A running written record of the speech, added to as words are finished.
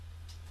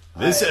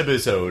This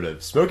episode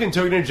of Smokin',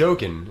 Tokin' and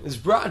Jokin' is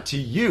brought to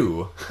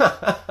you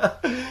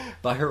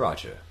by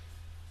Hiracha.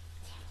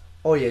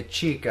 Oye,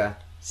 chica,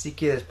 si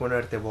quieres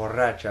ponerte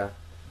borracha,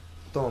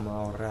 toma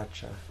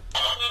borracha.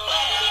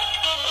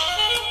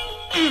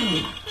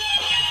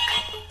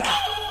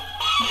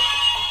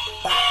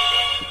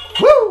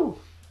 Woo!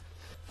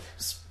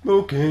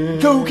 Smokin',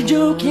 Jokin',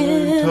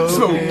 jokin',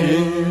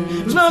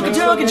 smokin', smokin',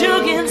 jokin',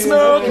 jokin',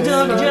 smokin',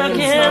 jokin',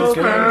 jokin',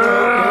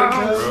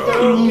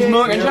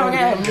 smokin',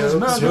 jokin',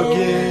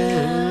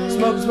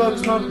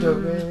 Smoke,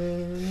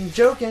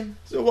 joking.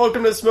 So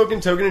welcome to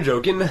Smokin', Tokin' and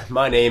Jokin'.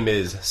 My name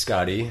is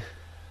Scotty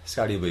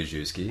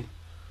Blazewski.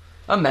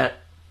 I'm Matt.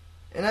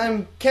 And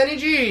I'm Kenny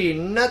G,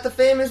 not the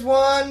famous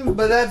one,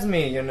 but that's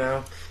me, you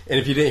know. And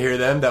if you didn't hear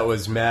them, that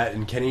was Matt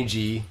and Kenny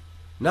G.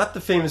 Not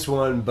the famous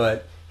one,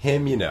 but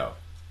him, you know.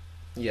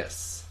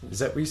 Yes. Is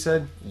that what you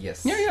said?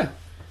 Yes. Yeah.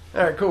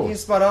 Alright, cool.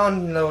 He's spot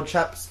on, little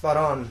chap, spot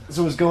on.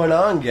 So what's going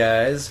on,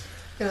 guys?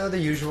 You know, the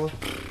usual.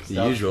 The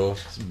stuff. usual.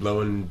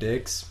 Blowing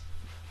dicks.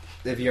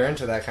 If you're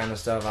into that kind of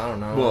stuff, I don't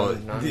know. Well,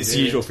 I'm not it's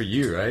into it. usual for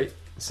you, right?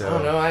 So I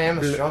don't know, I am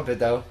a strumpet,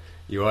 though.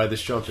 You are the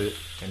strumpet.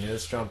 I knew the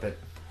strumpet.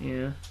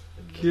 Yeah.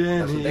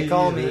 Kenny what they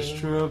call the me.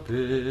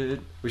 strumpet.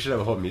 We should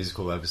have a whole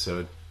musical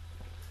episode.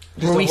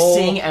 Where a we whole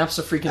sing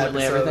absolutely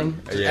Episode.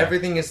 everything. Yeah.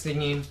 Everything is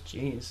singing,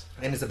 Jeez.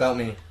 and it's about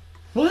me.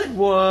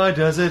 Why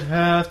does it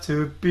have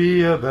to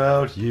be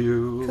about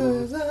you?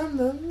 'Cause I'm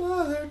the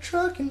mother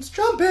trucking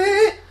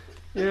strumpet.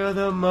 You're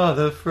the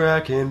mother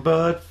fracking,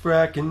 butt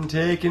fracking,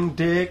 taking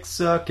dick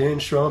sucking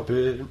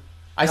strumpet.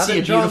 I Not see the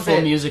a beautiful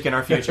trumpet. music in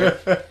our future.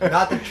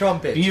 Not the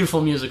trumpet.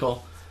 Beautiful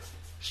musical.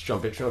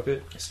 Strumpet,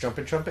 trumpet.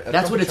 Strumpet, trumpet.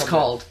 That's what it's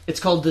called. It's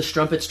called The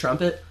Strumpet's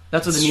Trumpet.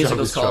 That's what the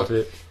musical's called.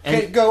 Trumpet.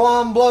 And Go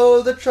on,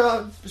 blow the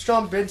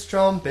strumpet's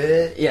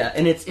trumpet. yeah,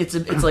 and it's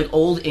like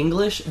old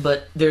English,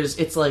 but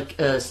it's like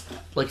a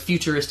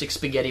futuristic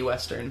spaghetti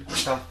western.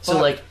 So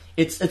like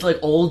it's like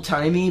old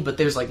timey, but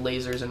there's like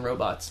lasers and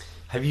robots.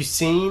 Have you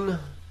seen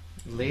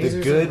Lasers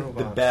The Good, and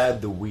the robots.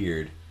 Bad, the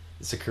Weird?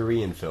 It's a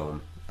Korean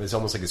film. It's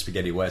almost like a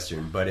spaghetti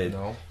western, but it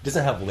No.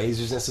 doesn't have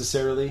lasers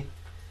necessarily.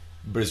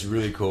 But it's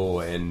really cool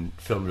and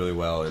filmed really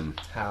well. And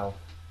How?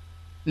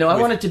 No, I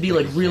With, want it to be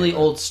like, like a really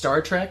camera. old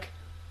Star Trek,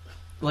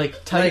 like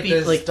Like typey,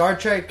 the like Star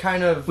Trek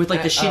kind of with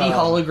like the shitty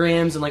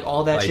holograms and like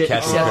all that like shit.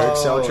 Captain except Kirk,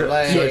 Star Trek.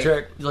 like- Star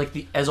Trek.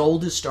 like as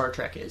old as Star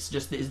Trek is,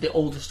 is the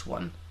oldest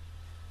one.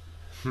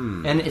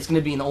 And it's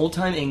going to be in old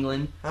time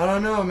England. I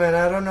don't know, man.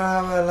 I don't know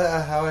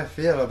how I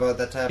feel about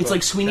that type. It's of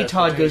like Sweeney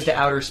Todd goes to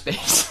outer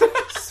space.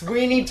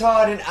 Sweeney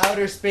Todd in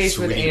outer space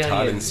with Sweeney aliens.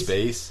 Todd in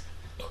space.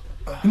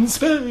 in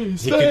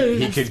space,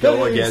 He could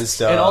go against.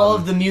 and all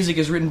of the music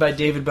is written by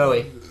David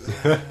Bowie.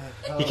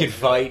 He could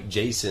fight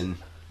Jason.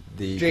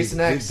 Jason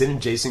X.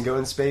 Didn't Jason go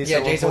in space? Yeah,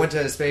 at one Jason point?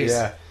 went to space.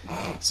 Yeah.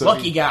 So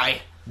Lucky guy.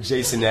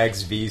 Jason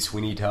X v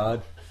Sweeney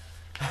Todd.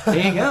 There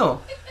you go.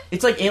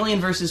 It's like Alien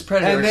versus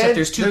Predator, And except then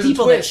there's two there's a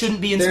people that twist. shouldn't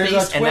be in There's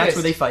a space, and that's twist.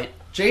 where they fight.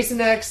 Jason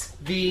X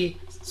v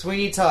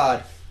Sweeney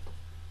Todd.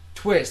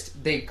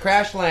 Twist. They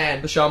crash The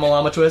land.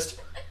 Shamalama twist.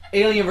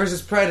 Alien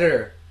versus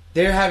Predator.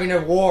 They're having a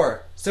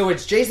war. So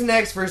it's Jason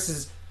X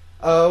versus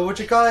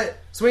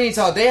Sweeney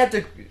Todd. They have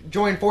to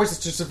join forces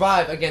to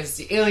survive against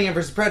the Alien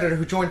versus Predator,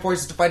 who join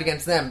forces to fight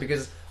against them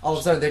because all of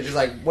a sudden they're just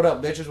like, "What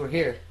up, bitches? We're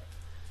here."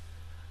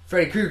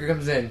 Freddy Krueger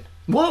comes in.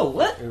 Whoa,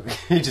 what?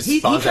 He just He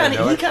spawns out of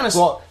nowhere. kind of.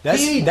 Well, that's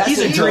he's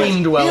the a joke.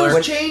 dream dweller. He was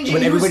When- changing.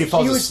 when he everybody was,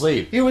 falls he was,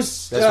 asleep. He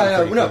was. That's when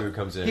Freddy no. Krueger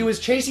comes in. He was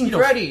chasing You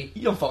don't- Freddy.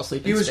 You don't fall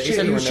asleep He in was. space. He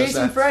Everyone was knows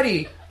chasing that.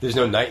 Freddy. There's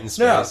no night in space.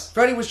 No,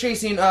 Freddy was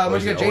chasing. Or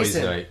What's is it it called? always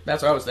Jason. night?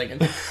 That's what I was thinking.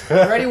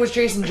 Freddy was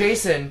chasing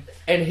Jason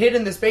and hid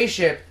in the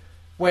spaceship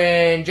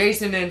when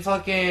Jason and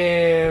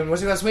fucking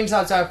Sweeney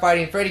Todd started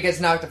fighting. Freddy gets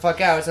knocked the fuck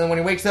out, so then when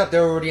he wakes up,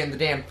 they're already in the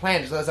damn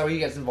planet. So that's how he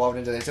gets involved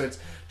into this. So it's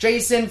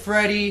Jason,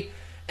 Freddy,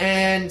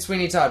 and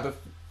Sweeney Todd, but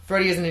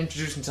Freddy isn't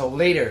introduced until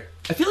later.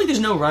 I feel like there's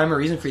no rhyme or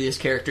reason for these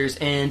characters,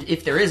 and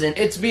if there isn't,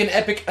 It's be an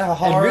epic And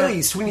horror.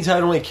 really, Sweeney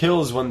Todd only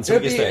kills when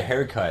someone It'd gets be- their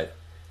haircut.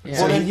 yeah.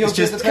 So Well, then he- he'll it's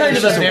get just the it's kind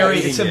of a Predator. very,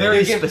 waiting it's a game. very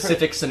They get-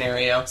 specific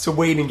scenario. It's a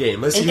waiting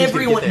game. Let's And see who's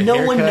everyone- gonna get no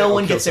their one- haircut no or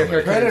one kill gets their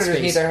someone. haircut. Predators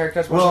space. need their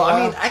haircuts. Well, once in a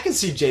I mean, while. I can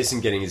see Jason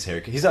getting his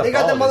haircut. He's not. They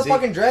got the bald, is he?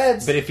 motherfucking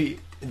dreads. But if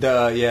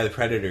the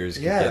Predators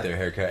can Yeah. get their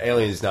haircut.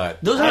 Aliens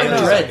not. Those I aren't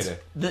know. dreads.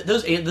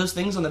 Those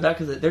things on the back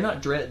of they're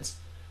not dreads.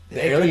 The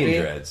They could alien be.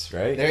 dreads,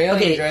 right? They're alien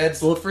Okay,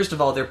 dreads. well, first of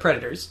all, they're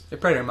predators. They're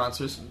predator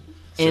monsters.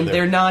 And they're-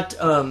 they're not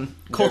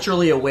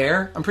culturally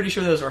aware. I'm pretty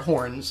sure those are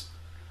horns.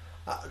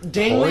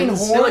 Dangling Horns?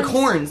 horns. They're like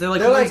horns. They're like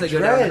They're horns like that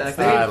go down the dreads. back.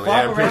 They Ah, flop yeah,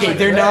 I'm around pretty Okay, like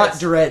they're dreads. not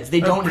dreads. They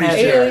don't pretty have.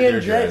 sure. Alien They're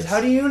dreads. dreads.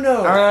 How do you know?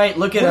 All right,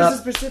 look it What up.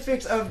 is the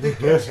specifics of the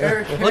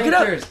characters? Look it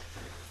up.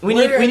 We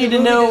Where need. We in need the to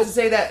movie know. does it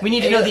say that We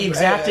need to know the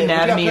exact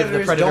anatomy of the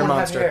predators predator don't have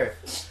monster. hair?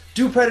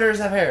 Do predators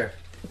have hair?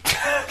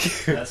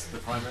 That's the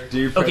primary.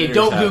 Do Okay, predators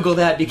don't have Google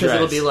that because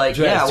it'll dreads? be like,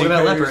 Dreads. yeah. Do What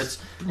about predators-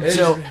 leopards?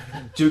 So,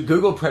 Do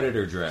Google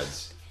predator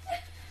dreads.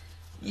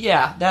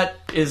 yeah, that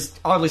is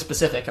oddly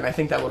specific, and I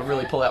think that would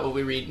really pull out what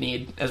we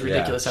need. As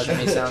ridiculous as it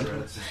may sound.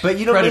 But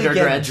you don't Predator really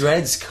get dreads.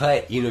 dreads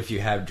cut even if you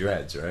have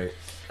dreads, right?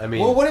 I mean,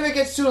 Well, what if it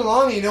gets too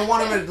long and you don't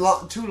want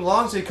them too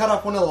long, so you cut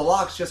off one of the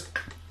locks? Just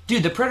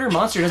Dude, the predator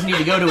monster doesn't need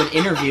to go to an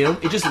interview.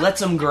 It just lets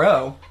them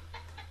grow.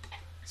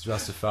 It's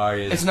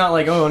Rastafarian. It's not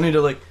like, oh, I need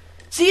to, like...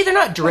 See, they're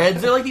not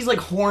dreads. They're like these, like,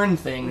 horn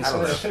things. I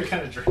don't know. They're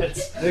kind of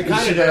dreads. They're You kind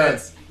of should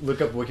dreads.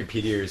 look up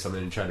Wikipedia or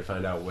something and try to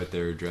find out what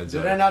their dreads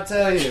Did are. I not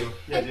tell you?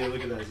 Yeah, dude,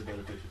 look at that. It's a better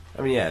picture.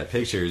 I mean, yeah,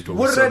 pictures, but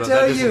What did still I don't-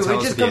 tell that doesn't you? tell It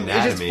us just the it just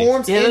anatomy.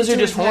 forms. Yeah, those are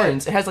into just his head.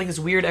 horns. It has, like, this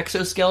weird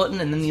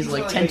exoskeleton and then these,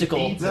 like,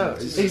 tentacles. No,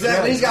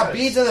 Exactly. He's got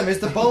beads on them. It's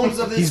the bones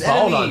of his He's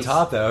bald on enemies.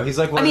 top, though. He's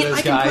like one I mean, of those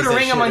I can guys put a that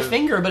ring on my should've-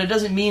 finger, but it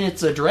doesn't mean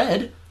it's a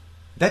dread.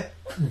 That,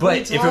 What are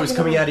but you if it was talking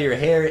coming about? out of your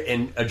hair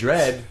in a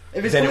dread,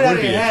 If it's then it coming out would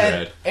of be your a head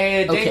dread.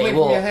 and Okay, dangling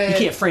well, from your head, you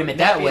can't frame it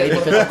that might way, be a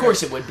because of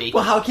course it would be.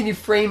 Well, how can you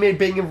frame it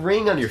being a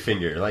ring on your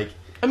finger? Like,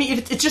 I mean,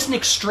 if it's just an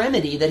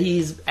extremity that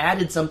he's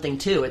added something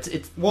to.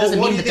 It Well, doesn't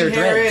what mean do that you they're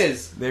think hair dreads.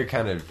 is? they're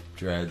kind of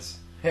dreads.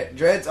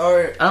 Dreads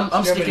are.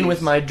 I'm sticking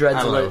with my I don't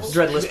know.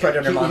 dreadless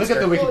predator Look monster. at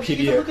the Oh, you can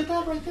Wikipedia. look at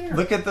that right there.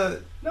 Look at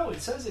the No,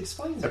 it says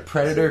explains a it.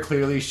 predator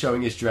clearly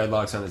showing his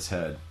dreadlocks on its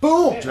head.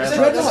 Boom. This Dreadlocks. is the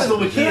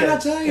Did I not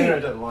Wikipedia. tell you?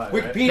 Internet doesn't lie, right?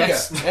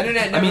 Wikipedia.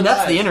 Internet. I Never mean, that's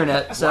lies. the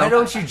internet. So Why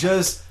don't you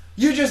just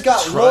You just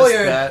got trust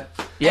lawyered that?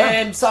 Yeah.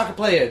 and soccer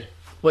played.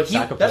 Soccer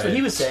that's what player.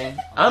 he was saying.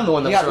 I'm the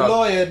one You that got was wrong.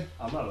 lawyered.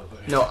 I'm not a lawyer.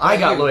 No, I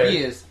got He lawyered.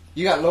 is.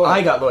 You got lawyered.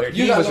 I got lawyered.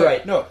 You He got was lawyered.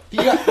 right. No,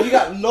 you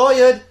got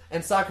lawyered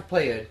and soccer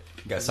played.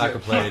 You got soccer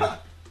played.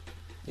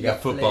 You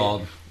got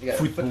football. You got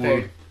Football.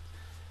 football.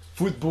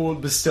 Football,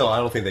 but still, I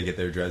don't think they get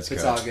their dreads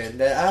It's cut. all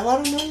good. I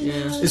don't know.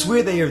 Yeah. It's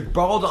weird they are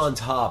bald on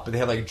top, but they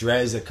have like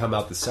dreads that come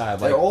out the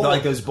side, like They're old.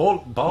 like those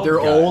bald They're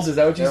guys. old. Is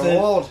that what you They're said?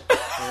 old.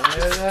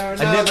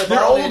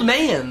 They're old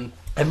man.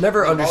 I've never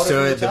They're bald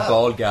understood from the the top.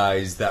 bald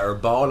guys that are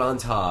bald on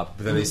top,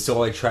 but then they still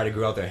like try to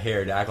grow out their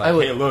hair to act like, I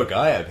would- hey, look,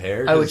 I have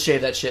hair. I would 'Cause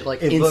shave that shit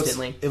like it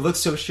instantly. It looks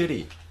so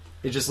shitty.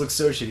 It just looks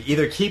so shitty.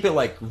 Either keep it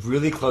like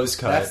really close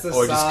cut, That's the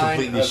or just sign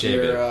completely of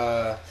shave your,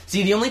 it.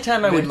 See, the only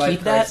time I would midlife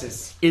keep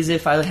crisis. that is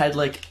if I had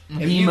like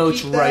the you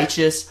most keep that-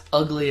 righteous,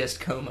 ugliest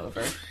comb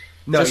over.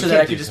 No, just you so that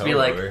can't I could do just be comb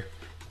like- over.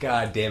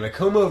 God damn it,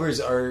 comb overs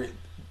are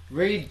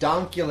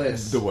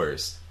Redonkulous. the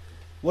worst.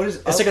 What is?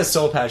 It's like a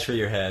soul patch for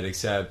your head,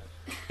 except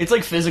It's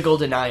like physical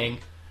denying.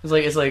 It's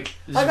like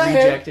just I got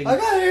rejecting. hair. I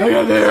got hair. I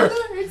got hair.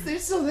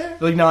 It's still there.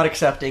 Like not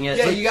accepting it.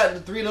 Yeah, Like, you got the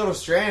 3 little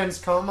strands.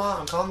 Calm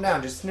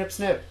down. Just snip,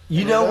 snip.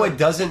 you And know you're what done.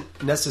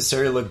 doesn't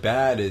necessarily look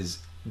bad is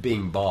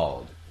being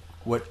bald.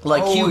 What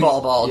Like cue always-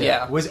 ball bald,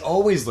 yeah. What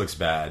always looks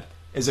bad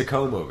is a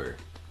comb over.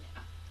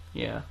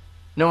 yeah.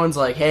 No one's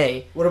like,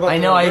 hey, What about I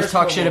the know I reverse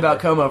talk comb shit about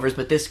over? comb overs,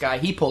 but this guy,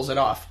 he pulls it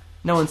off.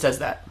 No one says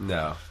that.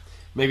 No.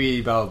 Maybe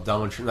about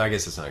Donald Trump. No, I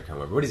guess it's not a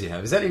comb over. What does he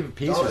have? Is that even a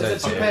piece or Donald- is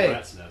it's that a a toupee. tail?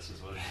 Rat's nest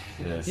is what it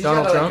is. Yeah. He's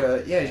Donald got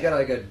Trump? he's got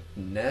like a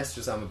nest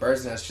or something, a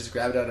bird's nest. Just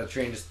grabbed it out of a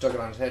tree and just stuck it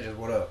on his head. Just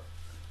what up?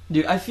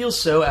 Dude, I feel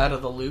so out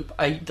of the loop.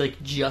 I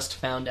like just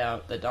found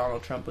out that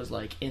Donald Trump was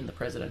like in the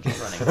presidential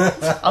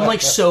running. I'm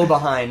like so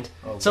behind.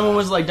 Oh, Someone God.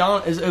 was like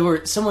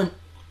or someone.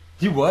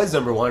 He was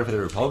number one for the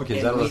Republicans.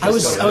 I don't know if I he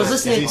was still I was is.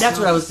 listening. He That's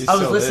what I was. he I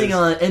was still listening is.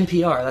 on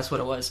NPR. That's what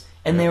it was.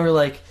 And they Yeah. were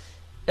like,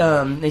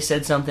 they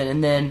said something,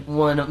 and then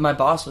one of my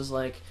boss was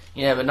like,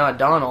 "Yeah, but not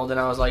Donald." And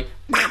I was like,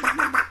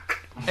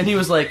 and he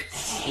was like,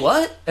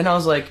 "What?" And I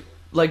was like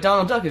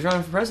Donald Duck is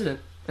running for president.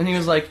 And he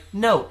was like,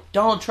 "No,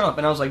 Donald Trump."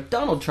 And I was like,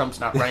 "Donald Trump's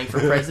not running for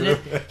president.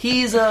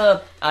 He's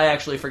I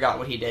actually forgot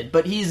what he did,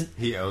 but He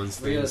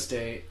owns Real things.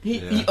 estate. he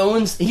Yeah.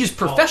 owns. He's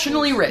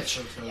professionally rich."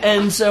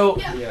 And so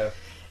Yeah.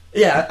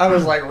 yeah, I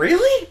was like,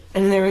 "Really?"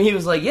 And then he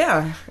was like,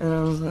 "Yeah." And I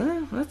was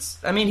like, "That's.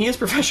 I mean, he is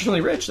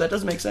professionally rich. That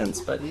does make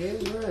sense." But He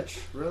is rich.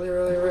 Really,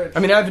 really rich. I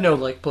mean, I have no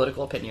like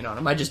political opinion on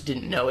him. I just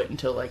didn't know it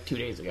until like 2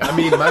 days ago. I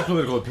mean, my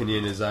political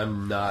opinion is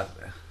I'm not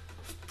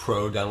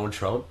pro Donald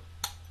Trump,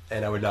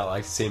 and I would not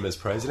like to see him as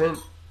president.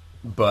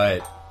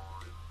 But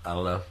I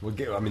don't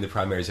know. I mean, the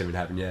primaries haven't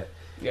happened yet.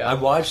 Yeah. I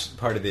watched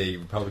part of the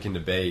Republican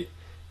debate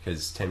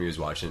because Tammy was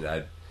watching.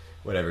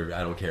 Whatever. I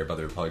don't care about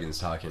the Republicans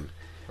talking.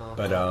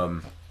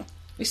 But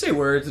they say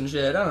words and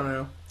shit. I don't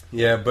know.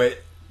 yeah.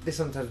 But they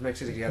sometimes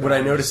mix it together. what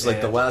I noticed is like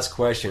the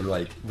understand.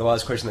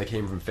 last question, that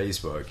came from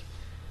Facebook,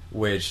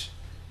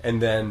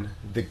 and then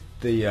the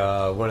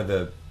one of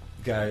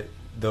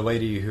the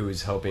lady who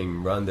was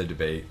helping run the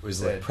debate was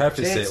Said, like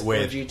preface "Tits it or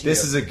with, GTO?"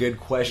 "This is a good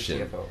question,"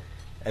 GTFO.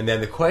 and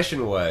then the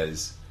question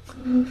was,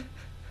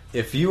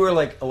 if you were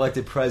like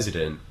elected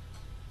president,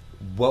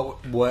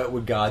 what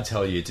would God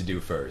tell you to do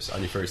first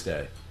on your first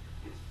day?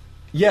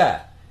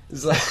 Yeah,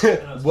 it's like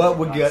what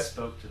would God?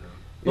 spoke to them?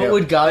 What Yeah.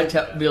 would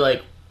God be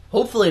like?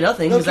 Hopefully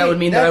nothing, because that would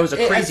mean that I was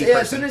a crazy As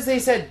person. soon as they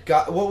said,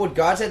 God, what would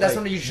God say? That's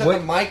Like, when you shut what-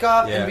 the mic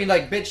off Yeah. and be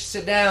like, bitch,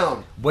 sit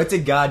down. What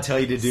did God tell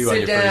you to do on Sit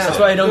your down. first That's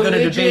day? why I don't go to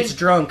Religion- debates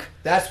drunk.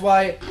 That's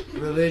why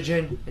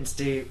religion and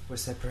state were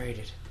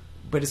separated.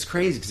 But it's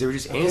crazy because they were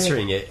just Okay.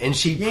 answering it, and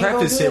she You ain't gonna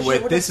prefaced do it that with,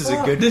 shit, what "This the is a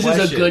fuck?" good This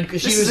question. is a good.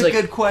 This She is was a like,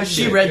 good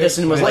question." she read this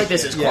and was like,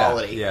 "This is Yeah,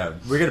 quality." Yeah,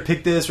 we're gonna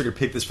pick this. We're gonna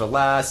pick this for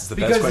last. It's the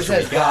Because best it question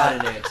says we got.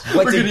 God in it.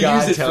 What We're did gonna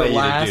God use it tell for you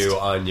last. to do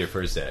on your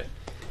first day?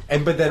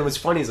 But then what's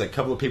funny is like a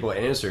couple of people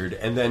answered,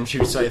 and then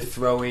she started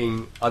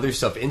throwing other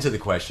stuff into the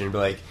question, and be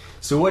like,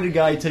 "So what did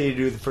God tell you to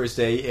do the first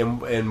day?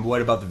 And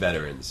what about the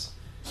veterans?"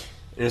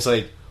 And it's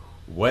like,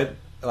 what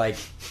like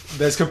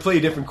that's a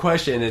completely different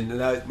question,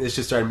 and it's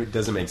just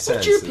doesn't make sense.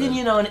 What's your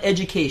opinion on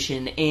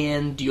education,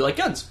 and do you like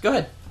guns? Go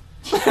ahead.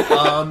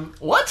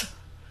 What?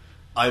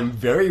 I'm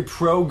very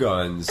pro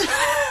guns,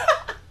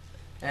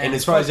 and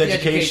as far fuck as the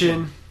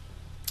education,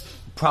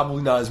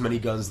 probably not as many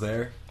guns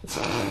there.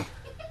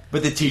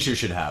 But the teacher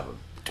should have them,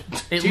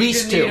 At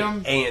least need two.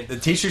 'em. and the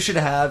teacher should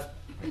have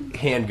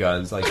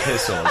handguns like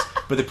pistols,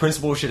 but the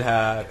principal should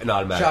have an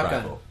automatic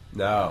Shotgun. rifle.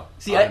 No,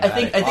 See, I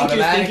think you're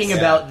Automatics, thinking yeah.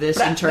 about this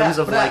in terms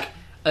of blah. like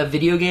a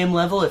video game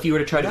level. If you were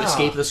to try to No.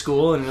 escape the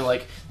school and you're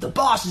like, the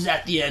boss is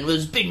at the end with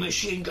his big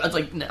machine gun. It's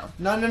like, no.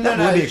 No, That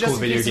would be a just cool in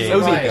video case game.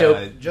 there's a That would be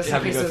riot. dope. Just in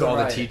having case to go there's through a all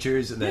the riot.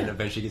 teachers and then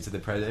eventually get to the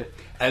president.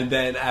 And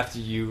then after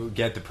you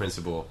get the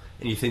principal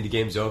and you think the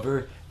game's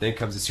over, then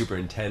comes the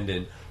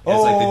superintendent. And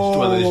it's like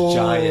one of those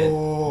giant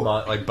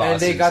like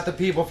bosses. And they got the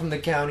people from the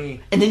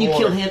county. And then you board.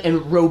 kill him, and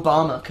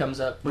Robama comes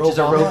up, which is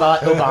a Robama? robot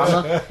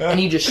Obama, and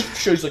he just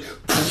shows like,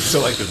 So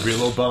like the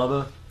real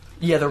Obama.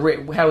 yeah,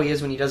 how he is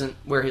when he doesn't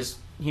wear his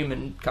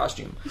human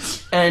costume,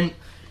 and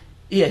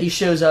yeah, he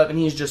shows up and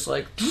he's just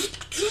like,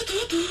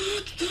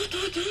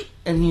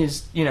 and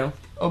he's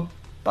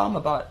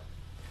Obama bot.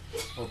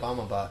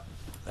 Obama bot.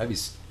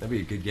 That'd be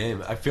a good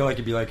game. I feel like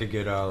it'd be like a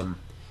good.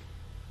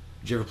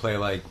 Did you ever play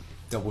like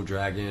Double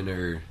Dragon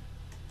or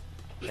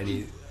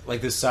any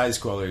like the side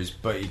scrollers?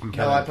 But you can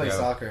kind No, of I play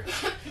soccer.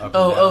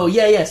 Oh,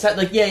 yeah. So,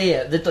 like,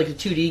 yeah. That's like a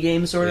 2D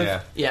game, sort of.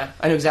 Yeah. Yeah,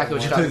 I know exactly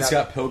what you're I played talking the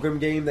about. Scott Pilgrim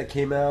game that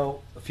came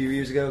out a few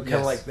years ago. Kind of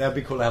Yes. like that'd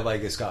be cool to have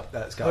like a Scott Oh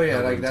yeah,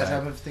 Pilgrim like that type.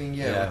 type of thing.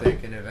 Yeah. Yeah,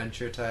 like an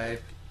adventure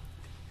type.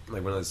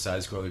 Like one of those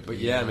side scrollers. But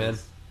yeah, man.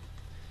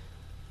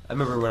 I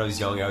remember when I was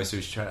young, I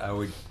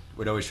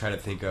would always try to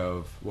think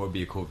of what would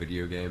be a cool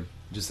video game.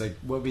 Just like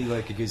what would be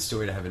like a good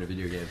story to have in a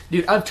video game.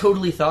 Dude, I've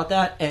totally thought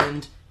that,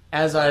 and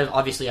as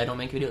obviously I don't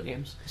make video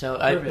games, so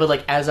Prove it. but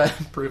like as I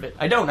prove it,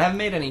 I haven't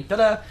made any.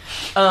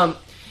 Ta-da!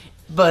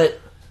 But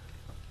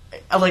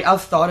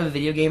I've thought of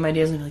video game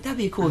ideas and be like, that'd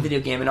be a cool video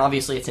game, and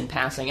obviously it's in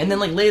passing, and then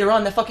like later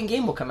on that fucking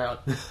game will come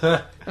out,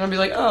 and I'll be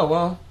like, oh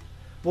well.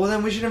 Well,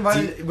 then we should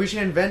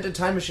invent a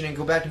time machine and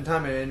go back in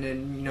time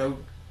and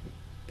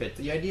pit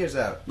the ideas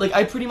out. Like,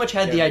 I pretty much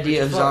had the Yeah, idea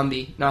which of is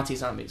fun. Nazi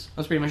zombies. I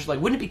was pretty much like,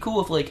 wouldn't it be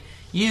cool if, like,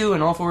 you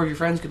and all 4 of your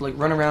friends could, like,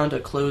 run around a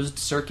closed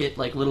circuit,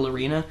 like, little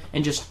arena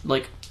and just,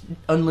 like,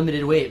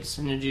 unlimited waves,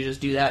 and then you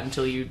just do that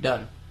until you're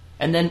done.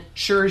 And then,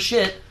 sure as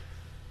shit,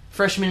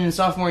 freshman and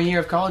sophomore year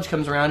of college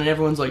comes around and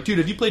everyone's like, dude,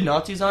 have you played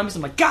Nazi zombies?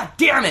 I'm like, god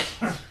damn it!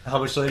 How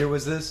much later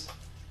was this?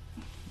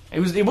 It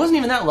wasn't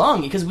even that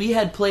long, because we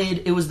had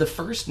played, it was the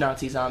first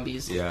Nazi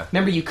zombies. Yeah.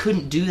 Remember, you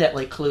couldn't do that,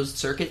 like, closed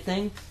circuit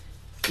thing?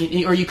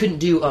 Or you couldn't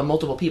do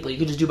multiple people. You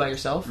could just do by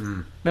yourself.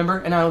 Remember?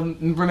 And I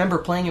remember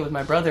playing it with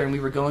my brother, and we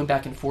were going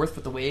back and forth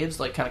with the waves,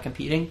 like, kind of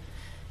competing.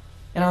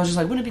 And I was just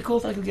like, wouldn't it be cool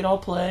if I could all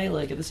play,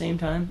 like, at the same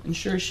time? And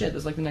sure as shit,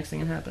 that's, like, the next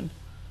thing that happened.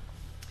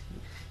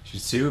 You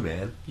should sue,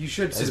 man. You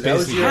should. That's That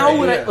was basically- your How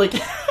would I, idea. like...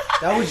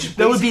 That was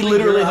that would be basically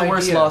literally your the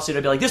worst idea. lawsuit.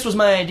 I'd be like, this was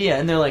my idea.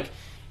 And they're like,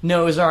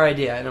 no, it was our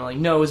idea. And I'm like,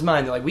 no, it was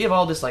mine. They're like, we have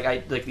all this,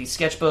 like these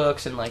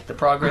sketchbooks and, like, the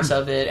progress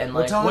of it. And,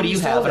 Well, like, tell what them do you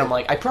you have? stole And it. I'm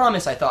like, I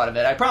promise I thought of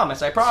it. I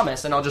promise.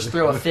 And I'll just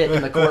throw a fit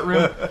in the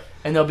courtroom.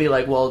 And they'll be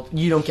like, well,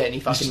 you don't get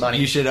any fucking money.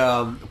 You should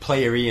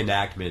play a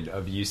reenactment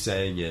of you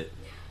saying it.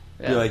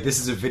 Yeah. Be like, this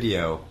is a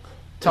video.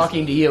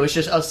 Talking to you. It's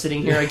just us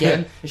sitting here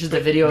again. It's just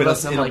a video But of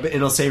us. And I'm like,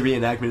 it'll say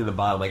reenactment in the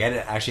bottom. Like, I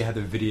didn't actually have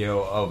the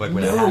video of like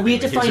when it no, happened. we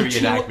had to Like, find here's a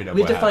two. reenactment of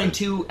We what had to find happened.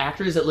 2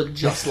 actors that look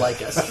just like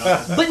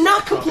us, but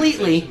not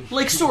completely.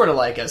 Like, sort of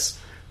like us.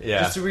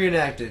 Yeah. Just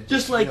reenacted.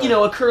 Just like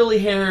a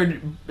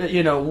curly-haired,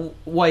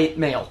 white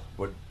male.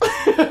 What?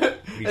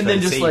 And then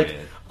just like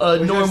a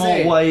you normal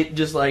say? white,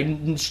 just like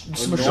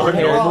short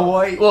hair. normal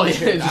white. Well,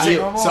 yeah, just you.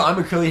 normal? So I'm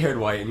a curly haired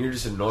white, and you're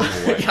just a normal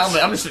white.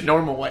 I'm just a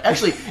normal white.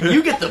 Actually,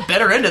 you get the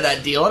better end of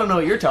that deal. I don't know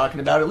what you're talking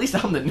about. At least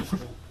I'm the normal.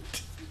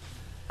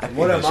 I think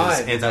What that's am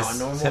just I?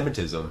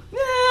 Anti-Semitism. Yeah,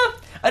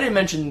 I didn't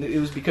mention it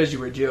was because you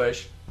were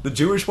Jewish. The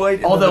Jewish white,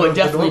 and Although the it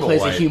definitely normal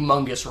plays white. a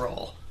humongous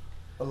role.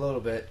 a little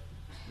bit.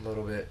 I A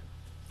lot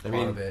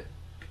mean, of it.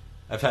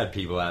 I've had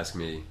people ask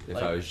me if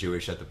Like- I was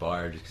Jewish at the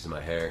bar just because of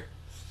my hair.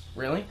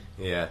 Really?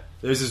 Yeah,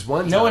 there's this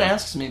one. No one time-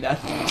 asks me that.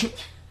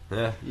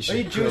 Yeah, you should Are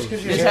you Jewish go-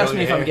 'cause They you're just ask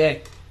me if I'm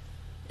gay.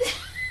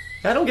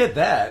 I don't get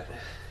that.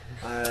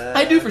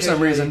 I do for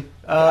some occasionally. reason.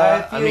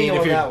 I feel I mean, you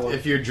if on that one. you're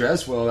if you're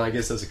dressed well, I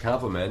guess that's a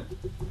compliment.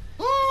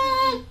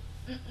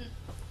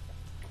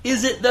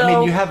 Is it though? I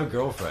mean, you have a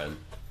girlfriend,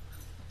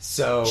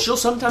 so She'll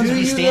sometimes Do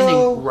be you, standing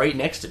though? right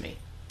next to me.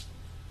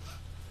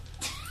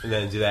 and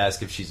then do they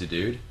ask if she's a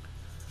dude?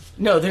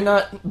 No, they're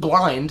not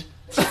blind.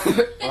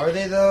 Are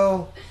they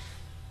though?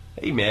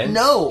 Hey, man,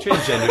 No.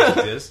 transgenders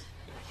exist.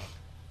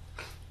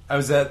 I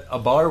was at a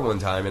bar one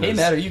time, and Hey, I was,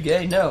 Matt, are you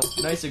gay? No.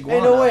 Nice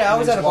iguana. no way, I And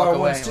was then at a just walk bar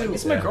away. once, Like, too.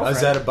 It's my I girlfriend.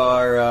 was at a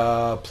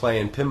bar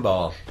playing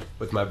pinball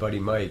with my buddy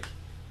Mike,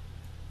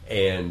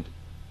 and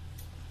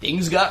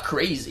Things got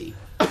crazy.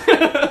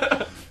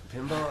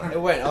 pinball. It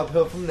went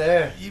uphill from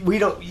there. We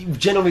don't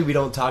generally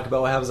talk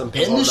about what happens on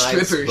pinball And the nights,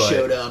 strippers but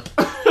showed up.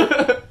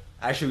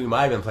 Actually, we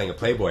might have been playing a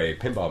Playboy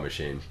pinball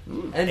machine.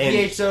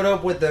 NPH showed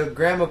up with the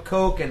gram of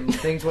coke and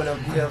things went up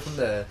from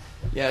the.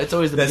 Yeah, it's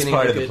always the That's beginning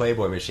part of of the good.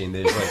 Playboy machine.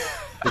 There's like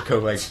the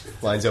coke like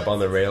lines up on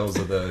the rails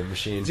of the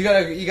machine. You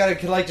gotta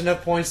collect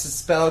enough points to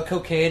spell out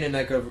cocaine, and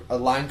like a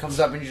line comes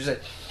up, and you're just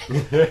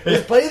like,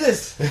 let's play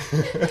this.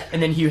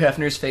 And then Hugh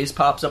Hefner's face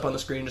pops up on the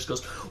screen and just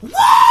goes,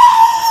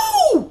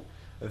 "Woo!"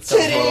 That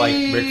sounds more like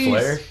Ric Titties!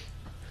 Flair.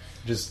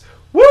 Just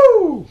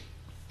woo.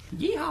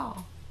 Yeah.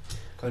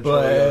 Control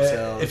But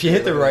yourself, if you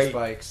hit the with right,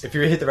 spikes. if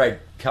you hit the right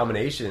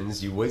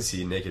combinations, you would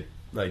see naked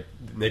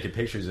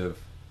pictures of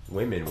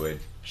women would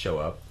show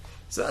up.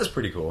 So that was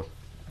pretty cool.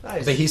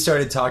 Nice. But he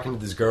started talking to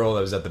this girl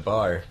that was at the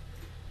bar,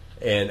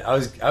 and I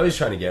was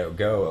trying to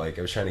go. Like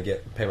I was trying to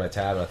pay my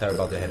tab, and I thought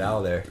about to head out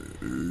of there.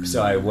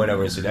 So I went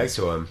over and stood next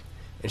to him,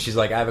 and she's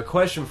like, "I have a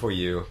question for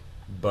you,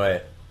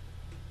 but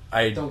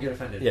Don't get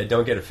offended. Yeah,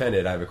 don't get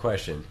offended. I have a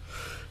question."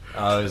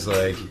 I was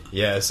like,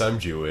 "Yes, I'm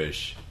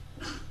Jewish,"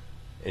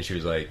 and she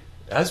was like,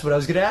 "That's what I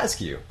was going to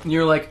ask you." And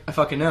you're like, I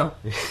fucking know.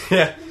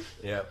 Yeah,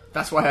 yeah.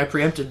 That's why I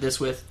preempted this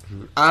with,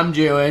 I'm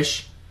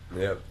Jewish.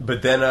 Yeah,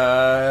 but then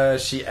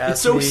she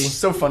asked It's me.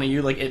 so funny.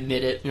 You like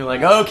admit it. You're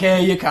like,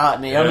 okay, you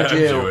caught me. I'm Yeah, a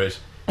Jew. Jewish.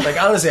 Like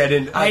honestly, I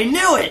didn't. I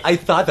knew it. I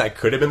thought that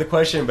could have been the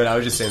question, but I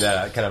was just saying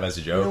that kind of as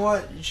a You joke. know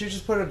what? You should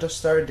just put a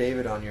Star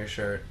David on your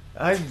shirt.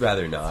 I'd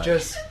rather not.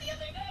 Just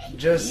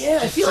Yeah,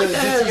 I feel like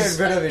that just to has-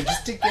 get rid of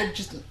it.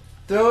 Just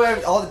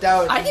throw all the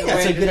doubt. I think away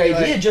that's a and good just be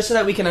idea, like, just so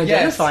that we can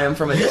identify him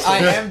from a distance. I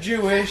am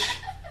Jewish.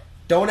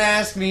 Don't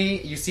ask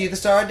me. You see the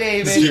Star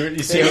David. See-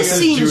 you see There how This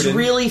it you says seems Juden.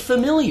 really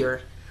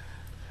familiar.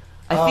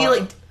 I feel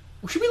like.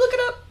 Should we look it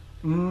up?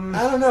 go.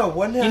 I don't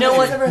know. You know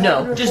what?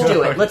 No, just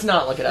do it. Let's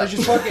not look it up.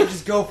 Just fuck it.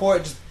 Just go for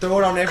it. Just throw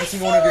it on every I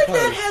single feel one of your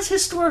like that clothes. has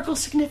historical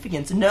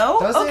significance. No?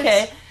 Does it?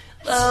 Okay.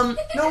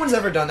 No one's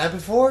ever done that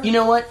before. You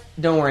know what?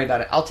 Don't worry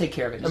about it. I'll take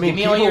care of it. Just mean, give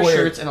me all people your wear-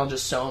 shirts and I'll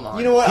just sew them on.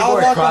 You know what? People I'll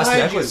wear walk cross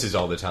behind necklaces you.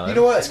 all the time. You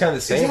know what? It's kind of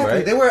the same, exactly.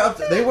 right?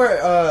 They wear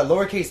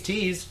lowercase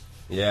t's.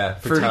 Yeah,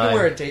 for For- You time. can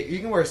wear you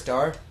can wear a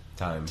star.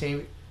 time.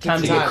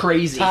 Time to get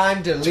crazy.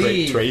 Time to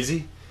leave.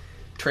 Trazy?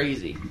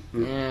 Tracy.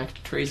 Yeah,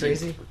 Tracy.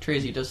 Tracy?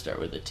 Tracy does start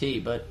with a T,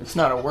 but it's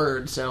not a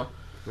word, so.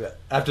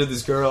 After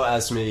this girl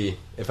asked me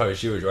if I was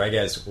Jewish, or I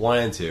guess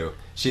wanted to,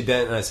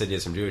 and I said,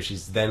 yes, I'm Jewish.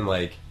 She's then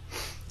like,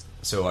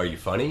 so are you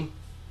funny?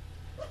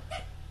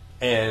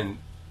 And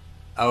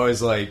I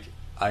was like,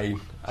 I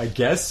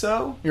guess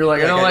so. You're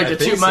like, I don't like to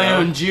think toot my so.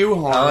 own Jew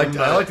horn.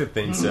 I like to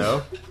think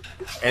so.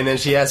 And then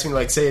she asked me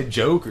like, say a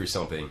joke or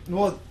something.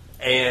 Well,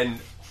 And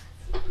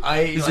I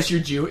Is this your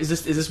Jew? Is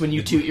this when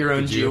you toot your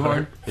own the Jew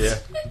horn? Yeah.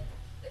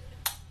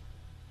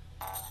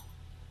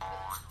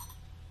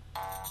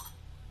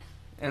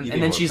 And, You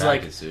and need then more she's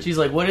practice, dude.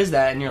 like, what is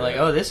that? And you're like,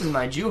 Yeah. oh, this is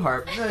my Jew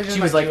harp. No, this is She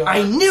my was like, Jew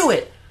I harp. knew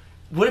it.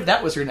 What if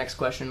that was her next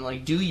question?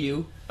 Like, do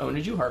you own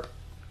a Jew harp?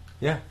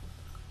 Yeah.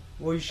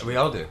 well, you should, We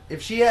all do.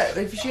 if she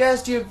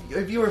asked you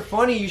if you were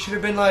funny, you should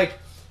have been like,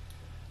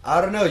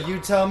 I don't know. You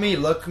tell me.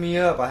 Look me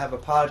up. I have a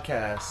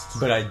podcast.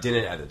 But I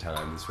didn't at the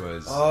time. This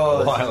was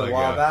Oh, a while a ago.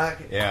 while back.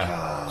 Yeah.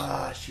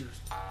 Gosh, you.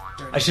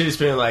 I should have just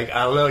been like,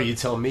 I don't know, you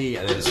tell me,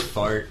 and then just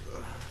fart.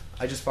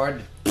 I just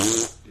farted.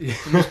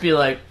 Just be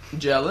like,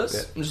 jealous?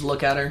 Yeah. And just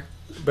look at her.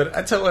 But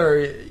I tell her,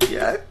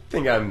 yeah, I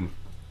think I'm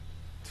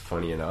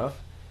funny enough.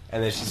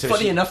 And then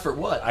Funny enough for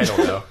what? I don't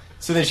know.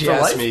 So then she For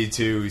asked life? me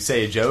to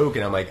say a joke,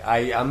 and I'm like,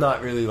 I'm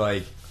not really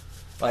like,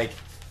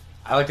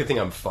 I like to think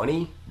I'm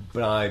funny,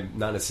 but I'm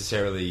not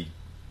necessarily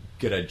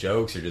good at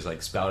jokes or just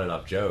like spouting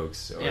off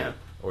jokes or, Yeah.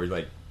 or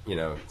like, you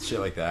know, shit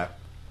like that.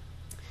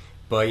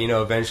 But, you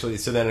know, eventually,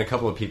 so then a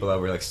couple of people that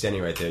were like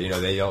standing right there, you know,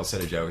 they all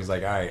said a joke. It's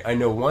like, all right, I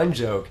know one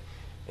joke,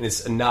 and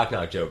it's a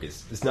knock-knock joke.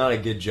 It's not a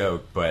good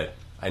joke, but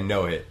I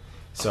know it.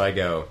 So I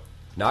go,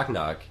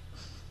 knock-knock.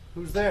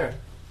 Who's there?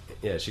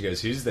 Yeah, she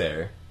goes, who's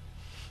there?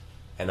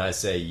 And I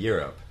say,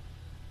 Europe.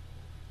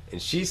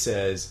 And she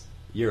says,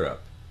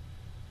 Europe.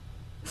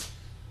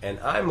 And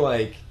I'm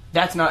like,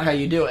 That's not how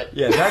you do it.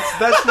 yeah,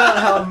 that's not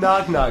how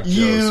knock-knock jokes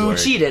You work.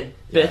 cheated,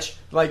 Yeah. bitch.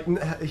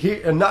 Like,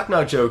 here, a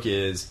knock-knock joke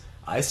is,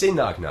 I say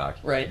knock-knock.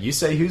 Right. You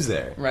say who's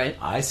there. Right.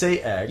 I say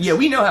X. Yeah,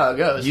 we know how it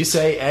goes. You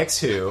say X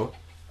who,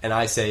 and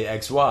I say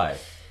XY.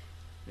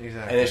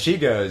 Exactly. And then she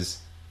goes,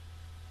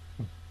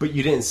 but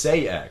you didn't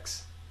say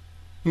X.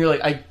 You're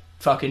like, I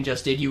fucking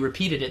just did. You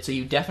repeated it, so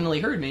you definitely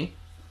heard me.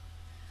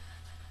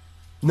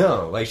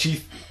 No,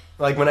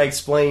 like when I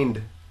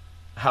explained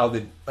how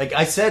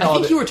I said I all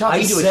think the- you were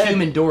talking I to a said-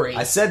 human Dory.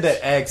 I said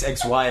that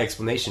XY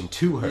explanation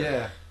to her.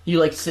 yeah. You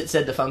like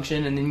said the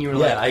function, and then you were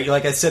Yeah,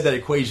 like, I said that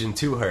equation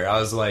to her. I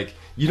was like,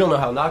 you don't know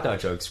how knock-knock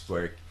jokes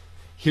work.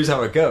 Here's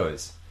how it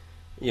goes.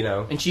 You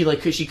know? and she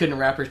like, 'cause she couldn't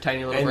wrap her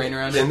tiny little brain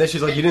around and it. then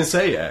she's like, you didn't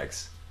say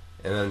X.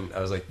 And then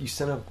I was like, you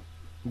son of...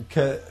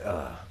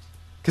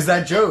 Because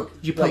that joke...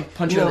 Did you like,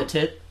 punch you her know- in the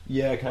tit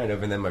Yeah, kind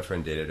of. And then my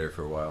friend dated her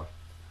for a while.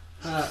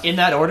 in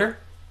that order?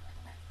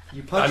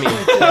 You I punch mean, her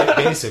in the tit.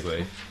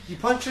 basically. You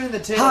punch her in the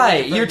tit. Hi,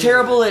 and your you're friend-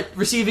 terrible at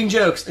receiving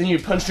jokes, and you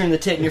punch her in the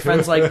tit, and your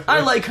friend's like,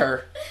 I like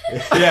her.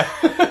 Yeah.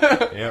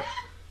 Yep.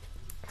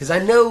 Because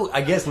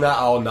I guess not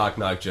all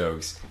knock-knock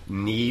jokes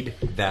need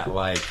that,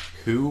 like,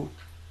 who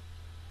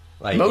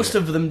Like Most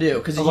of them do,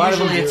 because A lot of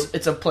them usually do.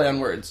 it's a play on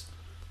words.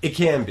 it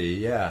can be,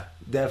 yeah,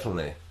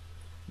 definitely.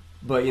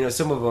 But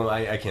some of them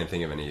I can't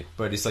think of any.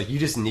 But it's like you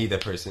just need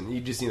that person.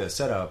 You just need that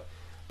setup.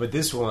 But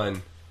this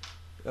one,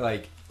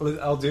 like,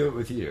 I'll do it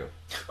with you.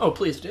 Oh,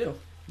 please do.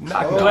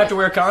 Knock, Do I knock. have to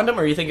wear a condom,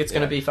 or you think it's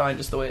going to Yeah. be fine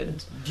just the way it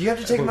is? Do you have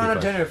to take I him think out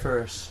it'll to be dinner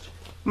first?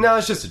 No,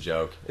 it's just a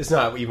joke. It's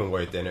not even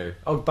worth dinner.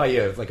 I'll buy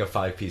you like a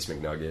 5-piece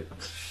McNugget.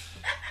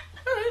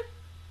 Alright.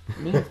 I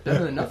mean, it's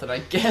better than nothing, I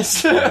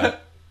guess. Yeah.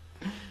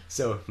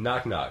 So,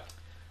 knock knock.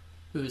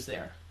 Who's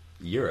there?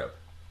 Europe.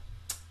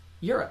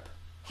 Europe.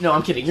 No,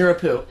 I'm kidding. Europe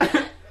who?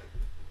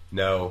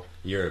 No,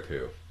 Europe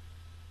who?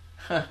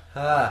 Ha.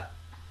 Ha.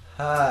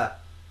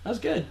 That was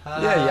good.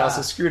 Yeah, you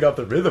also screwed up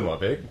the rhythm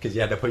of it because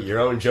you had to put your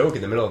own joke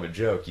in the middle of a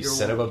joke. You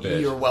son of a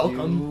bitch. You're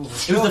welcome. You-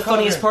 It was the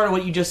funniest part of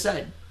what you just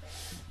said.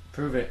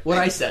 Prove it. What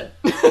I said.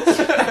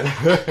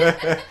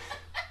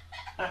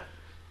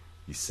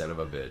 You son of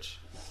a bitch.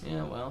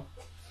 Yeah, well.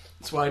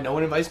 That's why no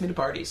one invites me to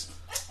parties.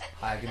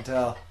 I can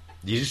tell.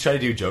 Do you just try to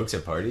do jokes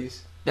at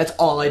parties? That's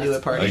all I do at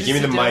Like, parties. give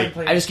me the Sit down mic. and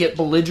play- I just get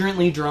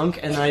belligerently drunk,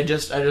 and I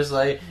just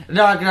like,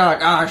 knock, knock,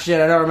 ah, shit,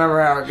 I don't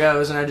remember how it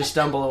goes, and I just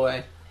stumble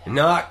away.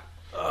 Knock.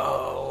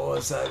 Oh,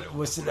 what's that?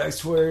 What's the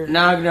next word?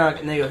 Knock, knock,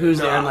 and they go, who's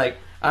there? I'm like,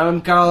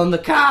 I'm calling the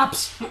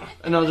cops!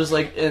 And I'll just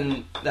like,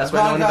 and that's why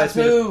no Calling one the invites cops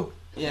me to... too.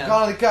 Yeah.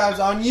 Calling the cops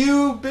on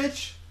you,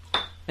 bitch.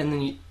 And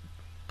then you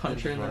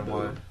punch her in the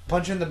boob.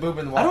 Punch her in the boob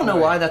and walk I don't know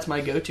away. why that's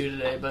my go-to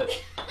today, but...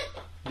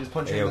 Just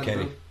punch her Hey, in the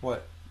Kenny. boob.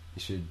 What?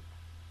 You should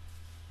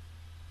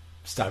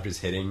stop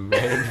just hitting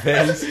random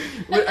things.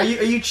 Wait, are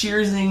you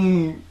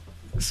cheersing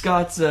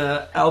Scott's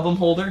album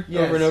holder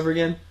Yes. over and over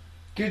again?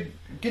 Good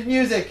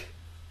music.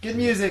 Good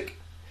music.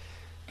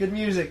 Good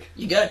music.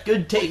 You got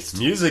good taste.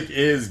 Music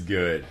is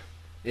good.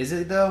 Is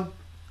it though?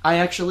 I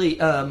actually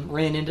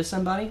ran into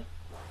somebody,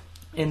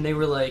 and they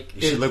were like,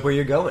 You should look where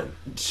you're going.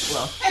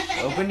 well,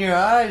 Open your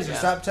eyes or Yeah.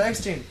 stop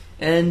texting.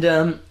 and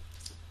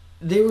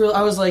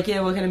I was like,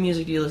 yeah, what kind of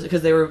music do you listen?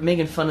 Because they were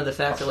making fun of the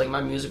fact that like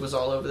my music was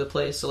all over the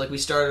place. So like we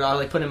started, I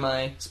like put in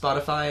my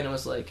Spotify, and it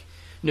was like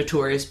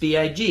Notorious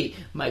B.I.G.,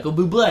 Michael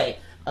Bublé,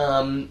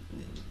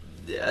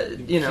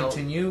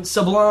 Continue.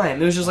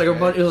 Sublime. It was just like a Okay.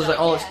 bunch. It was like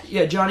all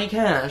Johnny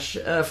Cash,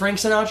 Frank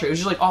Sinatra. It was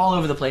just like all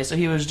over the place. So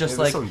he was just Yeah, that's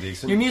like, something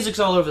decent. your music's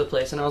all over the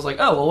place. And I was like,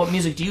 oh well, what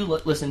music do you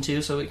listen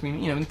to? So we can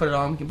we can put it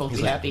on. We can both He's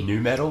be like, happy. new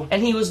metal?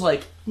 And he was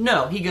like,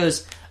 no. He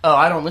goes, oh,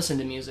 I don't listen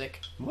to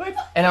music. What?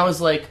 And I was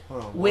like,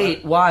 Oh,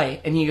 wait,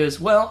 why? And he goes,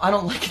 well, I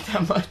don't like it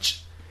that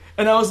much.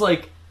 And I was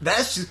like,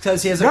 That's just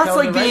because he has a that's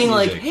color like to write being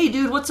like, music. hey,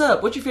 dude, what's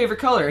up? What's your favorite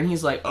color? And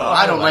he's like, oh,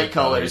 I don't like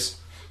colors.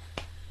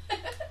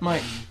 My,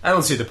 I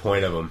don't see the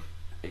point of them.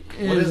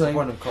 What is the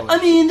point of colors?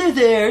 I mean, they're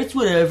there. It's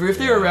whatever. If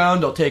they're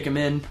around, I'll take them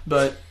in.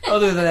 But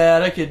other than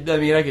that, I could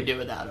do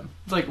without them.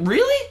 It's like,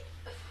 really?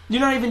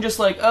 You're not even just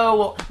like, oh,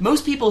 well,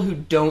 most people who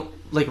don't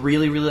like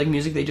really, really like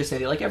music, they just say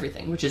they like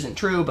everything, which isn't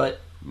true, but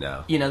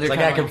No. You know, they're it's like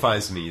kinda I can like-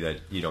 find something that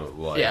you don't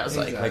like. yeah, it's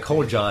like Exactly. Like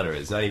whole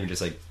genres, not even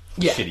just like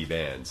Yeah. shitty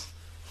bands.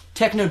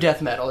 techno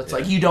death metal. It's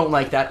like, Yeah. you don't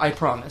like that, I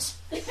promise.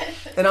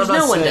 And I'm 'Cause no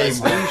not one saying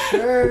does. Are you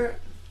sure?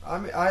 I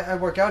mean, I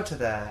work out to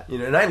that.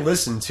 and I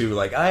listen to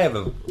like I have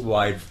a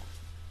wide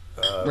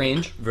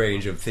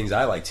Range. of things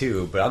I like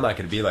too, but I'm not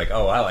going to be like,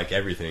 oh, I like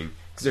everything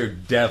because there are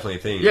definitely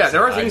things. Yeah,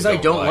 there are that things I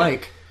don't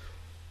like.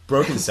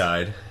 Broken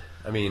Side.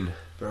 I mean,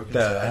 Broken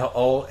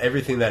Side.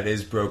 everything that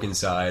is Broken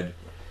Side,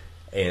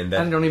 and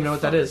I that. don't even know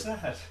what that is.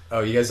 That.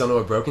 Oh, you guys don't know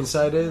what Broken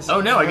Side is?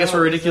 Oh no, I guess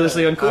we're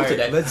ridiculously uncool All right,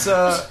 today.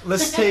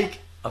 let's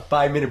take a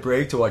 5-minute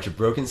break to watch a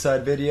Broken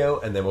Side video,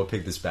 and then we'll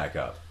pick this back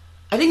up.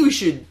 I think we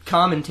should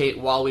commentate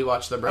while we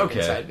watch the Broken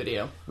Okay. Side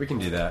video. We can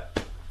do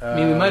that. I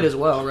mean, we might as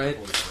well, right?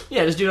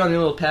 Yeah, just do it on your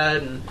little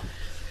pad.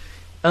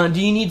 And do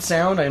you need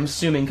sound? I'm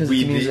assuming because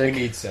We it's music.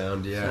 need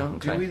sound, yeah. So,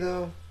 okay. Do we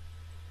though?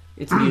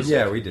 It's music.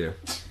 Yeah, we do.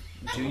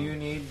 Do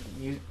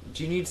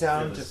you need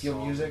sound to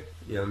feel music?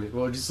 Yeah,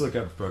 well, just look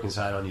up Broken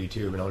Side on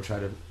YouTube, and I'll try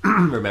to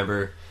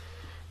remember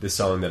the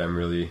song that I'm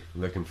really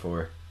looking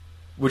for.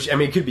 Which, I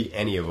mean, it could be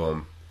any of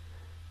them,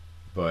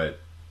 but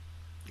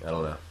I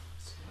don't know.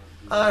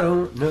 I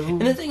don't know.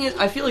 And the thing is,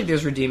 I feel like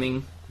there's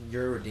redeeming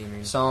You're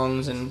redeeming.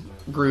 songs and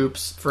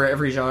groups for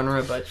every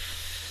genre, but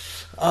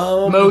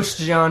Um, most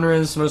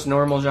genres, most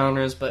normal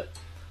genres, but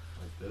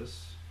Like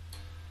this.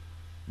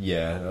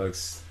 Yeah, that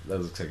looks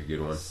like a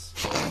good one.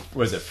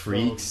 Was it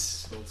Freaks?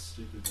 Spelled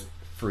stupidly.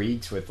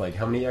 Freaks with like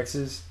how many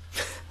X's?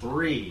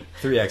 3.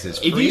 3 X's.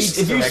 if you Freaks,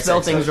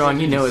 spell XXX. things wrong,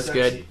 you know it's Sexy.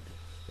 good.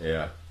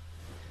 Yeah.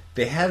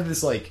 They have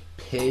this like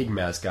pig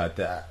mascot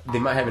that they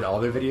might have in all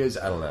their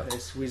videos. I don't know. Hey,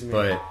 squeeze me.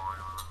 But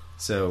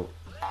so,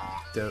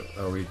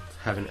 we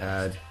have an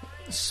ad.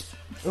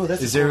 Oh,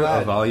 that's Is a cool there a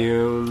ad.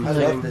 volume? I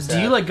thing? love this. Do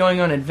you like going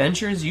on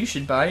adventures? You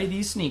should buy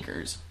these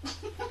sneakers.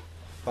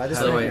 Buy this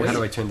How do, thing. how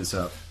do I turn this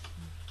up?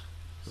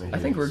 Right I here.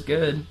 think we're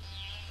good.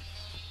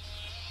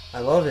 I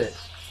love it.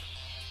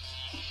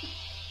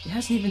 It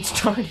hasn't even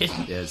started.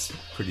 Yeah, it's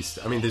pretty.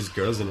 I mean, there's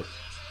girls in it.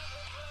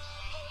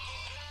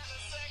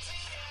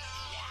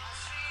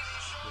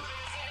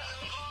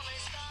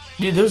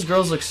 Dude, those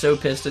girls look so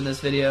pissed in this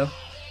video.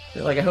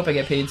 They're like, I hope I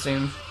get paid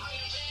soon.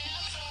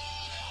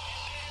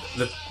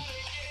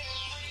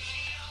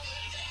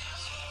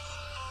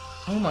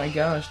 Oh my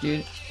gosh,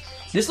 dude.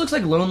 This looks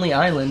like Lonely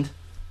Island.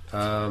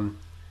 Um,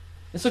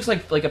 This looks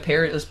like a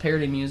this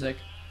parody music.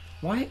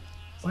 Why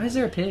is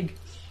there a pig?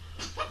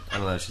 I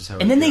don't know. It's just how.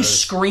 And it then they goes.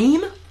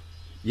 scream?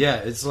 Yeah,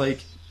 it's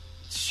like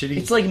shitty.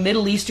 It's like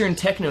Middle Eastern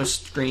techno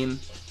scream.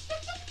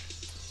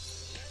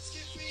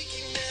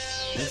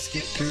 Let's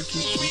get freaky,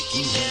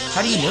 freaky now.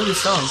 How do you know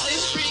this song?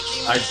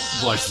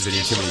 I've watched this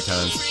video too many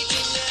times.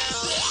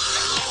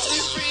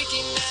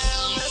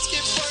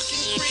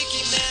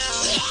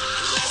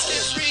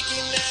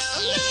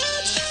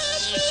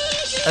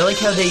 I like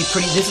how this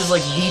is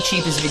like the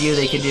cheapest video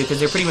they could do because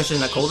they're pretty much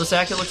in a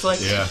cul-de-sac, it looks like.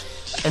 Yeah,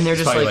 And they're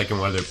it's just probably like, like in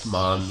one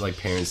of their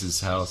parents'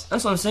 house.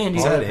 that's what I'm saying, dude.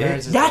 Is that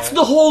it? That's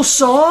the whole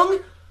song?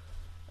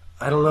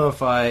 I don't know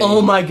if I.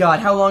 Oh my god,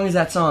 how long is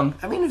that song?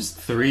 I mean, it was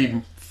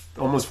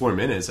almost 4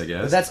 minutes, I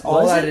guess. But that's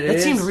all Was that it? it That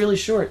is. seemed really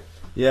short.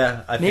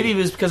 Yeah, I think. Maybe it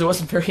was because it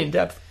wasn't very in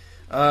depth.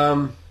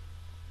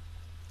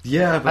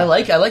 Yeah, but I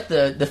like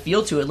the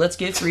feel to it. Let's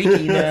get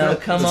freaky now.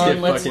 Come Let's on,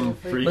 get let's fucking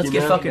freaky let's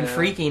get now. fucking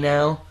freaky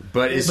now.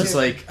 But it's Let's- just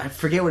like I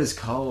forget what it's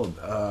called.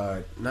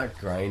 Not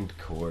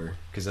grindcore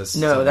because that's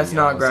No, something that's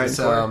not else. It's,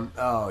 grindcore.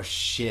 oh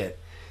shit,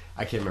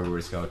 I can't remember what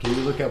it's called. Can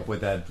you look up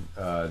what that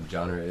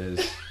genre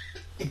is?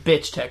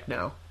 Bitch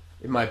techno.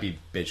 It might be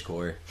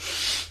bitchcore.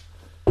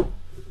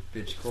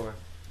 Bitchcore.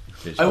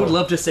 I would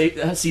love to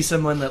see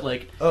someone that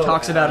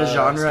talks about a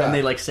genre Scott. and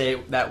they say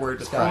that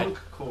word right.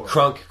 Core.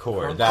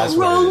 Crunkcore. That's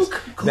what it is.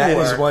 Crunkcore. That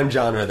is one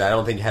genre that I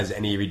don't think has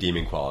any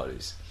redeeming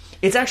qualities.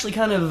 It's actually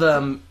kind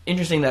of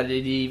interesting that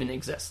it even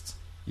exists.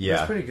 It's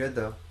Yeah. pretty good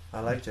though.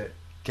 I liked it.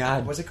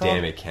 God What's it called?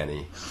 damn it,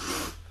 Kenny.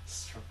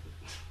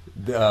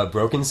 The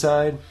Broken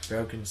Side.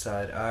 Broken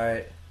Side. All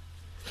right.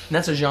 And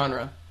that's a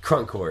genre.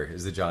 Crunkcore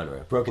is the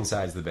genre. Broken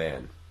Side's the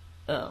band.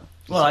 Oh.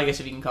 Well, I guess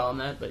if you can call them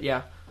that, but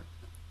yeah.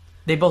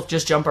 They both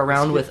just jump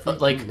around Let's with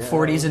get like freaky now.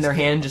 40s in their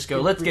hand, just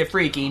go, let's get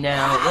freaky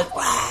now.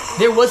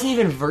 There wasn't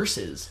even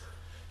verses.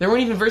 There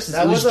weren't even verses.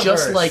 That It was was a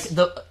just verse. like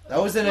the. That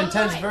was an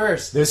intense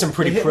verse. There's some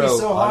pretty It hit pro me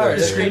so hard.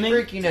 others Let's there. get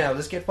freaky now.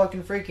 Let's get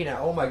fucking freaky now.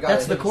 Oh my god.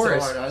 That's it the hit me so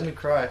chorus. hard. I was gonna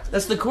cry.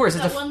 That's the chorus.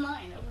 It's That a one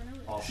line over and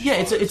over. yeah.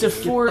 It's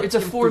a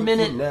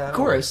 4-minute now.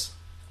 chorus.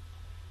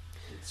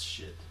 It's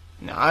shit.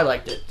 No, I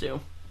liked it too.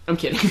 I'm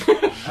kidding.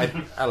 I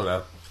don't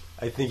know.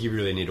 I think you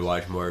really need to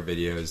watch more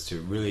videos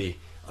to really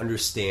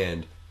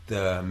understand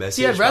the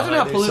message. See, I'd rather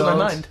not behind pollute their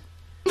my songs.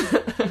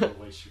 mind Don't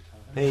waste your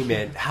time. Hey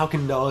man, how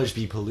can knowledge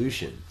be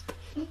pollution?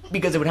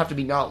 because it would have to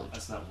be knowledge.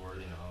 That's not worthy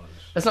knowledge.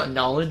 That's not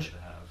knowledge. To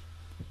have.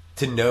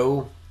 To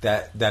know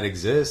that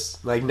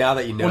exists, like now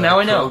that you know. Well, now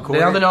I know. Crunkcore,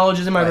 Now the knowledge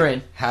is in my like,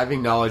 brain.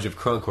 Having knowledge of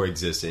Crunkcore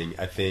existing,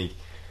 I think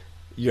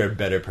you're a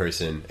better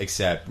person.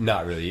 Except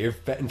not really.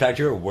 In fact,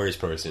 you're a worse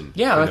person.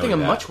 Yeah, for I think knowing I'm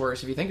that. much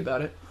worse if you think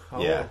about it.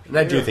 Yeah, Oh, and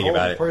I do you're a think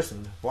about horrible it.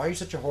 Person. Why are you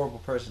such a horrible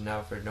person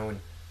now for knowing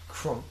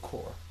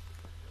Crunkcore?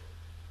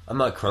 I'm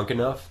not crunk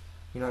enough.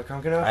 You're not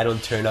crunk enough? I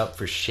don't turn up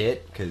for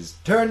shit because,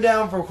 Turn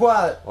down for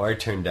what? or I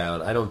turn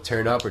down. I don't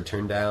turn up or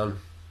turn down.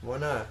 Why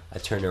not? I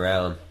turn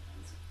around.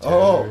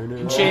 Oh. Turn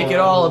And shake it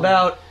all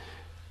about.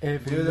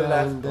 Every Do the now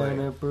left and then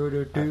leg. I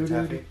do do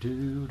Taffy.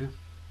 do do.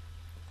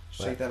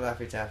 Shake that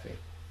Laffy Taffy.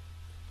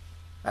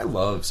 I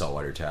love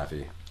saltwater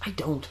taffy. I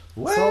don't.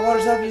 What? Saltwater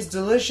Taffy is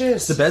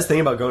delicious. It's the best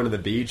thing about going to the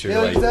beach or Yeah,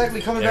 like exactly.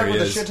 Coming back with a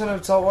areas. shit ton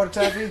of saltwater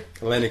taffy.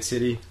 Atlantic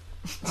City,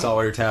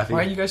 saltwater taffy.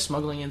 Why are you guys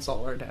smuggling in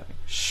saltwater taffy?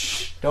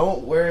 Shh.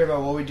 Don't worry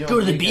about what we do. Go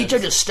on to the beach, I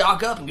weekends. just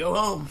stock up and go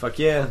home. Fuck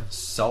yeah,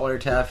 saltwater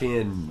taffy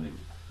and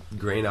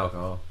grain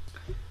alcohol.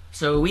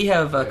 So we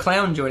have a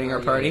clown joining our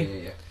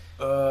party.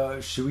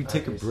 Should we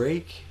take a Nice.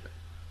 break?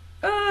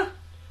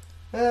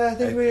 I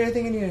think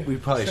we need. We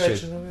probably stretch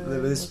should. a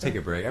little bit. Let's take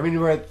a break. I mean,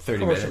 we're at 30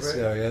 Commercial minutes.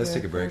 break. So yeah, let's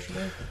take a break. Commercial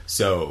break.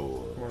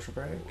 So Commercial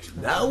break.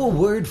 now a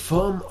word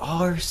from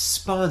our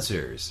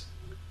sponsors.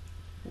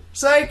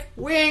 Psych,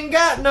 we ain't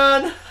got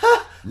none.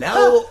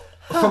 Now,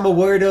 from a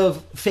word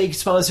of fake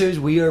sponsors,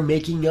 we are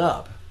making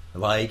up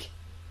like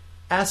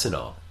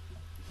Asinol.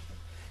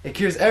 It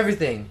cures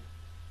everything,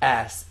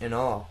 ass and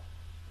all.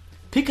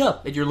 Pick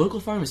up at your local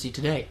pharmacy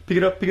today. Pick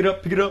it up, pick it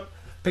up, pick it up.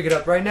 Pick it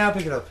up right now.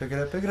 Pick it up. Pick it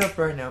up. Pick it up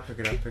right now. Pick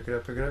it up. Pick it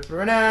up. Pick it up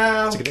right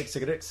now. Sick a dick,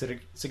 sick a dick, sick a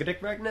dick, sick a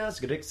dick right now.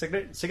 Sick a dick, sick a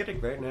dick, sick a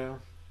dick right now.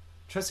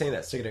 Try saying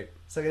that, sick a dick.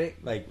 Suck a dick.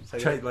 Like, Suck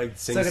a try dick. like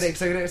sing. Suck a dick.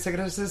 Suck a dick. Suck a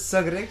dick.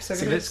 Suck a dick. Suck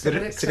a dick. Suck a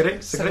dick. Suck a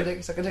dick, Suck a dick.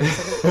 suck Suck a a dick, dick.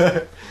 Suck a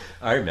dick.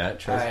 All right, Matt.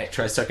 Try, All right.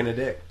 try sucking a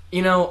dick.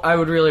 You know, I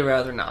would really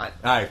rather not.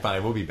 All right,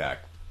 fine. We'll be back.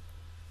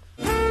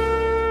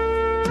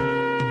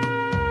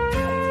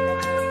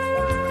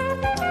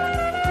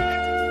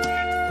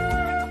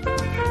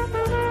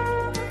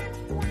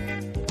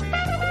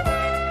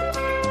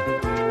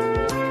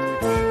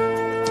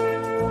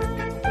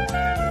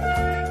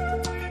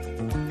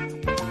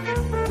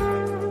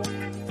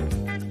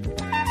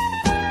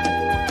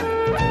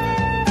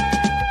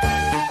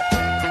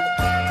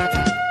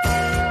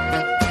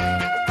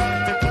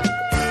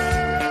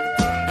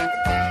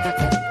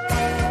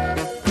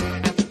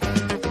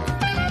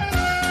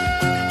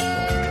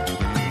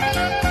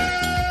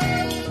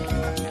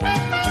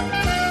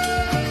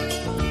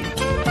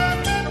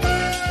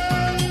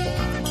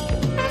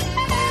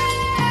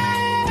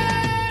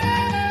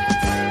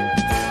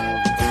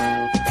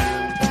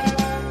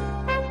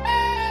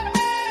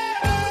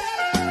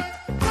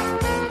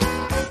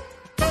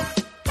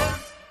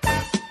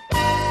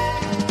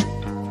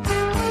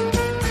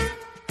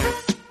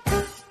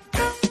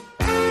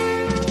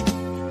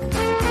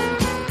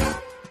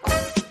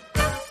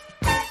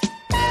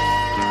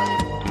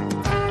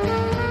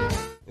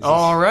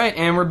 right,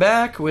 and we're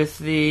back with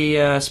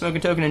the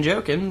Smoking Token and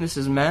Joking. This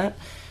is Matt.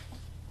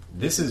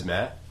 This is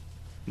Matt.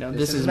 No,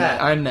 this is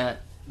Matt. I'm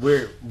Matt.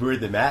 We're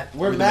the Matt.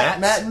 We're the Matt,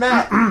 Matts.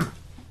 Matt, and Matt.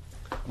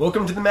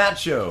 Welcome to the Matt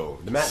Show,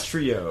 the Matt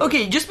Trio.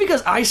 Okay, just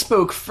because I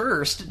spoke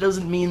first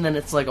doesn't mean that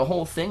it's like a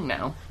whole thing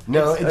now.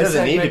 No, It's it a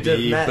doesn't need to segment of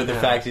be, Matt but the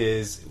now. fact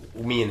is,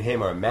 me and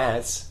him are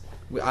Matts.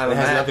 I'm It a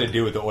has Matt. nothing to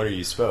do with the order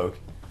you spoke.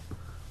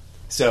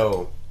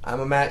 So, I'm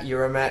a Matt,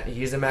 you're a Matt,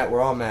 he's a Matt,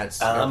 we're all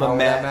Matts. I'm Got a with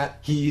Matt, that,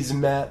 he's a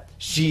Matt,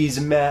 she's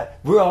a Matt,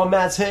 we're all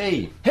Matts,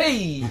 hey!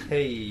 Hey!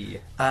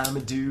 Hey. I'm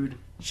a dude,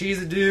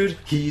 She's a dude,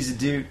 he's a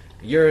dude,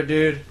 you're a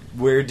dude.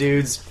 we're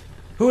dudes,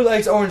 Who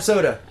likes orange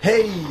soda?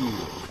 hey!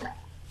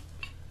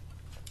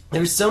 There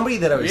was somebody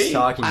that I was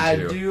talking to.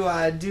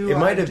 I do. It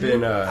might have do.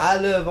 been, I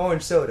love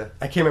orange soda.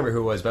 I can't remember who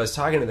it was, but I was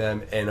talking to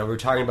them, and we were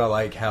talking about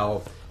like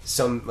how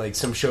some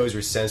shows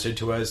were censored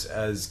to us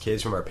as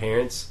kids from our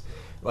parents.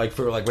 Like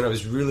for like when I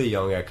was really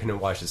young, I couldn't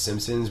watch The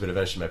Simpsons, but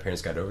eventually my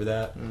parents got over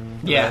that.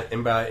 Yeah.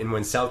 And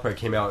when South Park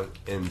came out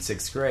in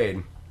 6th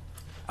grade,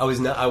 I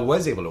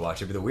was able to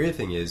watch it. But the weird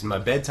thing is, my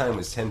bedtime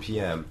was 10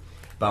 p.m.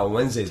 But on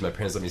Wednesdays, my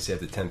parents let me stay up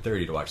to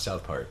 10:30 to watch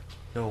South Park.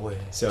 No way.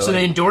 So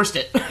they endorsed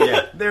it.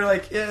 Yeah, they're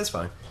like, yeah, it's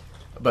fine.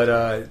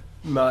 But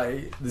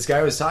this guy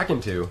I was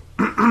talking to,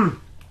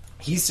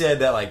 he said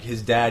that like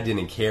his dad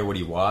didn't care what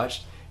he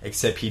watched,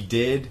 except he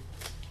did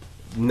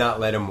not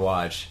let him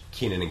watch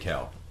Kenan and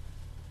Kel.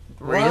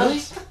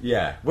 Really?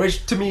 Yeah,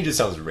 which to me just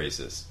sounds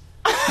racist.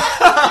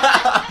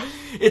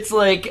 It's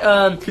like,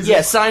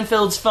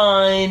 Seinfeld's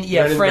fine.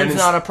 Yeah, Then- Friends then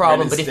not a it's-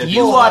 problem. then But it's if Snippets.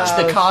 you watch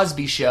Wow. The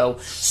Cosby Show,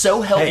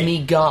 so help Hey,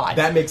 me God.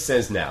 That makes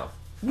sense now.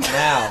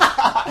 Now.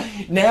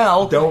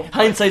 Now, Don't-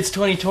 hindsight's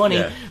 20/20.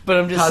 Yeah. But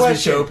I'm just Cosby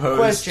Show post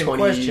question.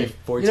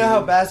 2014. You know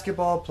how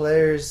basketball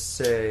players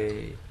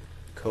say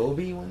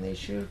Kobe when they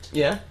shoot?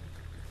 yeah.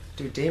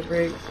 Do date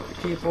rape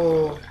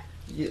people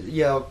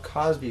yell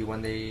Cosby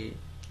when they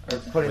are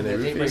putting When they their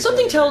date roofie? rape?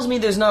 Something tells me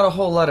there's not a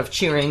whole lot of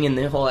cheering in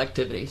the whole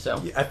activity. So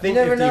I think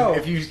You never know.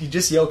 if you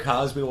just yell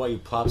Cosby while you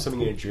plop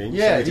something in a drink,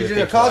 Yeah, somebody's you gonna do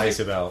think the Cosby- twice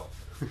about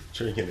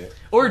drinking it.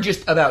 or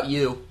just about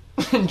you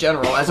in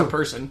general as a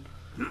person.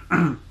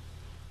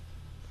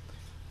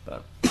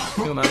 But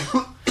who am I?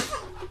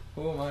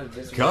 Who am I to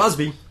disagree?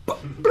 Cosby.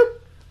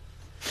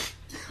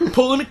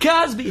 Pulling a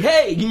Cosby.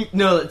 Hey,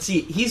 no.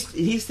 See,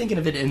 he's thinking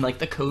of it in like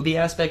the Kobe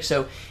aspect.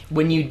 So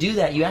when you do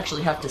that, you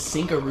actually have to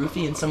sink a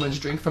roofie in someone's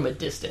drink from a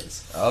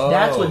distance. Oh,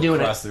 That's what doing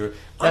across it. the roof.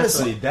 That's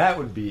Honestly, that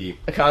would be.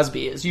 A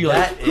Cosby is. You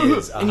That like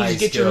is a and you high just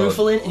get your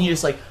skill. roofle in, and you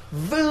just like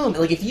boom.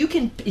 Like if you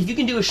can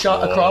do a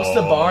shot across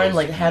the bar and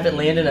like have it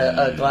land in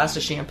a glass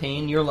of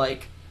champagne, you're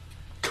like,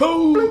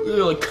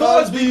 you're like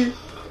Cosby.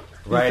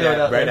 Right throw it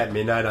out at there.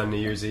 midnight on New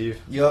Year's Eve.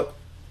 Yup.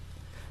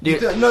 Dude,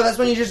 No, that's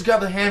when you just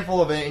grab a handful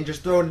of it and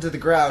just throw it into the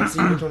ground and see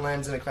which one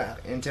lands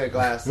into a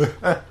glass.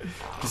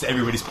 Just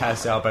everybody's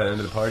passed out by the end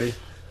of the party.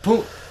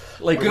 Boom.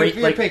 like Good rape, for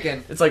your like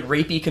picking. it's like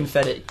rapey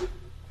confetti.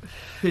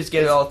 Just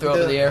get it all thrown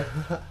up in the air.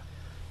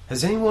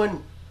 Has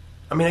anyone?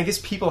 I mean, I guess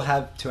people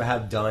have to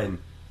have done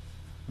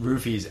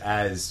roofies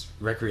as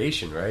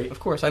recreation, right? Of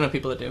course, I know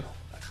people that do.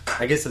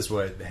 I guess that's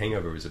what The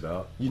Hangover was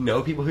about. You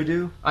know people who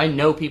do? I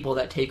know people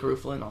that take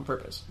rooflin on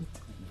purpose.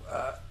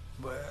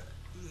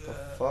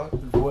 Fuck.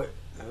 What?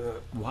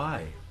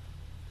 Why?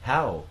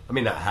 How? I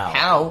mean, not how.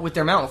 How? With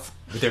their mouth.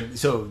 But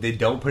so they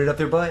don't put it up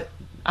their butt?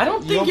 I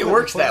don't You think don't it put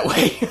works the that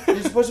way.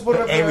 You're supposed to put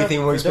it up Everything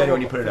for works better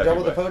when you put it for up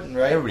double your the butt. potent,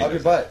 right? Everybody Up your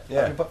does butt. that. Yeah.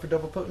 Up your butt for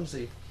double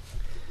potency.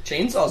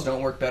 Chainsaws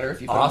don't work better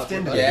if you put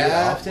Often? them up Do your they butt. do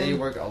Yeah, often? they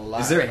work a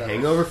lot. Is there a better.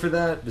 hangover for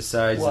that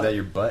besides What? that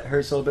your butt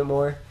hurts a little bit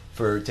more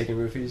for taking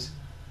roofies?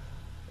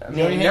 I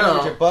The only mean, hangover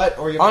is no. your butt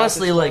or your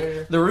Honestly, mouth is like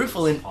fire. the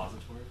rooflin,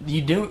 Depository.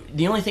 you do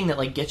the only thing that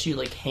like gets you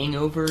like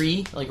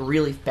hangover-y, like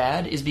really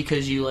bad, is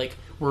because you like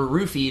were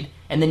roofied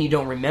and then you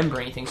don't remember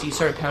anything, so you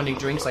started pounding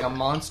drinks like a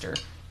monster.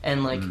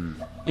 And like, you know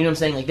what I'm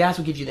saying? Like that's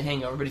what gives you the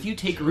hangover. But if you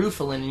take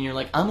Rufalin and you're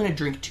like, I'm gonna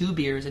drink 2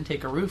 beers and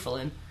take a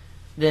Rufalin,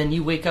 then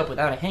you wake up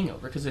without a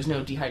hangover because there's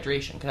no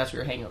dehydration, because that's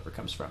where your hangover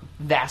comes from.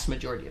 Vast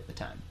majority of the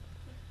time,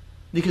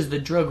 because the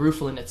drug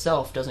Rufalin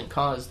itself doesn't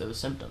cause those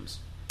symptoms.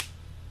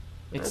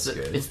 It's That's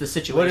good. it's the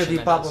situation. What if you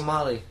that pop does. a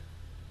Molly?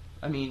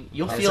 I mean,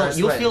 you'll I feel start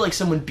you'll sweating. feel like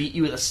someone beat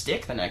you with a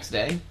stick the next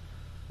day.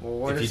 Well,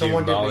 what If if you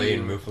someone do did Molly to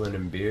and you? Mufflin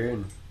and beer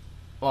and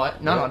Well,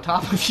 not What? on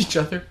top of each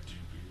other.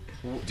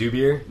 do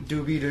beer?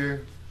 Doobie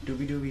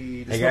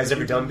doobie. Hey guys,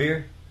 ever done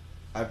beer?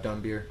 I've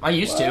done beer. I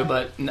used to,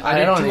 but I I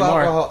did don't 2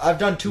 anymore. alcohol. I've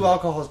done 2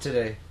 alcohols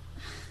today.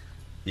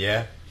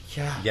 Yeah.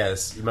 Yeah.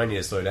 Yes. You might need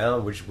to slow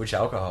down. Which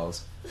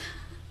alcohols?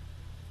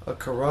 A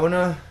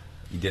Corona.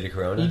 You did a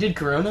Corona. You did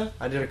Corona?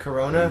 I did a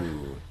Corona,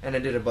 Ooh. and I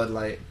did a Bud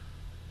Light.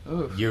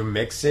 Ooh. You're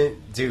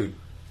mixing, dude.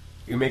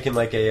 You're making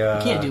like a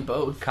You can't do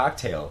both.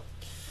 cocktail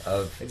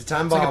of It's a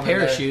time It's like bomb. a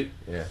parachute.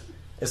 yeah.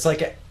 It's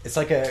like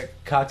a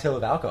cocktail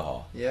of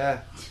alcohol. Yeah.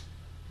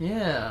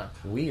 Yeah.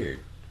 Weird.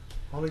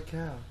 Holy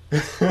cow.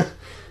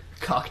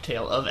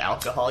 Cocktail of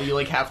alcohol. You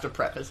like have to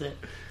preface it.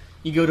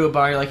 You go to a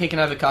bar, you're like, hey, can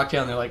I have a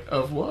cocktail? And they're like,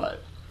 of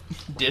what?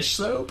 Dish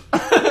soap?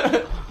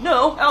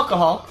 No,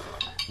 alcohol.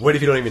 What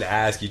if you don't even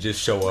ask? You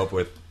just show up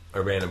with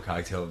a random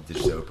cocktail of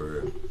dish soap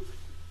or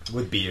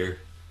with beer,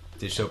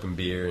 dish open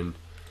beer, and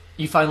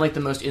You find like the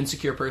most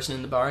insecure person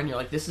in the bar, and you're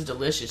like, "This is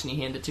delicious," and you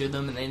hand it to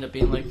them, and they end up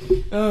being like,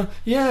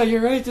 "Yeah,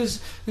 you're right. This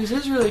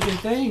is really good.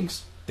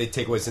 Thanks." they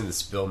take what's in the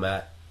spill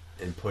mat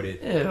and put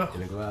it Ew.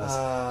 in a glass.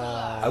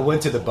 I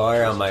went to the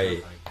bar on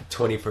my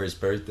 21st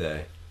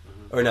birthday,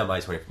 or not my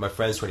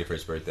friend's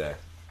 21st birthday,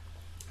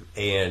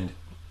 and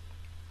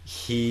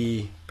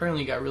he.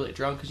 Apparently, you got really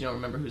drunk because you don't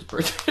remember whose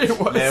birthday it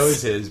was. That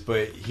was his,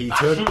 but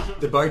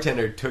the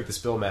bartender took the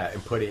spill mat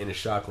and put it in a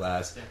shot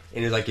glass, and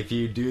he was like, "If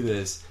you do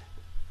this,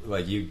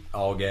 like you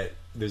all get,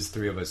 there's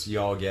 3 of us, you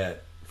all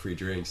get free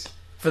drinks."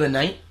 For the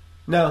night.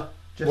 No,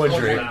 Just one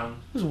one drink. Round.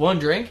 It was one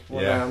drink.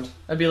 One Yeah. round.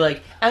 I'd be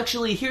like,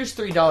 "Actually, here's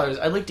 $3.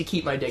 I'd like to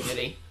keep my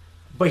dignity."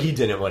 But he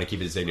didn't want to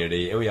keep his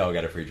dignity, and we all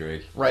got a free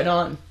drink. Right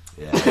on.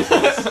 Yeah,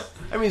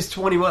 I mean, it's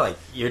 21. Like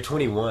you're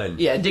 21.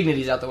 Yeah,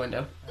 dignity's out the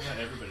window. Yeah,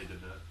 everybody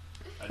did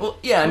that. Well,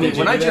 yeah, I mean, Did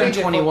when you I do that? turned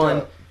Get fucked 21,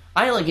 up.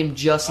 I like am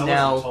just I wasn't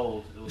now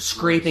told. It was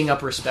scraping rules.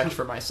 up respect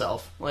for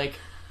myself. Like,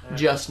 Yeah.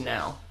 just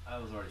now. I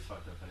was already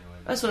fucked up anyway.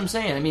 That's what I'm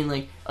saying. I mean,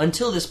 like,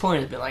 until this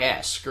point, it's been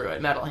like, screw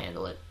it. Matt will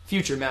handle it.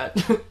 Future Matt.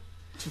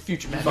 It's a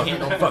future Matt to Fuck,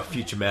 handle. fuck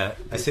future Matt.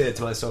 I say that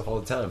to myself all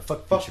the time.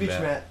 Fuck Fuck future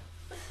future Matt.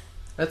 Matt.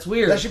 That's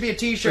weird. That should be a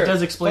T-shirt. It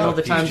does explain all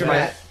the Fuck times future my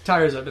Matt.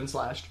 tires have been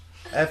slashed.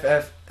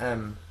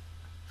 FFM.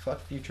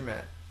 Fuck future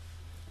Matt.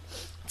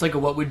 It's like a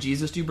 "What would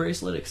Jesus do"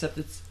 bracelet, except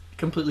it's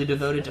completely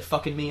devoted to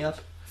fucking me up.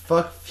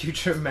 Fuck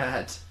future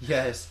Matt.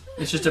 Yes.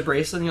 It's just a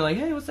bracelet, and you're like,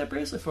 "Hey, what's that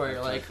bracelet for?"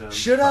 You're like,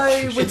 Should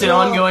I withdraw? "It's an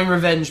ongoing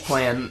revenge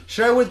plan."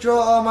 Should I withdraw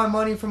all my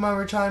money from my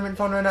retirement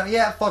fund right now?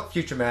 Yeah. Fuck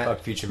future Matt.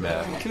 Fuck future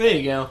Matt. There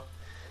you go.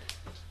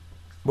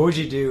 What would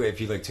you do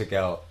if you like took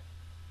out,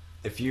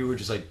 if you were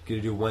just like gonna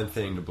do one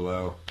thing to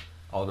blow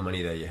all the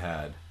money that you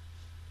had?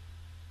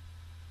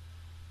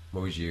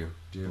 What would you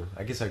do?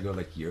 I guess I'd go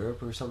like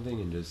Europe or something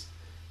and just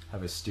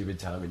have a stupid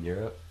time in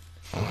Europe.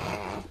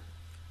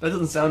 That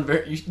doesn't sound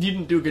very. You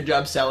didn't do a good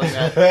job selling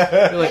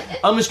that. You're like,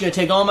 "I'm just gonna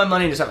take all my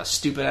money and just have a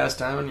stupid ass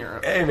time in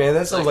Europe." Hey man,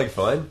 that sounds like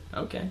fun.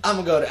 Okay. I'm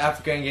gonna go to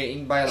Africa and get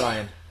eaten by a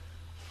lion.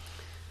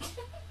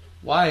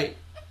 Why?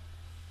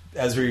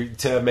 As we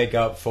to make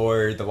up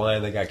for the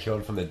lion that got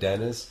killed from the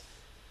dentist,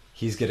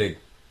 he's gonna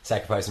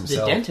sacrifice The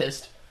himself.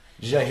 dentist.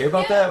 Did you not hear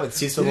about that with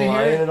Cecil the Did you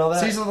hear lion it? and all that?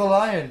 Cecil the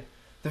lion,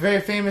 the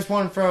very famous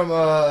one from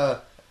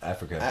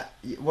Africa.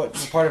 what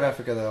part of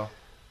Africa though?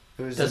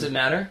 It was Does it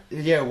matter?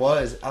 Yeah, it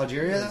was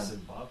Algeria though.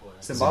 Zimbabwe.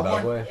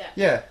 Zimbabwe.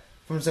 Yeah,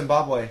 from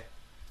Zimbabwe.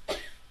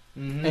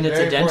 Mhm, And it's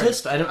very a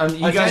dentist. You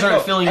A guys dent-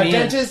 aren't filling a me in.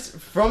 dentist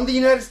from the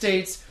United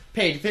States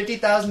paid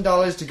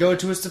 $50,000 to go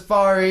to a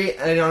safari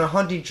and on a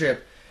hunting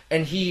trip,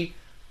 and he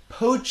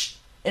poached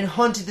and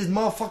hunted this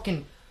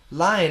motherfucking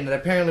lion that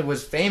apparently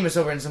was famous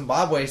over in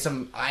Zimbabwe,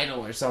 some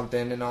idol or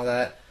something, and all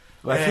that.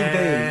 Well, I think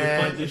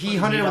And They he put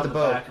hunted meat it with on a the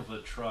bow. back of a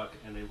truck,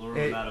 and they lure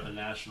him out of a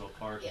national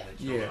park, and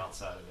they kill him Yeah.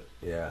 outside of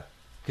it. yeah,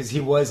 because he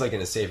was like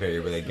in a safe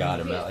area where they got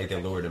him out, like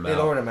they lured him They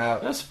out. lured him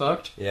out. That's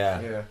fucked.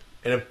 Yeah. Yeah,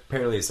 And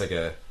apparently it's like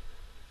a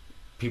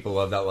people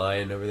love that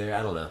lion over there.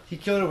 I don't know, he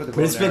killed it with a bow.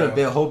 but it's been and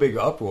a arrow. whole big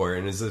uproar,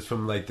 and it's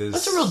from like this.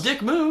 That's a real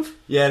dick move.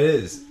 Yeah, it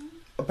is.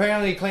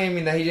 Apparently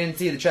claiming that he didn't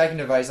see the tracking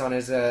device on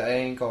his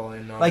ankle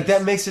and on Like his-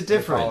 that makes a the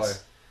collar.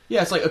 difference.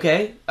 Yeah, it's like,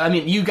 okay. I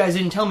mean, you guys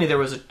didn't tell me there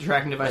was a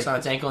tracking device on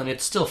its ankle, and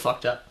it's still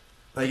fucked up.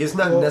 Like it's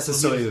not Well,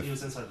 necessarily. He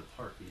was inside the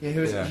park. Yeah, he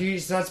was. Yeah.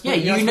 He's not. Yeah,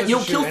 You're not supposed you'll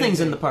to kill shoot things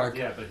in anything. the park.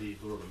 Yeah, but he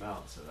lured him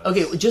out, so that's,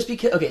 Okay, just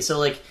because. Okay, so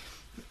like,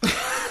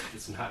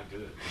 it's not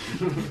good.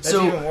 That's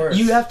so even worse.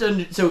 you have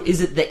to. So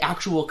is it the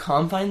actual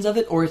confines of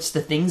it, or it's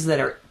the things that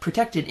are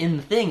protected in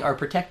the thing are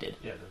protected?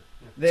 Yeah,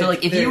 So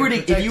like, if They're you were to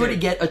protected.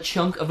 get a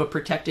chunk of a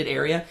protected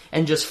area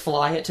and just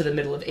fly it to the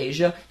middle of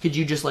Asia, could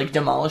you just like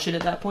demolish it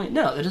at that point?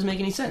 No, that doesn't make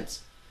any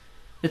sense.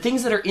 The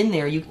things that are in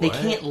there, they What?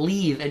 can't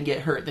leave and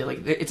get hurt.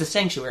 It's a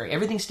sanctuary.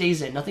 Everything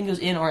stays in. Nothing goes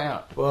in or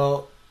out.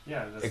 Well,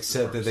 yeah. That's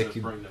Except the that they purpose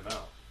of could- bring them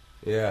out.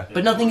 yeah,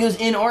 But nothing goes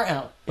in or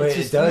out. but It's it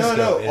just, does. No,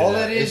 go no. in All and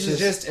that out. is It's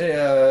just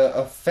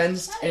a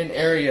fenced-in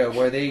area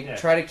where they Yeah.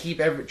 try to keep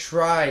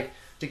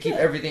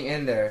everything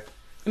in there.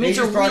 I mean, it's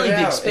They a just brought really it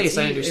big out. space. It's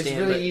I It's understand.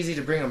 really but easy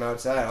to bring them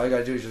outside. All you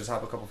gotta do is just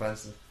hop a couple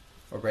fences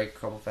or break a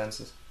couple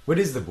fences. What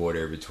is the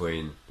border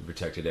between the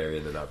protected area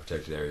and the not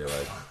protected area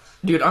like?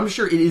 dude, I'm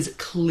sure it is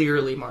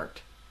clearly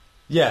marked.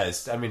 Yeah,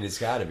 I mean, it's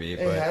got to be.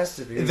 But It has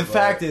to be. The but-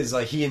 fact is,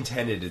 like, he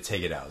intended to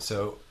take it out.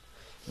 So,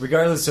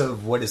 regardless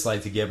of what it's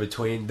like to get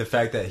between, the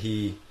fact that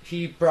he,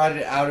 he brought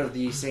it out of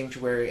the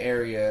sanctuary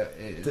area.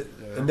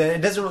 and then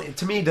it doesn't really,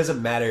 to me, it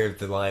doesn't matter if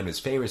the lion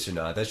was famous or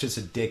not. That's just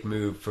a dick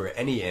move for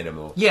any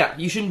animal. Yeah,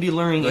 you shouldn't be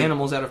luring Like,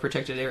 animals out of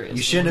protected areas.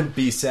 You shouldn't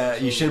be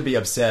sad. You shouldn't be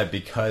upset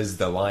because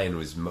the lion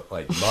was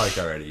like marked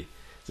already.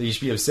 So you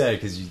should be upset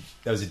because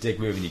that was a dick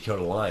move and you killed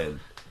a lion.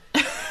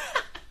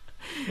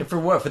 And for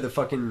what? For the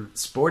fucking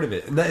sport of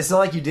it. And it's not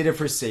like you did it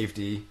for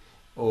safety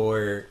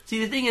or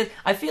See, the thing is,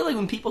 I feel like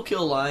when people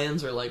kill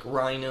lions or like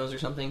rhinos or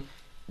something,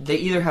 they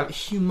either have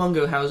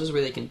humongous houses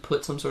where they can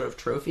put some sort of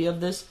trophy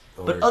of this,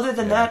 but Or- other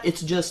than yeah. that,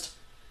 it's just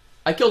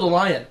I killed a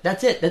lion.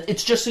 That's it.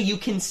 It's just so you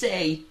can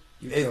say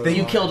They-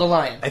 you killed a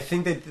lion. I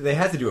think that they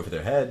had to do it for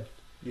their head.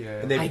 Yeah.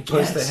 And they I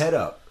punched the guess. head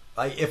up.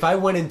 like if I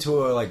went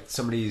into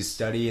somebody's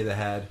study and they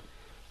had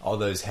all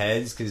those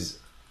heads, because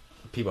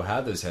people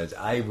have those heads,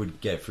 I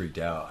would get freaked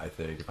out. I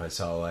think if I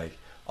saw like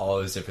all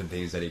those different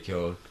things that he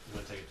killed. I'm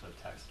gonna take it to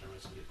a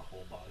taxidermist and get the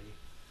whole body.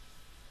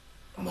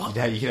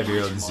 You can have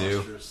your own zoo,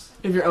 Monstrous.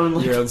 If your own,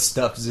 your own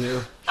stuffed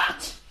zoo.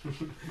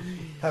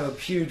 Have a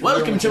huge.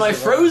 welcome to my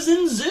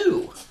frozen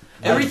zoo.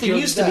 Everything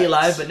killed used to be that.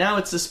 alive, but now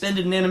it's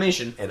suspended in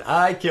animation. And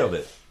I killed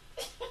it.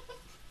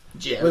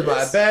 with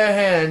my bare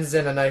hands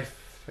and a knife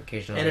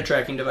occasionally. And a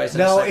tracking device. And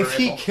Now, a sniper if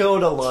he rifle.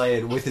 killed a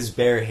lion with his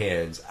bare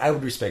hands, I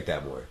would respect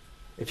that more.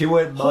 If he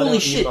went mono Holy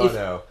shit, if-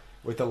 mono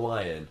with a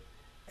lion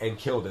and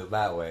killed it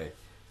that way,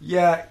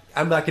 yeah,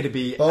 I'm not going to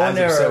be Bow and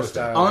as upset arrow with it.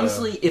 style.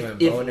 honestly, Yeah,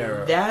 bow and if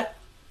arrow. that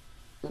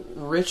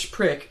rich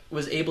prick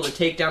was able to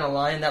take down a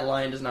lion, that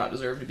lion does not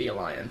deserve to be a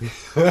lion.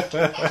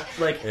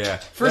 Like, Yeah.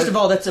 first of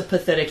all, that's a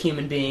pathetic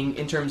human being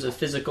in terms of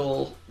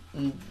physical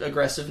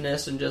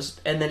aggressiveness and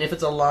then if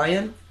it's a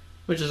lion,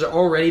 which is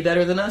already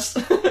better than us.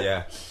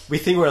 Yeah, we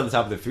think we're on the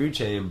top of the food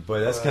chain,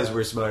 but that's because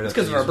we're smart enough It's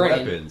 'cause to of our use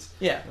brain. weapons.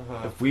 Yeah.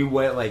 If we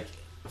went like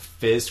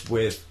fist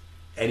with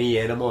any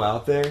animal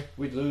out there,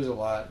 We'd lose a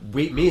lot.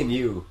 me and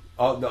you,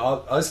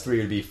 all us three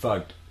would be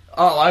fucked.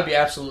 Oh, I'd be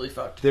absolutely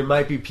fucked. There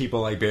might be people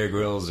like Bear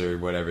Grylls or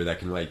whatever that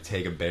can like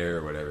take a bear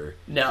or whatever.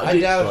 No, I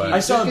dude, doubt. but- he- I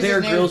saw just 'cause Bear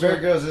his name is Grylls Bear one-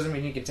 Grylls doesn't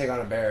mean he can take on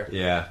a bear.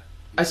 Yeah,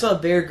 I saw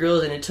Bear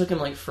Grylls, and it took him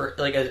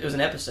it was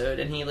an episode,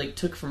 and he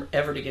took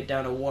forever to get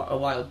down a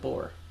wild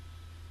boar.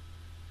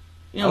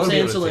 You know what I'm I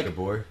saying? would be So able to take a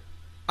boar.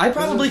 I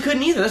probably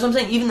couldn't either. That's what I'm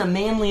saying. Even the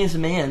manliest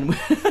man.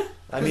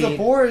 I Because a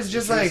boar is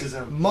just like Traces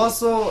him.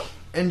 muscle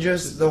and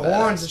just the badass.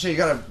 horns and shit. You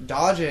gotta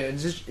dodge it.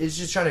 It's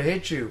just trying to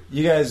hit you.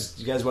 you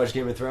guys watch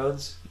Game of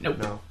Thrones? Nope.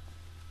 No.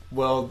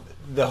 Well,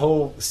 the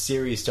whole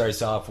series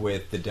starts off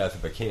with the death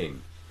of a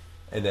king,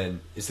 and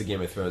then it's the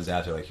Game of Thrones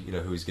after, like, you know,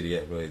 who's going to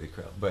get really the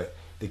crown. But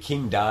the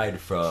king died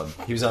from,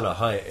 he was on a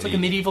hunt. It's like a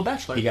medieval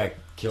bachelor. He got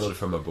killed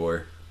from a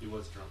boar. He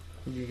was drunk.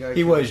 You gotta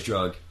He was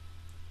drunk,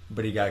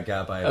 but he got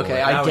by a boar.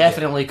 Okay, I I would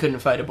definitely couldn't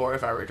fight a boar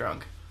if I were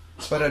drunk.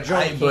 But a get-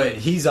 drunk. but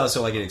he's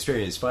also like an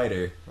experienced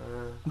fighter.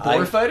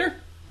 Boar I- fighter?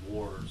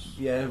 Wars.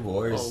 Yeah,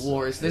 wars. Oh,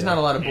 wars. There's Yeah. not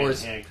a lot of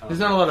boars. Hand There's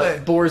not a lot of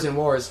But- boars in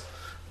wars.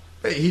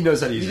 But he knows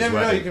how to use You his never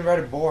know. weapon. You can ride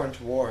a boar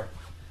into war.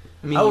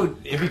 I mean, I would.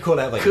 It'd be cool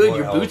to have like could more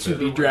your boots would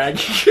be elephant.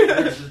 dragged.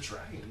 There's the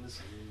dragons.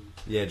 I mean,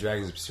 Yeah,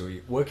 dragons are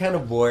sweet. What kind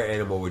of war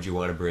animal would you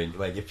want to bring?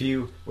 Like, if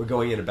you were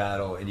going into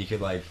battle and you could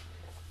like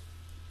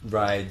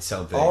ride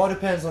something. All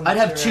depends on. The I'd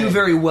have two terrain.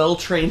 very well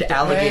trained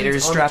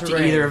alligators on the strapped to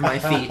terrain. either of my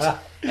feet,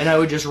 and I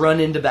would just run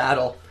into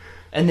battle,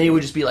 and they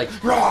would just be like,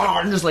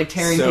 "Rawr," and just like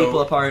tearing So,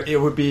 people apart. It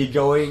would be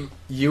going.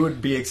 You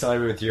would be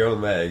excited with your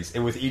own legs,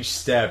 and with each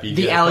step, you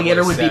The get a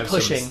alligator couple would be steps from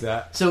pushing,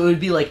 step. so it would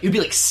be like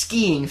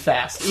skiing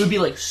fast. It would be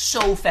like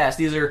so fast.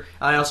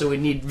 I also would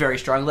need very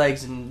strong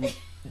legs and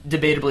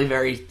debatably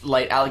very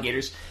light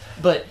alligators,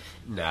 but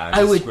Nah,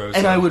 I would gross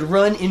and I up. would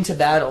run into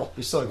battle.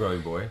 You're still a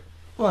growing boy.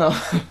 Well,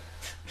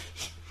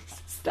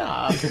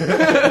 stop.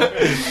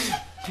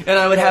 And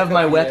I would have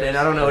my weapon.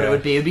 I don't know what it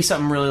would be. It'd be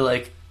something really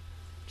like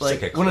Just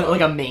like a club.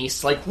 like a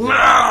mace. Like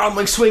I'm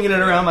like swinging it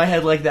around my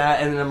head like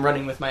that, and then I'm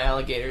running with my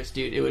alligators,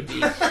 dude. It would be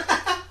That'd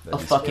a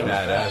be fucking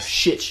badass.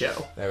 shit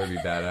show. That would be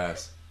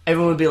badass.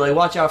 Everyone would be like,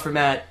 "Watch out for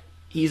Matt.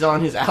 He's on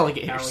his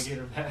alligators."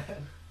 alligator man.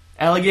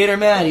 Alligator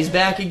Matt. He's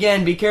back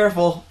again. Be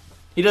careful.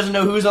 He doesn't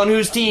know who's on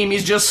whose team.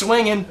 He's just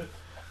swinging.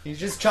 He's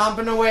just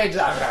chomping away.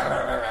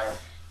 Just,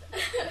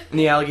 And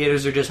the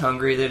alligators are just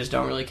hungry. They just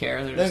don't really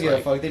care. They're don't just give a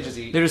like, fuck. They just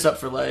eat. they're just up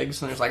for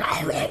legs, and they're just like,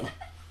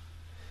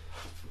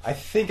 I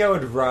think I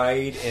would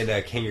ride in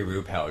a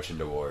kangaroo pouch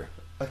into war.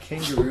 A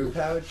kangaroo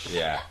pouch.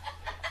 Yeah,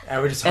 I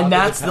would just. hop in and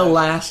that's the pouch.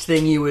 last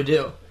thing you would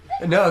do.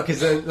 No, because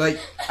then like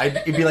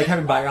it'd be like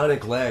having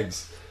bionic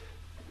legs.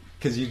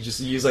 Because you just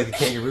use like the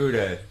kangaroo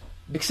to.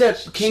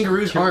 Except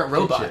kangaroos aren't kick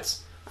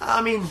robots. shit.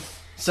 I mean,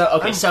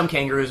 So some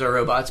kangaroos are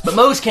robots, but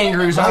most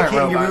kangaroos my aren't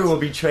kangaroo robots. will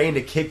be trained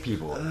to kick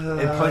people and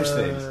punch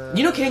things.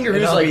 You know, kangaroos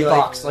And I'll like be like-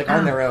 box, like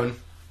on their own.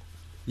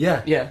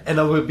 Yeah, Yeah. and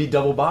it would be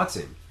double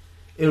boxing.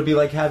 It would be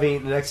like having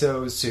an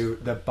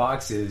exosuit that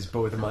boxes,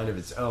 but with a mind of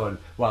its own,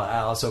 while I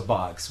also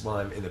box while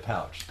I'm in the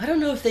pouch. I don't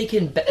know if they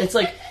can. It's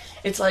like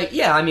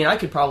yeah. I mean, I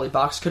could probably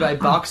box. Could I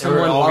box And we're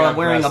someone all while gonna I'm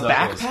wearing a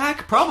brass knuckles.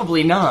 backpack?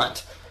 Probably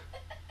not.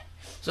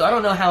 So I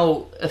don't know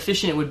how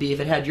efficient it would be if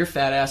it had your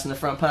fat ass in the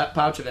front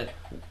pouch of it.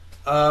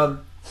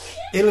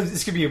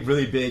 This could be a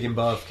really big and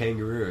buff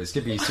kangaroo. This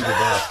could be super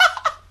buff.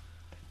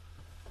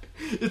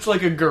 It's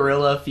like a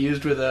gorilla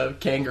fused with a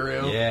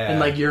kangaroo. Yeah. And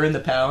like you're in the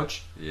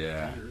pouch.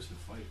 Yeah, Kangaroos can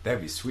fight.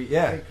 that'd be sweet.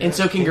 Yeah, And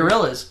so can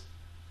gorillas.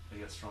 They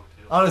got strong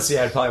tails. honestly,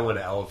 I'd probably want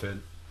an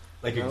elephant,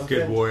 like a good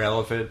Elephant? war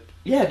elephant.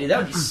 Yeah, dude, that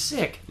would be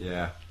sick.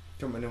 Yeah,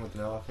 Coming in with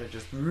an elephant,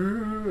 just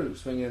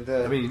swinging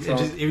the. I mean,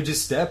 trunk. it would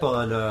just step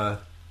on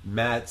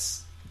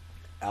Matt's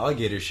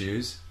alligator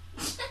shoes.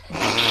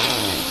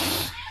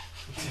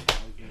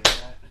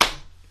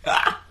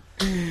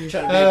 Trying to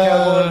be a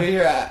cowboy over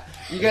here.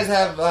 You guys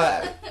have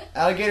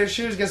alligator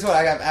shoes? Guess what?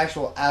 I got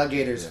actual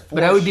alligators.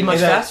 But I would be much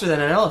Yeah. faster than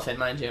an elephant,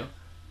 mind you.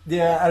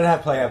 Yeah, I'd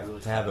have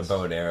to have a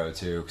bow and arrow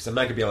too, because I'm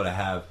not gonna be able to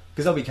have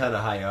because I'll be kind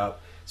of high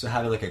up. So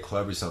having like a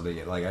club or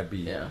something, like I'd be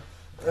Yeah.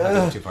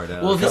 too far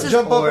down. Well, this is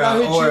Jump up and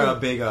I'll hit or you. a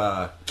big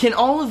Can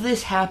all of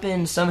this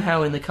happen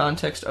somehow in the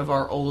context of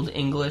our old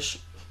English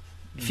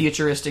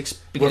futuristic we're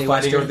spaghetti fighting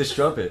western? over the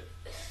strumpet.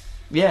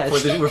 Yeah,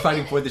 it's- We're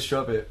fighting for the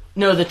strumpet,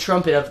 no, the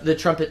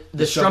strumpet's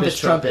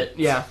trumpet.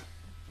 Yeah,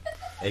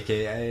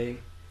 aka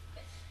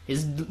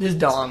his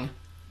dong.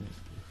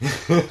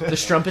 The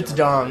strumpet's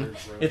dong.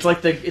 It's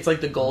like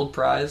the gold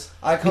prize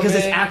I come because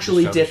it's in-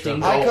 actually Strumpet, dipped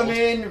in strumpet. gold. I come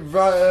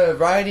in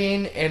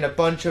riding and a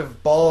bunch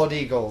of bald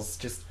eagles.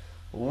 Just,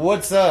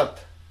 what's up?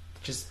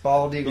 Just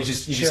bald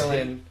eagles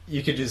chilling.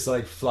 You could just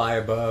like fly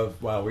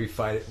above while we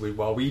fight it,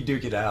 while we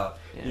duke it out.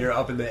 Yeah. You're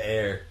up in the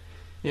air.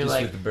 You're just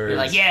like, with the birds. you're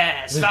like,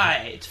 yes,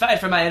 fight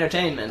for my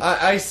entertainment.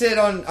 I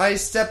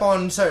step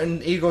on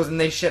certain eagles and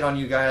they shit on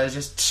you guys.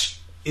 Just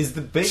Is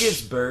the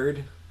biggest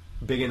bird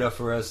big enough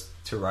for us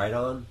to ride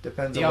on?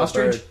 depends The on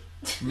ostrich?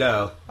 what bird.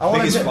 No, I wanna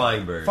biggest t-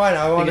 flying bird. Fine,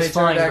 I want a Biggest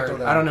flying pterodactyl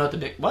bird. then. I don't know what the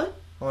big what.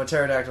 I want a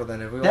pterodactyl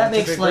then. If we That want two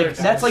makes big like birds,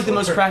 that's like the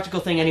most we'll- practical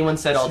thing anyone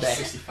said all day.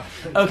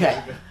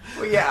 Okay,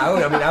 Well, yeah,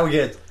 I would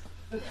get.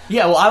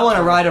 yeah. Well, I want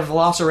to ride a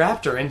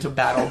velociraptor into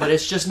battle, but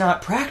it's just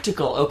not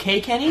practical.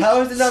 Okay, Kenny?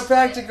 How is it not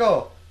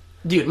practical?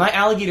 Dude, my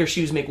alligator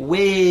shoes make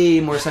way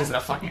more sense than a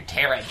fucking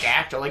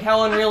pterodactyl. Like,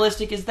 how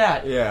unrealistic is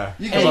that? Yeah,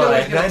 You can Come on,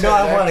 always man. get a I know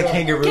I want a pterodactyl.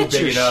 kangaroo Get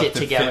your big enough shit to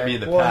together. fit me in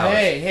the Well, pouch.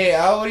 hey,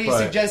 I already But-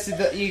 suggested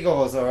the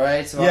eagles,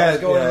 alright? So Yeah, I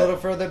was going yeah. a little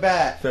further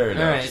back. Fair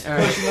enough. All right, all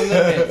right. Pushing the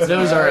limits.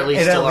 Those are at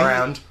least And at still least-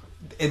 around.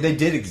 And they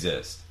did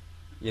exist.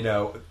 You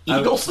know,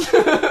 Eagles?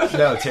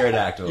 No,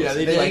 pterodactyls. Yeah,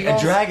 they did. Like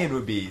Eagles? a dragon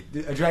would be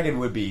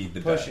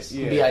the Push best. it,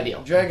 yeah. Be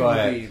ideal. Dragon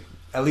But would be.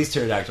 at least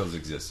pterodactyls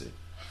existed.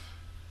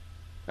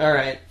 All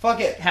right.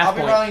 Fuck it. Half I'll be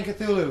point. riding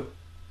Cthulhu.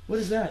 What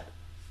is that?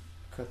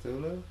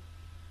 Cthulhu?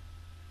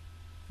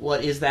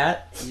 What is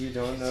that? You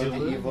don't know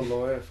the evil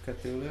lore of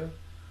Cthulhu?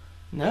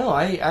 No,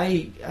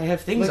 I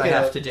have things Look I it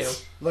have up. to do.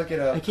 Look it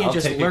up. I can't I'll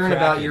just take a learn crack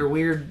about in. your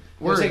weird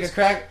We'll words. take a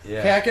crack.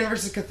 Yeah. Kraken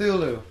versus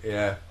Cthulhu.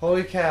 Yeah.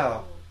 Holy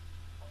cow.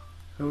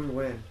 Who would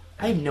win?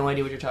 I have no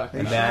idea what you're talking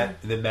And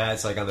about.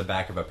 Matt's like on the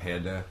back of a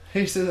panda.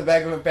 He's in the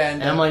back of a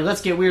panda. And I'm like,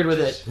 let's get weird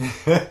with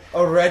it.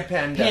 a red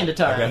panda. Panda I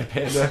got a time.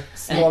 panda.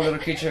 Small little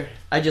creature.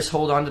 I just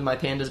hold on to my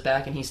panda's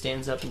back and he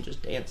stands up and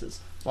just dances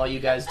while you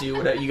guys do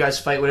whatever. You guys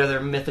fight what other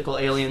mythical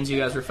aliens you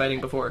guys were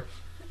fighting before.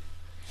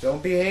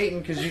 Don't be hating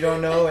because you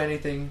don't know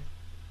anything.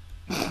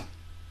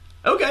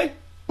 Okay.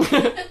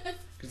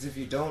 Because if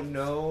you don't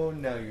know,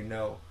 now you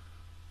know.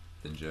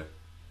 Ninja.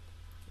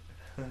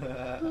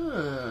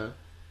 Huh.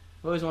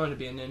 I've always wanted to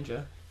be a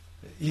ninja.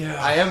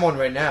 Yeah. I am one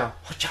right now.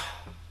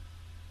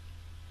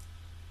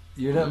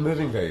 You're not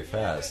moving very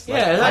fast.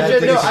 Yeah, I I don't just-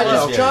 think no, it's I as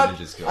just easy as chopped-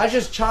 ninjas go. I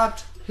just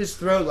chopped his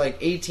throat like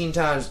 18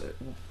 times,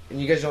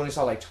 and you guys only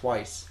saw like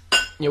twice.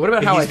 Yeah, what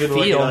about how I He's been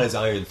working feel? on his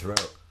iron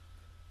throat.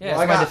 Yeah,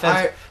 Well, it's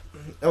my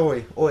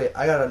defense. wait,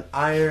 I got an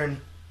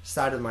iron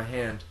side of my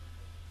hand.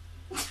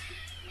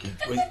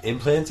 Wait,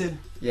 implanted?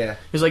 Yeah,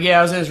 He's like, yeah,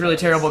 I was in this really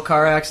terrible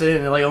car accident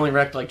and it like only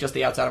wrecked like just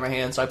the outside of my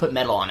hand, so I put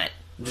metal on it.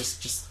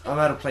 just I'm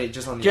out of plate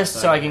just on the Just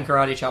outside so I of can my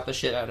karate chop the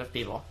shit out of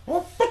people.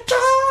 hand.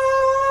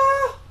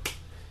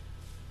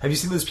 Have you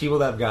seen those people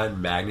that have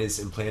gotten magnets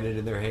implanted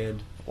in their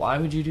hand? Why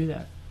would you do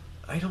that?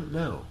 I don't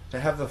know. To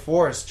have the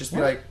force, just be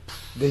like,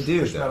 They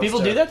do, Push though. metal.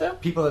 People do that though?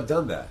 People have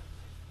done that.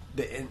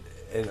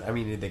 And I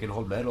mean, they can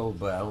hold metal,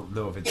 but I don't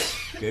know if it's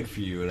good for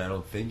you, and I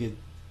don't think it...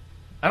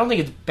 I don't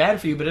think it's bad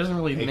for you, but it doesn't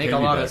really It make could a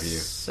be lot bad of for you.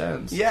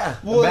 sense. Yeah.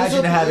 Well, Imagine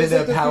is it- having is it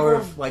the the power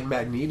people- of, like,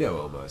 Magneto,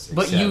 almost.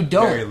 But except you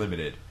don't. Very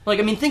limited. Like,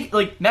 I mean, think,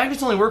 like,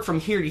 magnets only work from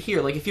here to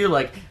here. Like, if you're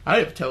like, I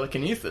have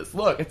telekinesis,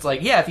 look, it's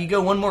like, yeah, if you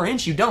go one more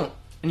inch, you don't.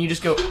 And you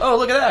just go, oh,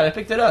 look at that, I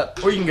picked it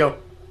up. Or you can go,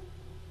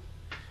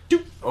 I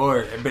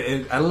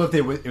don't know if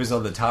it was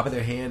on the top of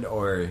their hand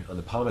or on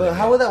the palm of But their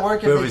how hand. would that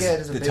work if But it they was get it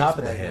as a the base top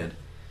of the magnet? hand.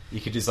 You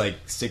could just, like,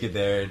 stick it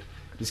there and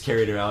just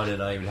carry it around and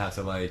not even have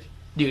to, like...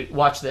 dude,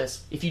 watch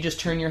this. If you just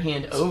turn your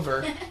hand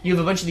over, you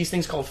have a bunch of these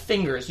things called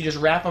fingers. You just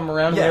wrap them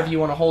around Yeah. whatever you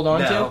want to hold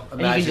on Now, to, and you can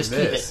imagine just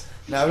this.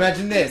 keep it. now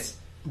imagine this.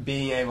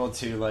 Being able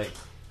to, like...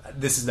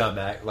 This is not,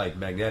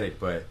 magnetic,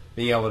 but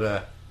being able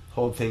to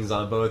hold things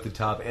on both the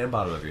top and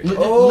bottom of your head.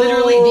 Oh.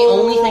 Literally, the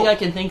only thing I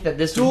can think that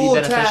this would be Dual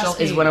beneficial is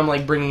tasking. when I'm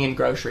like bringing in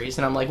groceries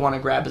and I'm like want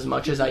to grab as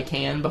much as I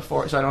can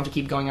before, so I don't have to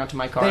keep going out to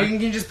my car. Then you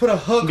can just put a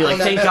hook And be on like,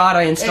 that thank ma- God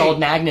I installed Hey,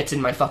 magnets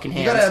in my fucking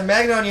You hands. got a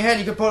magnet on your hand,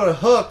 you can put a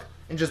hook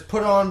and just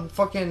put on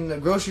fucking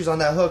groceries on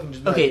that hook and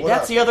just be Okay, like, what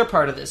that's up? the other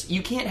part of this.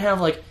 You can't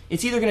have like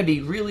it's either going to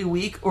be really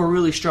weak or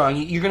really strong.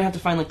 You're going to have to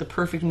find like the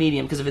perfect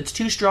medium because if it's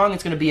too strong,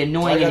 it's going to be Why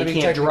annoying you and gotta you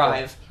be can't technical?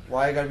 drive.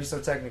 Why you gotta be so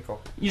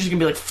technical? You're just going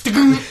to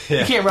be like,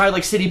 you can't ride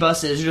like city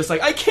buses. You're just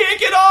like, I can't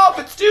get off.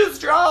 It's too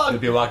strong. You'd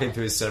be walking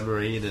through a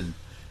submarine and...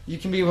 You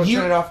can be able to You-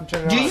 turn it off and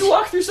turn it Do on. you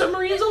walk through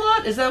submarines a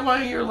lot? Is that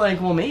why you're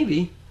like, well,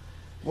 maybe?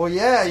 Well,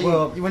 yeah.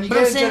 When you But get I'm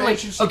into saying, an like,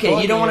 interesting okay,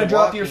 point you don't when want to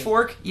you're drop your walking-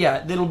 fork?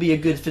 Yeah, that'll be a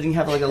good thing to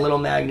have like a little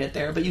magnet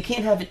there, but you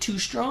can't have it too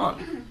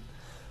strong.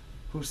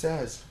 Who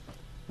says?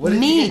 What if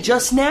Me, you can-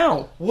 just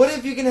now. What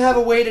if you can have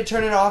a way to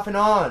turn it off and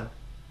on?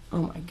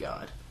 Oh my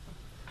god.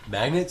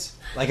 Magnets?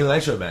 Like an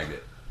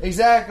electromagnet.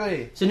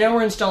 Exactly. So now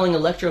we're installing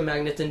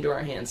electromagnets into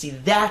our hands. See,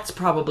 that's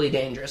probably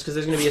dangerous because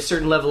there's going to be a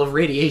certain level of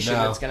radiation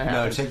that's going to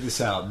happen. No, check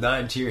this out. Not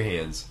into your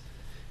hands,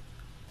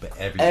 but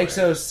everywhere.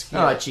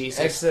 Exoskeleton. Oh, Jesus.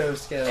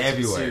 Exoskeleton.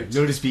 Everywhere. suit.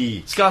 You'll just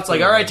be... Scott's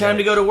like, all right, time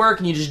to go to work,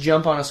 and you just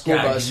jump on a school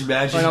God, bus, could you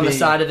imagine right on the being-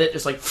 side of it,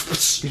 just like...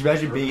 Could you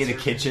imagine being in a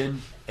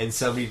kitchen and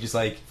somebody just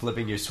like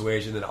flipping your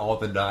switch and then all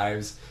the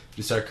knives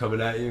just start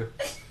coming at you?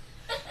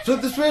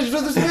 Flip the switch,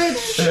 flip the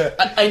switch!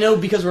 I know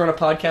because we're on a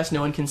podcast,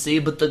 no one can see,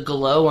 but the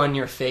glow on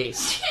your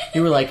face.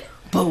 You were like,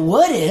 but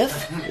what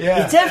if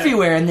Yeah. it's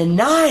everywhere and the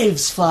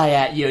knives fly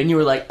at you? And you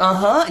were like,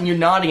 uh-huh, and you're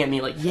nodding at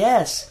me like,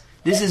 yes,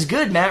 this is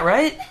good, Matt,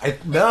 right?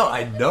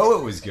 I know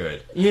it was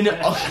good. You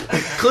know,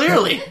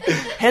 clearly.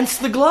 Hence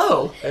the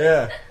glow.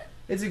 Yeah.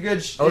 It's a good, I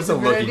it's was a also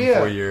good looking idea.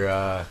 for your...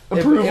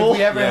 Approval? If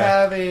we ever Yeah.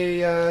 have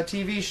a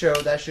TV show,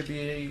 that should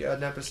be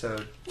an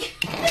episode.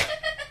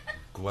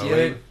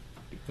 glowing.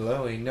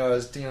 Glowing. No, I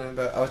was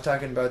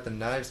talking about the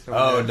knives coming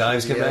Oh, at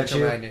knives you, the coming at you?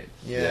 electromagnet.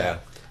 Yeah.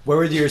 Where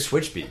would your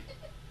switch be?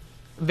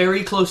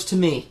 Very close to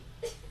me.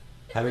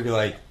 Having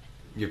like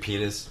your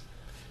penis.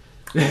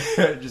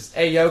 Just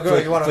Hey, yo, girl,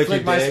 Flick- you want to flick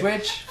flick your my dick.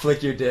 switch?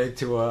 flick your dick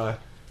to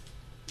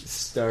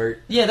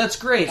start. Yeah, that's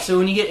great. So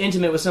when you get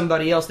intimate with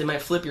somebody else, they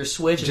might flip your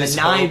switch and Just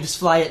the knives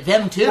fly at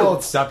them too.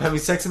 Well, stop having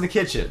sex in the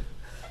kitchen.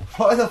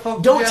 What the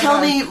fuck? Don't would you tell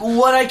have? me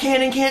what I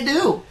can and can't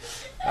do.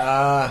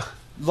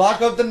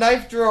 Lock up the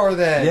knife drawer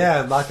then.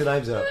 Yeah, lock the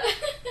knives up.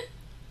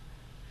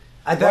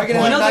 At Why that can I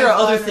You point, know knife there are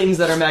other finder. things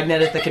that are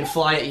magnetic that can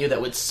fly at you that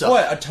would suck.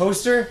 What, a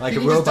toaster? Like You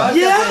a can just robot. dodge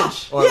that Yeah,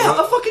 bitch. Or yeah,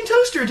 what- a fucking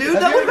toaster, dude. Have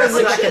That you would ever mess been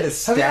with not shit. gonna Have you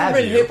stab ever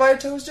been you. hit by a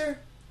toaster?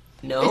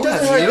 No, It doesn't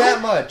have hurt you?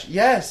 that much.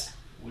 Yes.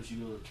 Would you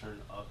be able to turn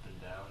up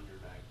and down your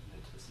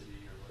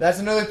magneticity? Or That's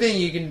another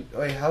thing. You can.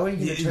 Wait, how are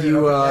you going to turn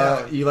You it up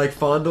and down? you like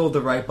fondle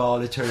the right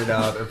ball to turn it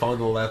up and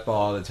fondle the left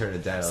ball to turn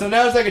it down. So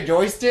now it's like a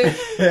joystick.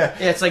 yeah.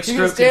 Yeah, it's like You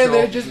can stroke stand control.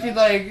 there and just be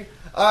like,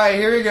 alright,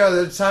 here we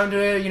go. It's time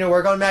to,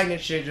 work on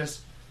magnet shit. Just,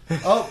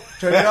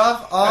 turn it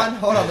off, on,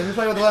 hold on, let me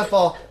play with the left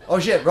ball. Oh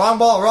shit, wrong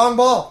ball, wrong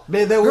ball.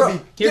 Man, that Girl, would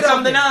be Here Get come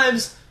out the there.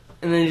 knives,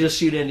 and then you just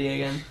shoot into you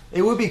again.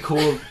 it would be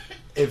cool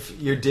if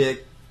your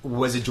dick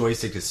was a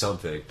joystick to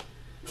something.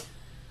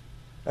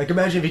 Like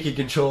imagine if you could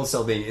control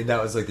something and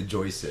that was like the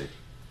joystick.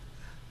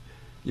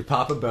 You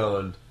pop a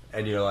bone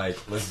and you're like,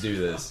 let's do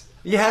this.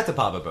 You have to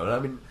pop a bone. I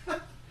mean,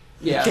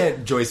 Yeah. you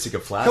can't joystick a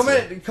flask.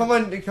 Come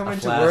into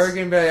flask. work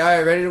and be like,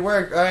 alright, ready to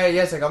work. Alright,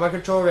 yes, I got my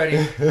control ready.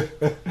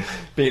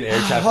 Being air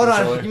traffic Hold on,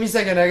 controller. give me a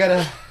second. I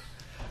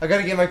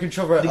gotta get my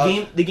controller.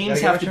 The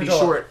games gotta have get to my be controller.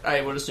 short,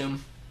 I would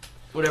assume.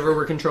 Whatever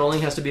we're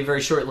controlling has to be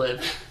very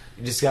short-lived.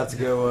 You just got to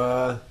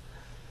go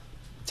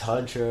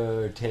tantra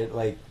or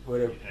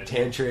whatever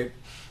tantric,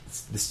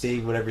 the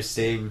Sting, whatever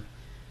Sting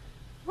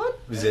What?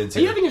 was into.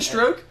 Are you having a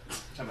stroke?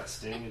 talking about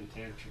Sting and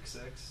Tantric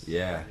Sex?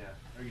 Yeah.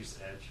 Yeah. Or use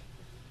Edge.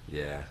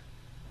 Yeah.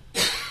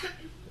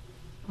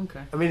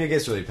 Okay. I mean, it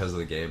gets really depends on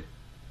the game.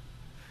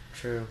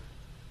 True.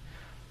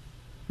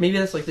 Maybe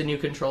that's like the new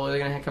controller. They're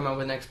going to come out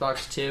with an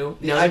Xbox 2.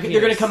 The No, they're IPS.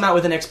 going to come out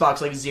with an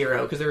Xbox like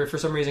 0 because they're for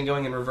some reason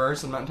going in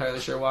reverse. I'm not entirely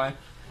sure why.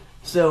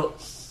 So,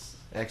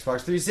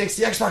 Xbox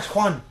 360, Xbox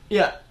One.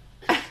 yeah.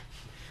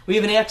 We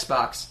have an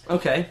Xbox.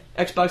 Okay.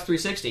 Xbox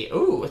 360.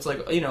 Ooh, it's like,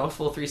 a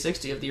full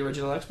 360 of the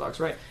original Xbox,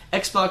 right?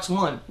 Xbox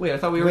One. Wait, I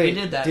thought we already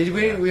did that. Did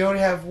we? We only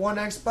have one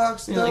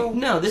Xbox You're though. like,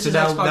 no, this So is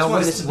now- Xbox now One.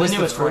 what's- This is the what's the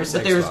newest one. first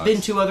But there's Xbox?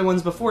 been 2 other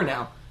ones before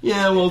now.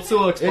 Yeah, well, it's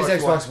still Xbox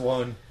It's Xbox One.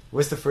 One.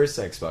 What's the first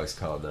Xbox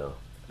called though?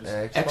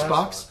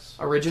 Xbox?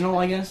 Original,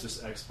 I guess?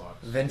 Just Xbox.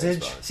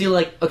 Vintage. Xbox. See,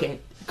 like, okay,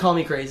 call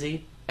me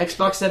crazy.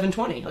 Xbox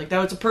 720. Like, that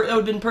would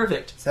have been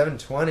perfect.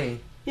 720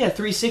 Yeah,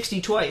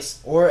 360 twice.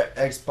 or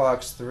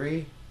Xbox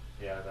 3.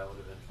 Yeah, that would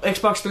have been.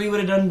 Xbox 3 would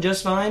have done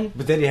just fine.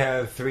 But then you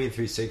have 3 and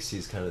 360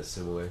 is kind of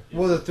similar.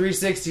 Well, the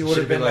 360 would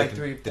have been like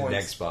 3 the points.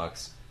 next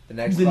box. The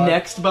next. The box?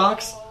 next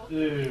box.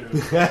 Ew.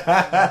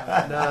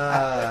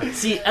 Nah.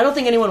 See, I don't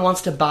think anyone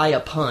wants to buy a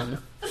pun.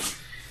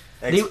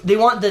 X- They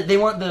want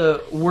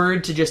the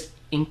word to just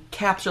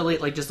encapsulate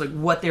like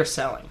what they're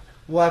selling.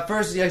 Well, at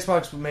first the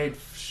Xbox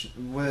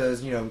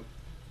was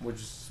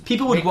which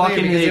People would make walk clear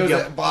in and because they'd it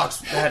was go- a box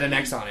that had an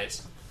X on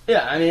it.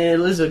 Yeah, I mean it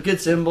was a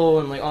good symbol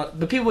and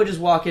but people would just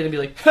walk in and be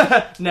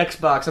like, "Next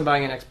box, I'm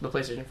buying a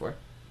PlayStation 4."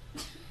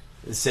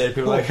 Instead,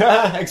 people are like,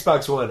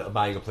 Xbox One, I'm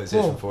buying a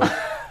PlayStation 4.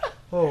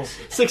 Oh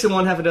 6 of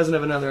one, half a dozen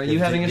of another. Are you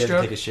having a You ever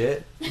stroke? take a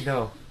shit?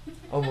 no,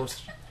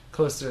 almost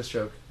close to a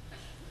stroke.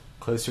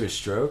 Close to a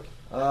stroke?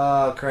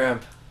 Oh,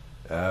 cramp.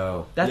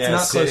 Oh. That's yeah,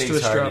 not close to a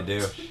sitting's hard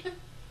to stroke. do.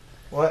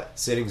 What?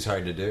 Sitting's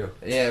hard to do.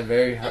 Yeah,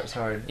 very hard. It's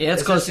hard. Yeah,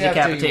 it's close to Especially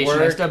after you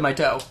decapitation. I work. stubbed my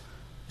toe.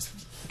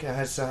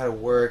 I still had to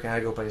work. I had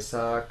to go play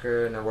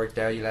soccer, and I worked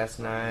out last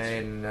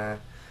night, and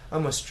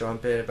I'm a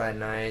strumpet by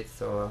night,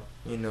 so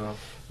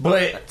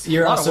But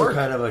you're a lot of also work.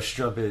 kind of a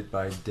strumpet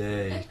by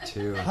day,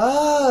 too.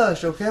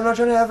 Hush, okay, I'm not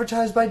trying to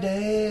advertise by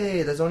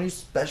day. There's only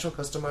special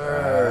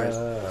customers.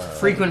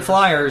 Frequent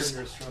flyers.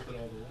 You're a strumpet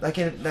all the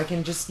way. I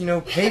can just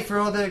pay for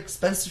all the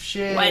expensive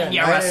shit. When at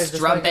you're night, a I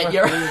just wanna strumpet,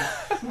 get my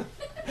you're. food.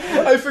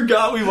 I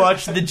forgot we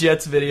watched the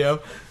Jets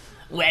video.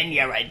 When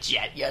you're a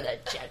jet, you're the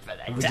jet for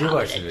the We do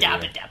watch the video.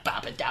 Bobbity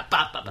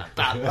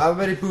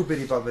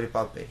poopity bobbity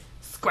boppy.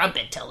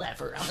 Scrumpet till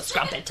ever. I'm a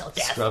scrumpet till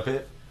death.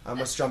 Strumpet. I'm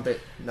a strumpet,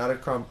 not a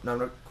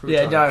crouton.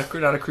 Yeah, not a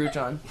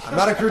crouton. I'm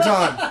not a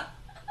crouton.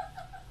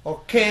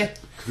 Okay.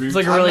 It's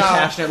like a I'm really not-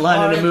 passionate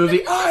line in a I'm-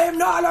 movie. I am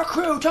not a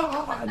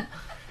crouton.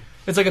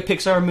 It's like a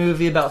Pixar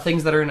movie about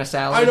things that are in a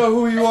salad. I know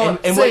who you are.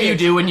 And Say what you it.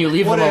 do when you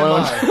leave What them am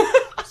alone.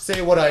 I?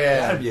 Say what I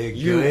That'd am. be a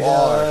You good,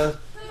 are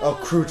a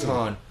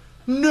crouton.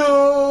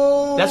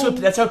 No.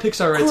 That's how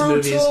Pixar writes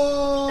movies.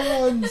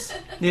 Croutons.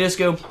 They just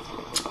go,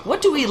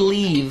 what do we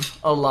leave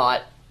a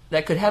lot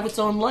that could have its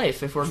own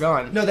life if we're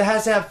gone? No, that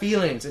has to have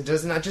feelings. It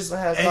does not just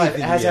have life.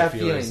 Anything It has can to have get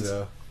feelings.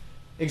 though.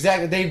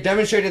 Exactly. They've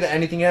demonstrated that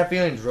anything can have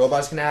feelings.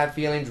 Robots can have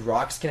feelings.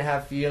 Rocks can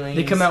have feelings.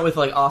 They come out with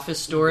like Office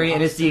Story,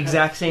 and it's the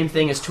exact same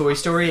thing as Toy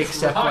Story,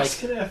 except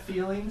Rocks like can have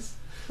feelings.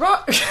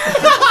 rock.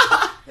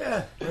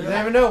 Yeah. You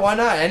never know. Why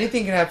not?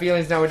 Anything can have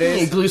feelings You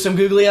nowadays. glue some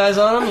googly eyes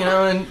on them, you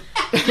know, and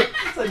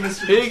It's like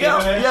Mr. here you go.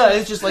 Yeah,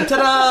 it's just like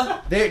ta-da.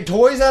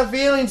 Toys have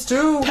feelings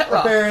too. Pet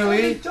rock.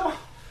 Apparently,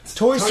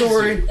 Toy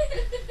Story.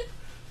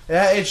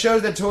 Yeah, it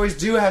shows that toys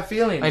do have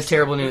feelings. I have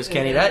terrible news,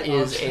 Kenny. That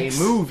is a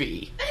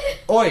movie.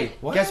 Oi,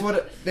 What? guess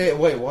what? Wait,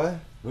 what?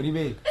 What do you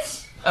mean?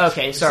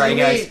 Okay, sorry so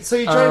guys. So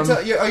you're trying to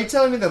tell? Are you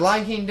telling me that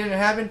Lion King didn't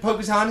happen?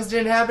 Pocahontas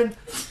didn't happen?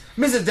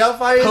 Mrs.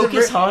 Doubtfire isn't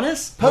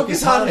Pocahontas?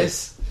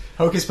 Pocahontas.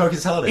 Hocus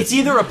Pocus Holiday. It's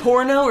either a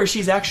porno or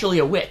she's actually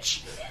a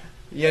witch.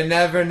 You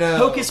never know.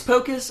 Hocus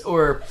Pocus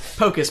or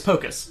Pocus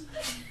Pocus.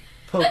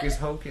 Pocus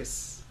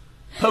hocus.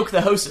 Poke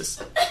the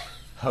hostess.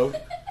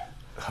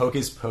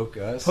 Hocus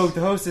Pocus. Poke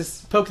the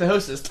hostess. Poke the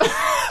hostess.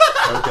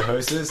 Poke the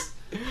hostess.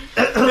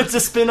 It's a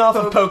spin-off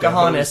of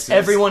Pocahontas. hostess.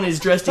 Everyone is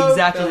dressed Poke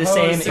exactly the the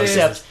same, hostess.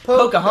 except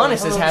Poke the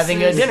Pocahontas is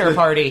having a hostess. dinner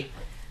party.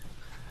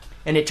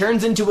 And it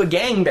turns into a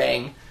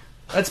gangbang.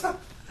 That's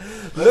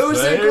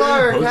Lewis and Hey,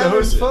 Clark poke the having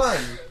hostess. fun.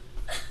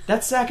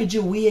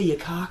 Sacagawea, you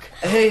cock.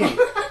 Hey,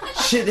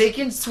 shit, they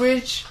can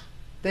switch.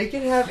 They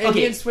can have Okay,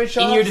 Indian switch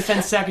off. in your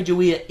defense,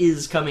 Sacagawea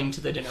is coming to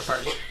the dinner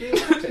party.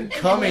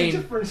 Coming.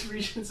 Different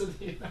regions of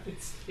the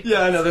United States.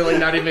 Yeah, I know, they're like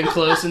not even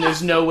close, and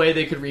there's no way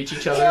they could reach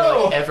each other,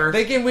 like, ever.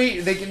 They can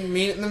meet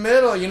in the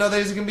middle. You know,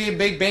 there's gonna be a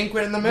big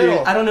banquet in the middle.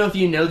 Dude, I don't know if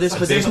you know this,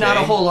 but there's Big not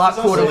a bang. whole lot,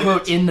 There's also quote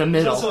unquote, in the There's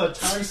middle. also a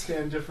time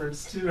span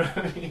difference too.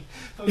 I mean,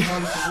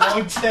 Pocahontas is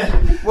long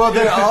dead. Well,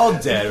 they're all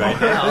dead right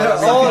now. They're I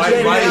mean, all why,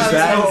 dead why now, is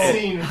that? so-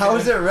 Scene. How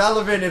is it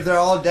relevant if they're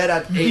all dead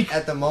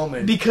at the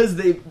moment? Because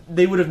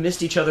they would have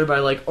missed each other by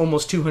like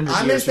almost 200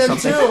 I years miss or them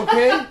something. too,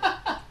 okay?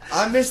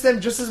 I miss them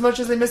just as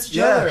much as they miss each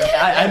Yeah. other.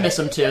 I miss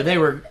them too. They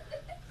were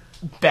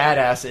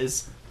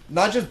badasses.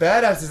 Not just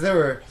badasses, they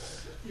were.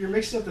 You're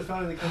mixing up the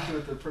founding of the country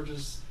with the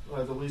purchase,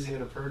 the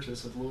Louisiana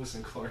Purchase with Lewis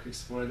and Clark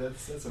exploring.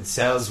 That's a It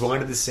sounds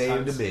one of the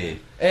same to me.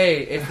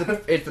 Hey, if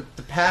the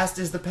past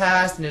is the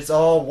past, and it's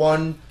all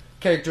one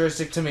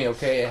characteristic to me,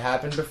 okay? It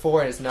happened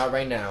before, and it's not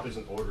right now. There's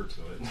an order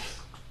to it.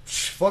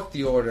 Fuck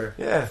the order.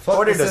 Yeah, Fuck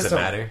order the doesn't system.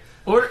 matter.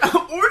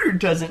 Order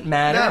doesn't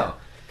matter. No.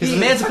 Because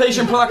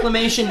Emancipation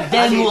Proclamation,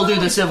 then we'll do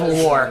the Civil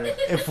War.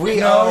 If we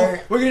No, are,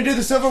 we're gonna do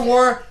the Civil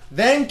War,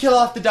 then kill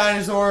off the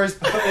dinosaurs,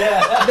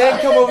 then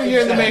come over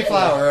here in the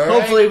Mayflower. All right?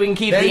 Hopefully we can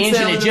keep Then the ancient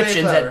sail in the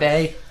Egyptians Mayflower. at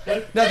bay.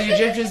 No, the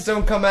Egyptians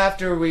don't come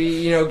after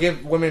we,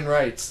 give women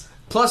rights.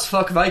 Plus,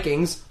 fuck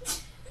Vikings.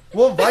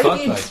 Well, fuck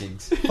Vikings.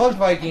 Vikings. Fuck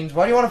Vikings.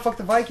 Why do you want to fuck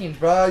the Vikings,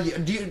 bro? They're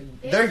huge.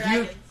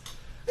 dragons.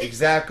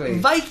 Exactly.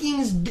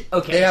 Vikings.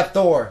 Okay. They have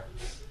Thor.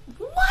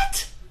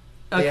 What?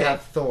 They Okay.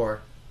 have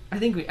Thor. I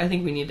think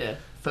we need to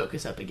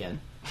focus up again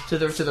to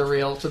the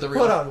real.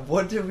 Hold on.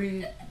 What did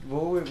we?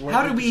 What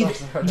How did we?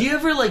 Do you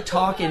ever like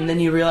talk and then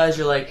you realize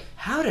you're like,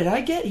 how did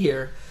I get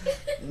here?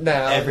 No.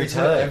 Every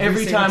time.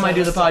 Every single time I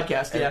do the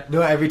podcast, yeah.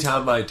 No, every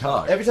time I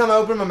talk. Every time I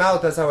open my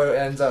mouth, that's how it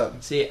ends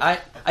up. See, I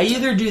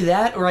either do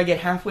that or I get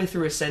halfway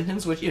through a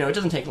sentence, which, it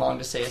doesn't take long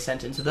to say a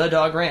sentence. The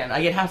dog ran.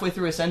 I get halfway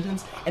through a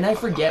sentence and I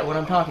forget what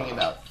I'm talking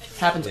about.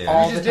 Happens Yeah.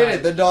 all You just the time. did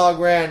it. The dog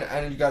ran,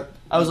 and you got.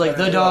 I was like, you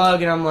got the it.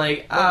 dog, and I'm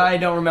like, I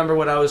don't remember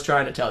what I was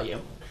trying to tell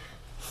you.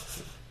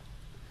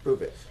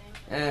 Prove it.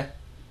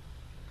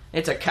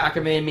 It's a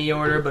cockamamie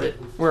order, but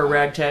we're a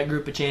ragtag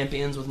group of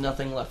champions with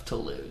nothing left to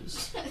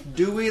lose.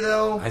 Do we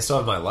though? I still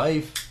have my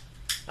life.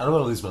 I don't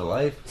want to lose my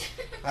life.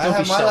 I Don't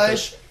have be my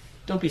selfish. life.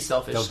 Don't be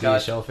selfish, Don't be a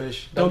Scott.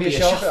 shellfish. Don't be a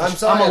shellfish. shellfish. I'm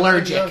sorry. I'm not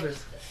allergic. shellfish.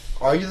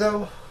 Are you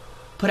though?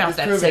 Put out Just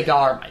that prove it.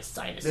 cigar, my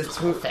sinuses. Just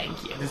Oh, prove-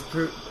 thank you. Just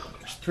prove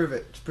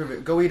it. Just prove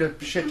it. Go eat a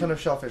shit ton of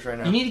shellfish right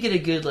now. You need to get a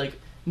good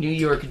New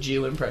York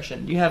Jew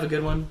impression. Do you have a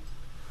good one?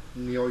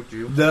 New York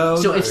Jew. No.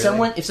 So not if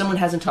really. someone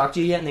hasn't talked to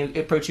you yet and they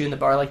approach you in the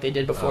bar like they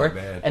did before, Oh,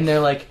 man. and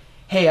they're like,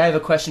 "Hey, I have a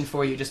question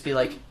for you," just be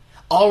like,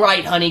 "All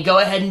right, honey, go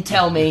ahead and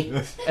tell me."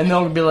 And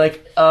they'll be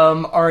like,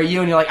 are you?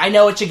 And you're like, "I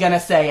know what you're gonna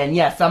say," and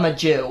yes, I'm a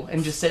Jew,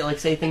 and just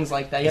say things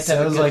like that. You It have to have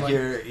a sounds good like one.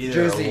 you're either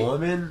Jersey. a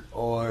woman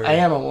or I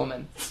am a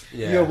woman.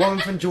 Yeah. You're a woman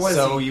from Jersey.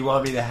 So you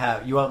want me to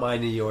have? You want my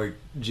New York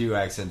Jew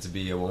accent to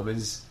be a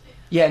woman's?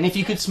 Yeah, and if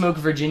you could smoke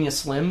Virginia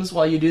Slims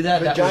while you do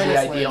that, that would be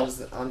Vagina ideal.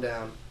 slams. I'm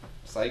down.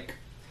 Psych.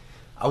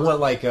 I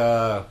want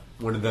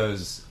one of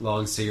those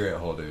long cigarette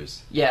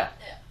holders. Yeah.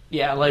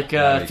 Yeah, like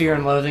That'd be Fear cool.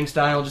 and Loathing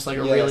style, just like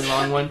a Yes. really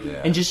long one.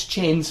 Yeah. And just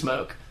chain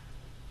smoke.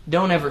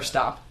 Don't ever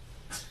stop.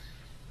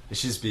 It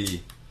should just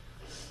be.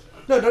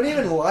 No, don't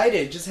even light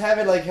it. Just have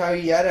it like how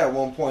he had it at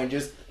one point.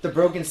 Just the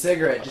broken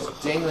cigarette,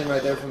 just dangling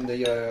right there from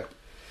the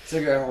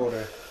cigarette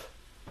holder.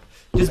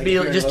 Just Like be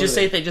Fear and just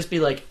say Loathing. just be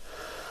like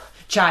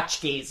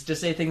tchotchkes. Just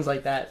say things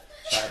like that.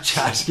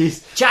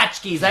 Tchotchkes.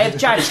 Tchotchkes. I have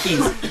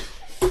tchotchkes.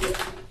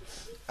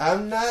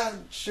 I'm not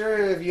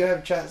sure if you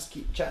have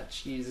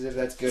tchotchkes, if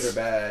that's good or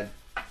bad.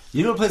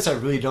 You know a place I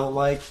really don't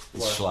like? It's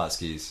What?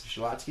 Schlotzsky's.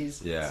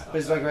 Schlotzky's? Yeah. But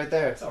it's like right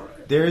there. It's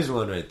alright. There is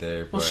one right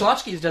there. Well, But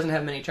Schlotzky's doesn't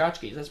have many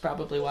tchotchkes. That's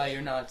probably why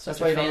you're not such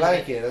That's why you a fan don't of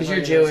like it. That's Because why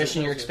you're you don't Jewish like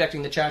and you're it.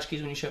 expecting the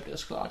tchotchkes when you show up to the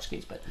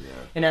Schlotzky's. But yeah.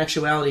 in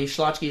actuality,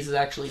 Schlotzky's is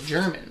actually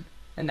German.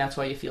 And that's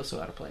why you feel so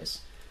out of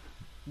place.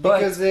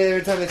 Because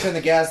every time they turn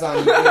the gas on,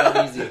 you feel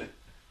uneasy.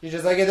 You're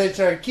just like, are they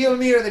trying to kill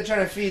me or are they trying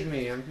to feed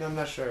me? I'm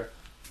not sure.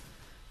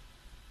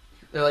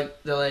 You're like,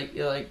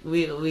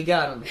 we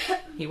got him.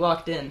 He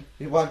walked in.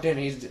 He walked in,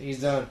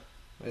 he's done.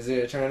 Is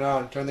it? Turn it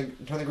on. Turn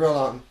the grill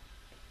on.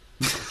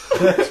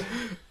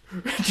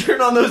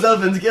 Turn on those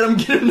ovens. Get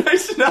them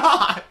nice and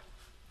hot.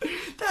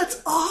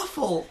 That's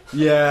awful.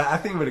 Yeah, I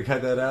think I'm gonna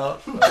cut that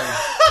out.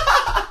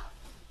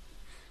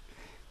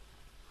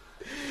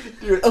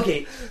 Dude,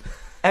 okay.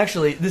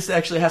 Actually, this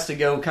actually has to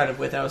go kind of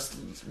with. I was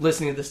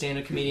listening to the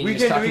stand-up comedian. We he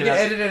was can talking about,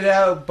 edit it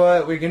out,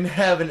 but we can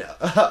have an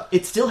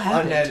It still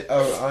happened.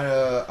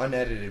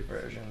 unedited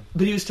version.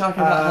 But he was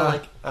talking about how,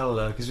 like, I don't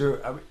know, because we're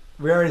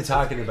already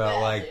talking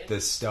about like the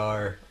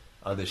star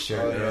on the shirt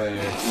Oh, yeah.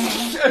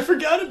 earlier. I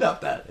forgot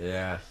about that.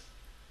 Yeah.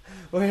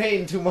 We're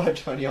hating too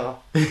much on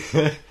y'all.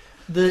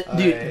 Dude,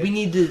 Alright. we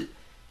need to.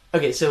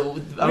 Okay, so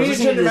I We was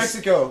need to listening turn to this.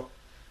 Mexico.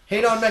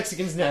 Hate on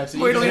Mexicans now. So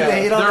We you don't can even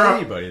have- hate on There are-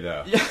 anybody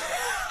though.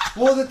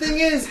 Well, the thing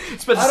is, I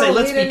was about to I say, don't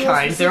let's hate be anyone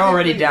kind. They're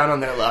already specifically. down on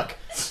their luck.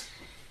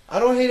 I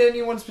don't hate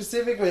anyone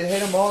specifically. I hate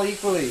them all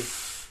equally.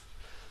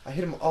 I hate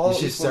them all You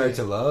should equally. start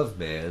to love,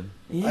 man.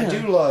 Yeah, I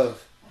do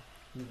love.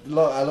 I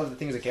love the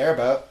things I care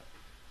about.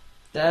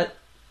 That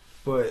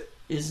But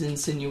is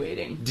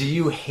insinuating. do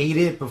you hate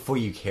it before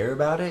you care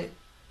about it?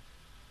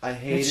 I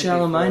hate It's it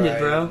shallow-minded,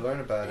 before I bro. learn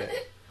about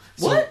it.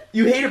 What?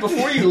 You hate it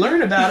before you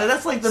learn about it?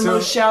 That's like the So-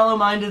 most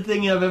shallow-minded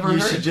thing I've ever You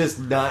heard. should just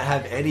not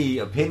have any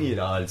opinion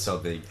on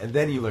something, and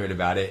then you learn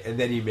about it, and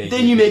then you make.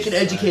 Then you make an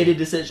educated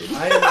decision.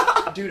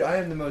 I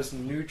am the most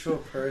neutral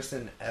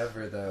person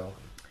ever, though.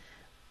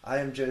 I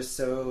am just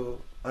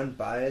so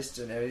unbiased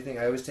and everything.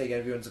 I always take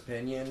everyone's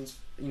opinions.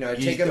 You know, I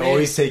take them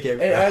always in. take it.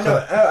 And I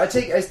know I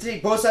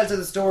take both sides of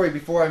the story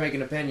before I make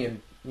an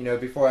opinion. You know,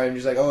 before I'm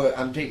just like, oh,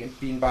 I'm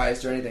being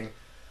biased or anything.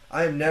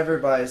 I am never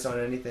biased on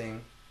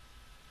anything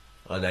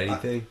on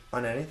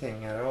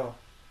anything. at all,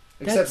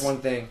 That's- except one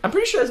thing. I'm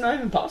pretty sure that's not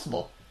even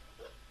possible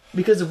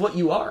because of what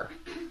you are.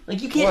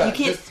 Like you can't. What?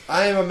 You can't. Just-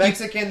 I am a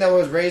Mexican that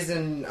was raised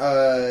in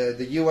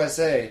the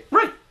USA.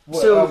 Right.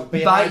 What, So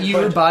behind- you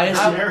were but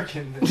biased. I'm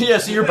American. Yeah,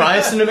 so you're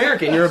biased in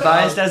American. You're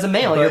biased as a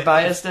male. You're But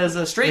biased as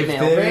a straight if male.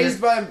 they're-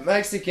 raised by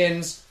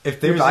Mexicans.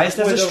 If You're there's biased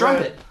as a with a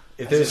strumpet.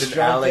 if there's as a an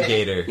strumpet.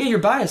 alligator, Yeah, you're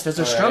biased as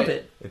a Alright.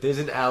 strumpet. if there's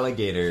an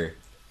alligator,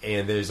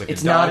 and there's like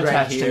It's a dog not right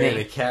attached to here me. and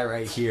a cat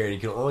right here, and you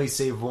can only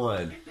save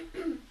one.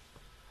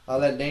 I'll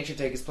let nature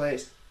take its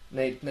place.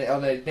 I'll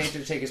let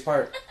nature take its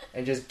part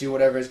and just do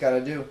whatever it's got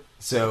to do.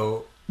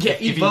 So Yeah,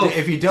 if eat you both.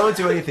 if you don't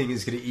do anything,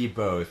 it's gonna eat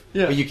both.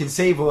 Yeah. But you can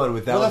save one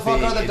without What the fuck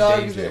being are the in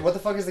dogs? danger. What the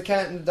fuck is the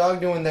cat and the dog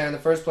doing there in the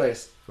first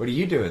place? What are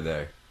you doing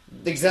there?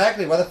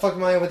 Exactly. Why the fuck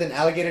am I with an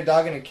alligator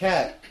dog and a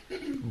cat? But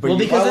Well, you-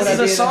 because why this would is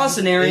I a be in saw a-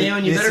 scenario,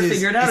 and you this better is-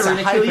 figure it out, it's or a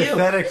we're gonna kill you.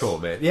 hypothetical,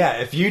 man. Yeah,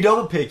 if you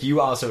don't pick,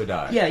 you also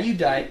die. Yeah, you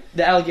die.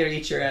 The alligator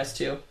eats your ass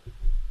too.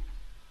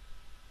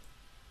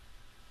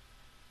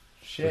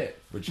 Shit.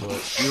 Which one?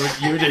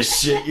 You would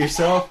just shit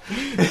yourself,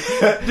 Dude,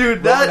 What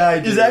would I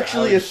that is do?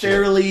 actually I a would shit.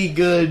 fairly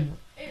good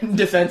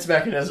defense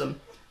mechanism.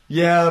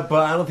 Yeah,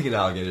 but I don't think an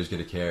alligator's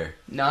gonna care.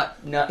 Not.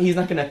 He's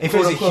not gonna If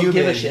quote it's a unquote human,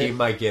 give a he shit.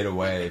 might get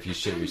away if you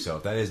shit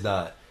yourself. That is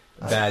not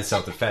bad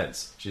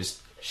self-defense. Just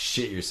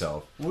shit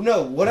yourself. Well,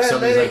 no. What If I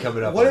somebody's, let like, it?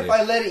 coming up What on if you.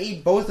 I let it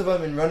eat both of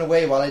them and run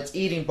away while it's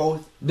eating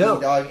both No,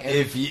 the dog? And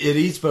if it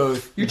eats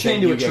both, You're then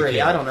chained to you a get tree.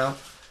 killed. I don't know.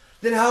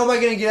 then how am I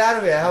gonna get out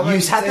of it? How am I You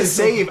gonna have to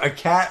save save a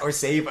cat or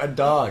save a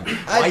dog.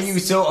 Why I'd- you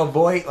so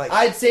avoid like?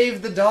 I'd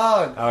save the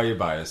dog. Oh, you're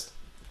biased.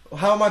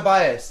 How am I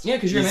biased? Yeah,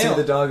 because You you're save male.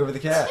 the dog over the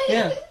cat.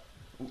 Yeah,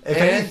 If And-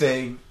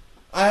 anything,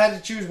 I had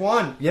to choose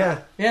one. yeah.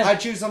 yeah. I'd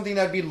choose something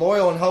that'd be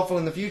loyal and helpful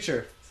in the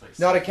future. It's like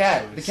Not a so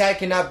cat. close. The cat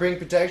cannot bring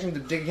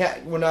protection. The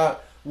cat will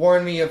not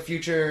warn me of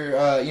future,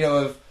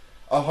 of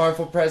a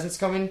harmful presence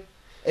coming.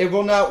 It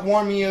will not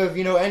warn me of,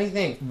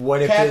 anything.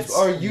 What if Cats it's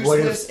are what if-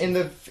 useless in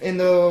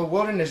the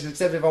wilderness,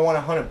 except if I want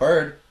to hunt a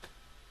bird.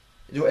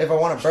 If I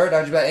want a bird,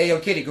 I'd just be like, "Hey, yo,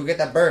 kitty, go get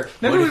that bird."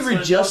 Remember What we if-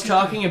 were just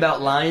talking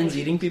about lions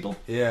eating people?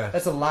 Yeah.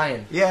 That's a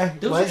lion. Yeah.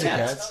 Those lions are are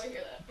cats. cats. I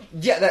hear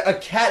that. Yeah, a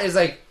cat is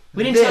like.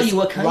 We didn't this tell you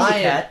what kind lion.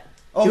 of cat.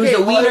 Okay, It was a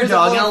well, wiener it was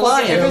dog and a motherfucker-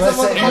 lion. it was a Let's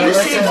say- And you motherfucker- let's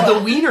saved say- the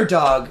wiener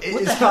dog. What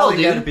It's the hell,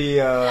 probably gotta dude? be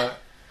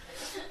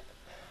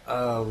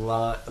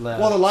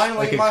Well, the lion will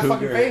like eat a my cougar,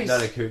 fucking face.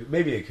 not a cougar,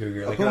 maybe a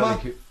cougar, like puma? not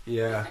a cougar.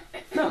 Yeah.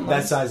 No, mountain That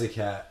lions. size of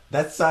cat.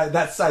 That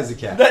size of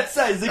cat. That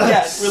size of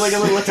cat. We're like a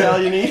little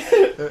Italian-y.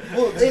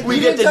 Well, if We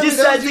you get didn't the tell me this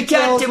those size of cat,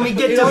 details, and we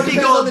get it the all big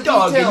depends on old the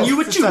dog, and details. you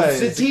would The choose. size.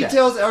 The It's a cat.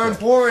 details are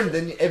important.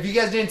 Then if you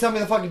guys didn't tell me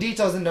the fucking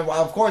details, then well,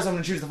 of course I'm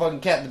gonna choose the fucking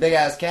cat, the big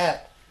ass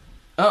cat.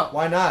 Oh.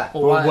 Why not?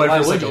 Well, Well, what why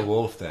if it's would like you? a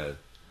wolf then?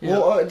 Yeah.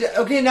 Well,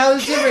 okay, now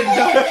it's different. It's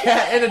not a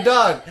cat and a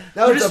dog.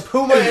 That was a just-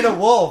 puma and a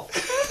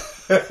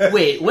wolf.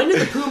 Wait, when did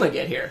the puma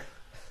get here?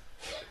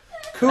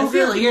 I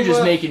feel like you're just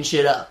Puma. making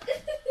shit up.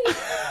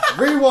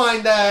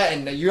 Rewind that,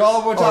 and you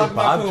all were talking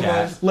about bobcat.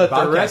 pumas. Let the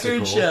Bobcats are record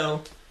cool.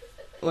 show.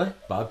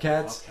 What?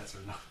 Bobcats? Bobcats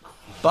are not cool.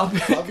 Bob.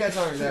 Bobcats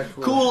aren't that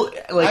cool. Cool.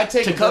 I'd Like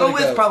take to a cuddle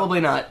billy with, goat. probably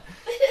not.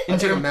 I In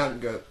take a term- mountain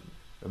goat.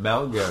 A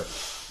mountain goat.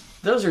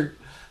 those are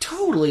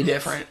totally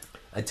different.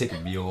 I'd take a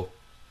mule.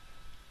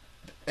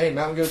 Hey,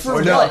 mountain goats. For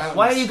Or are no. what? mountains.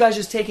 Why are you guys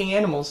just taking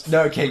animals?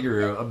 No,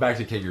 kangaroo. I'm back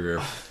to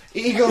kangaroo.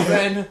 Eagles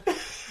then?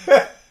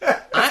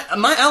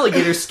 My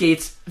alligator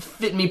skates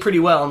fit me pretty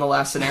well in the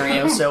last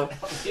scenario, so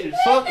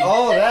Fuck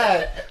all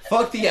that.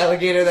 Fuck the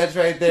alligator that's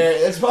right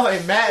there. That's probably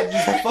Matt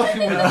just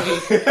fucking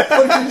with me.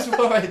 Put this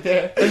one right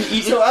there.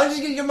 So I'm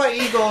just gonna get my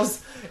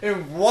eagles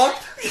and walk,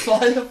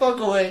 fly the fuck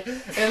away,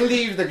 and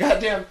leave the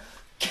goddamn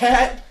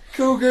cat,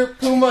 cougar,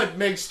 puma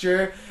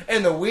mixture,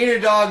 and the wiener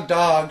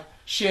dog,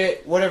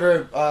 shit,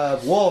 whatever,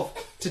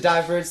 wolf to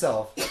die for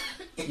itself.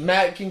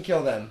 Matt can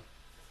kill them.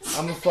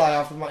 I'm gonna fly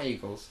off with my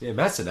eagles. Yeah,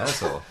 Matt's an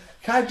asshole.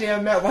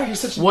 Goddamn, Matt, why are you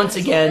such a once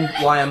again,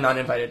 why I'm not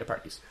invited to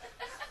parties.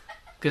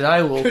 Because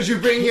I will. Because you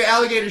bring your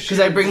alligator shoes. Because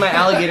I bring my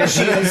alligator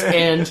shoes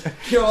and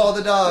kill all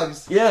the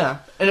dogs. yeah,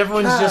 and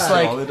everyone's just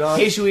God. All the like, dogs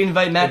 "Hey, should we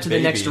invite Matt and to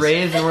the next babies.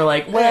 rave?" And we're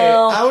like, Hey,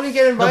 "Well, I only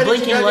get the invited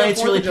blinking to goddamn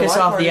lights 4th really of July piss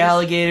off parties. the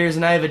alligators,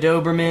 and I have a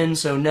Doberman,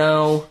 so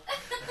no." What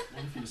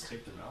if you just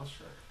take their mouth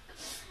shut?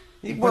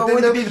 What then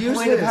would they'll be be the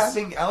point of useless.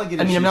 having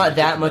alligator I mean, I'm shoes not with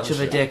that their much of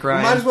a mouth dick, shut? You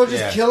Ryan. might as well just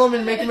Yeah. kill them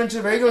and make them into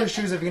regular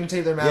shoes if you're gonna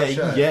take their mouth Yeah, you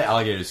shut. can get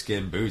alligator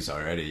skin boots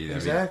already. I mean,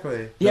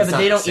 Exactly. Yeah, That's but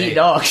they not don't the eat same.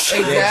 dogs.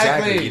 Exactly.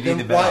 exactly. You need Then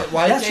the belt.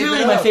 why That's tape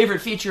really it my up?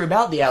 favorite feature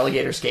about the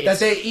alligator skates. That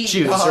they eat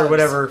shoes dogs. or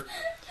whatever.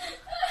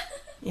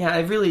 Yeah, I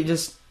really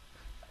just,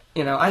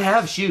 I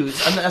have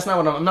shoes. That's not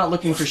what I'm not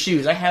looking for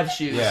shoes. I have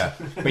shoes. Yeah,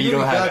 but you You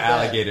don't have got that.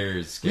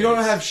 alligator skins. You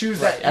don't have shoes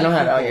that I don't eat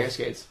have people. alligator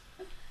skates.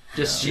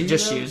 Just Yeah.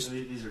 just Do you shoes.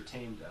 These are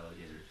tamed alligators.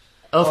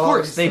 Of Oh,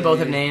 course, they so both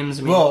you- have names.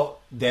 I mean, Well,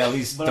 they at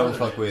least What don't other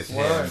fuck names? with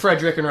What? him.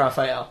 Frederick and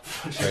Raphael.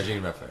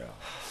 Judging Raphael.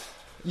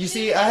 You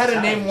see, I had to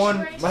name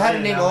one. I had to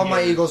name all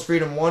my Eagles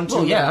Freedom 1, 2,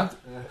 Well, yeah.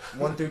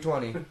 1 through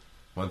 20.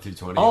 1 through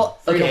 20. All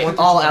Freedom okay. 1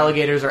 through All 20.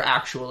 alligators are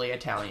actually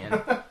Italian.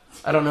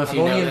 I don't know if I'm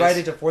you know only this.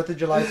 invited to 4th of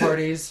July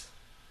parties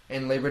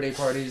and Labor Day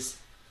parties,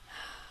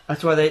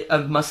 That's why a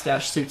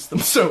mustache suits them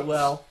so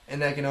well.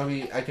 and I can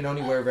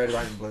only wear red,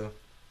 white, and blue.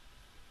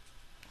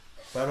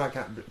 But I'm not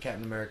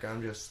Captain America.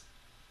 I'm just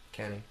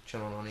Kenny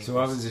chilling on Eagles. So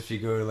what happens if you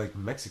go to like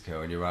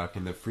Mexico and you're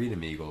rocking the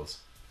Freedom Eagles?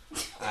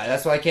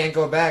 That's why I can't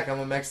go back. I'm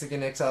a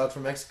Mexican exiled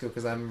from Mexico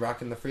because I'm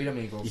rocking the Freedom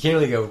Eagles. You can't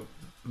really go,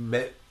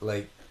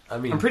 I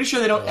mean, I'm pretty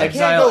sure they don't I can't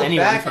exile go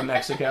anyone back. from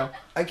Mexico.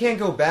 I can't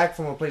go back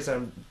from a place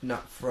I'm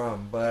not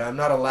from, but I'm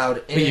not allowed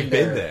in. but you've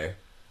been there.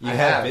 You I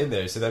have have. been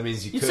there, so that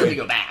means you You could still have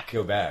to go back.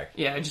 Go back.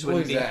 Yeah, it just Well,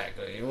 wouldn't be.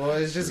 exactly. Well,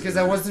 it's just because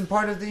I wasn't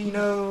part of the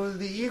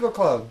the Eagle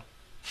Club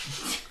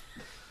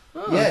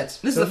Oh, yet.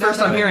 This is So the first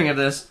now I'm that- hearing of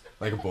this.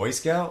 Like a Boy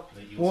Scout?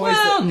 Well, Well,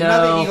 it's not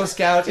no. the Eagle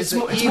Scouts. It's the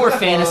more, it's Eagle more Club.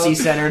 fantasy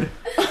centered.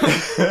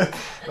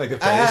 Like a I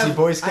fantasy have,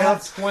 Boy I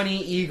have Scouts? 20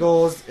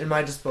 eagles in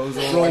my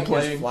disposal. Role I can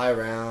playing. just fly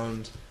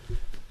around.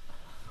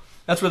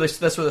 That's where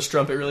the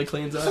strumpet really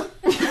cleans up.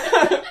 How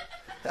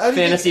do you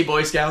Fantasy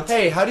Boy Scouts. Think,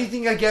 hey, how do you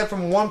think I get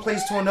from one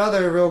place to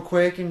another real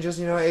quick and just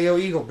hey yo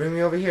Eagle, bring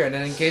me over here? And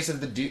then in case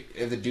if the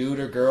dude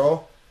or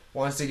girl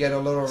wants to get a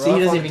little rough See, he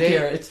doesn't on even the date,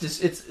 care.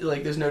 It's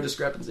like there's no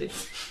discrepancy.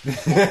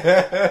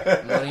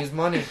 money's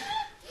money.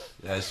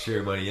 That's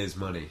true, money is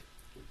money.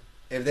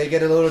 If they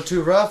get a little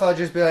too rough, I'll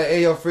just be like,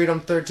 hey yo, Freedom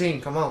 13,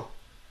 come on.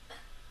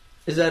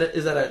 Is that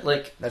a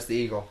like? That's the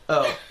Eagle.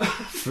 Oh,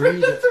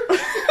 Freedom.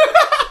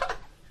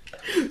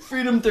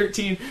 Freedom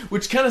 13,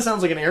 which kind of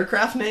sounds like an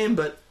aircraft name,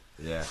 but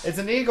Yeah. It's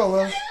an Eagle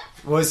though.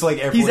 Well, it's like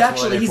Air Force he's One,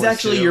 actually Air he's Force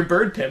actually Two. your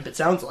bird pimp. It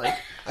sounds like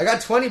I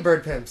got 20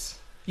 bird pimps.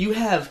 you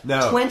have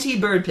No. 20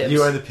 bird pimps.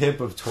 You are the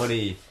pimp of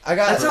 20. I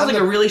got. that sounds I'm like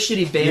the, a really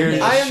shitty band You're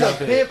name. I am the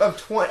Shove it. pimp of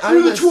 20. You're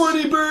I'm the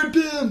 20 bird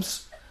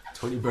pimps.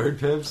 20 bird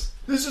pimps?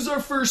 This is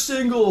our first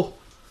single.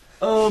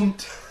 You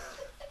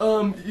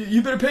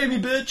better pay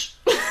me, bitch.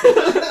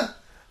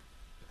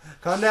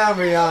 Calm down,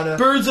 Rihanna.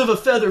 Birds of a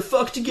feather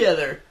fuck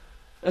together.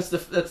 That's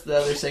the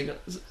other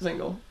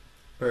single.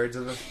 Birds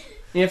of a.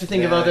 You have to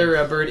think of Yeah.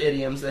 other bird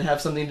idioms that have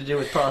something to do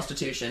with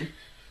prostitution.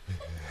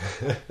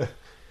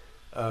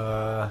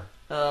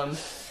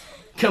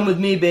 Come with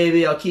me,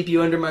 baby. I'll keep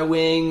you under my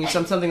wing.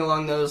 Something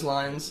along those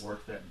lines.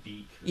 Work that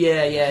beak.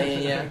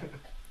 Yeah.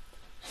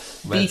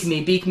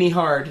 Beak me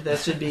hard. That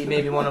should be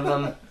maybe one of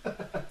them.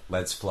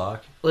 Let's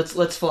flock.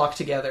 Let's flock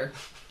together.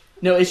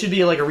 No, it should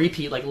be like a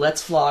repeat. Like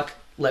let's flock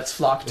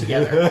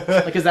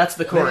together. Because that's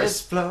the Let's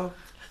chorus. flock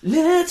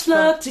Let's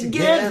flock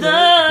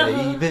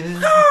together. baby.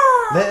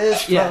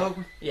 Let's Yeah. flock.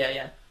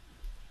 Yeah.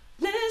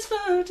 Let's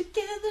flock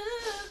together.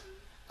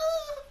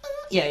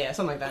 Yeah,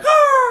 something like that.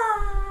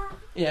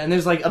 Yeah, and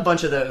there's like a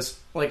bunch of those,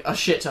 like a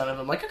shit ton of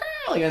them, like.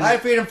 I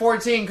Freedom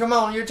 14. Come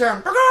on, your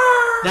turn.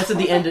 That's at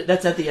the end.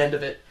 That's at the end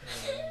of it.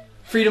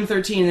 Freedom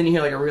 13, and then you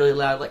hear like a really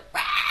loud like.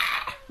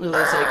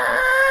 It's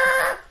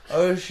like,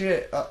 oh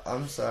shit!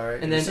 I'm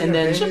sorry. and then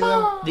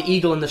the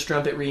eagle and the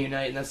strumpet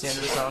reunite, and that's the end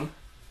of the song.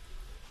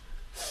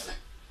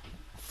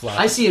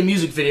 I see a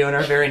music video in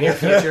our very near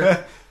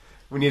future.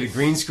 We need a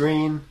green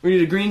screen. We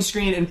need a green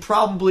screen and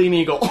probably an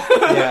eagle.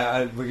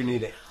 Yeah, we're gonna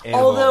need an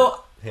animal. Although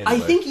handler. I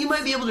think you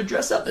might be able to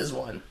dress up as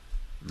one.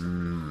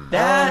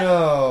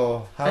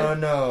 I don't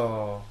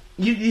know.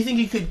 You think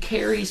you could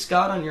carry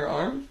Scott on your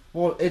arm?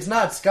 Well, it's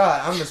not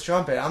Scott. I'm the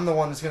strumpet. I'm the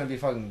one that's gonna be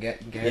fucking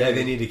getting. Yeah,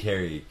 they need to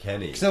carry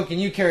Kenny. So can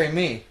you carry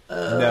me?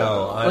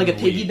 No, I'm like a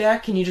weak.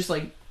 piggyback? Can you just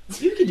like?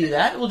 You could do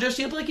that. We'll dress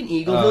you up like an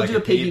eagle. Oh, We'll like do a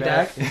a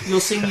piggyback? piggyback. You'll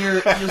sing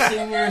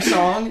your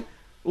song.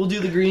 We'll do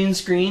the green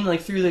screen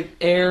like through the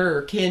air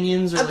or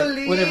canyons or I like,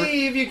 believe whatever.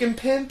 you can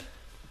pimp.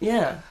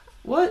 Yeah.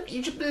 What?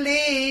 You should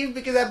believe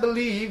because I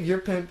believe your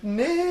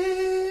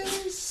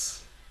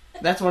pimpness.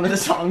 That's one of the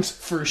songs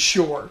for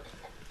sure.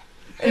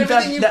 And In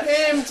fact,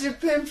 everything you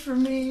pimped for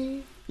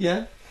me.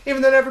 Yeah.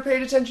 Even though I never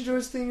paid attention to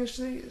a thing of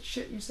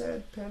shit you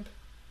said, pimp.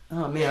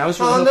 Oh man, I was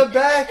On really the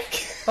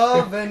back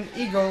of an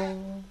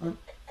eagle.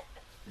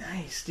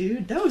 nice,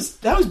 dude. That was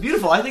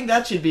beautiful. I think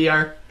that should be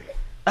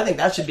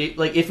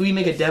like if we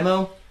make a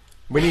demo.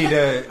 We need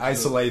to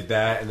isolate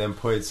that and then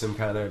put some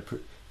kind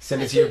of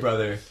send it to your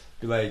brother.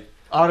 Be like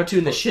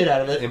Auto-tune the shit out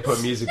of it. and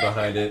put music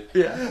behind it.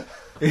 Yeah.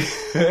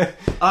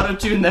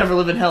 Auto-tune the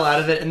ever-living hell out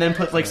of it and then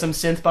put like some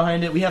synth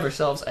behind it. We have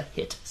ourselves a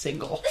hit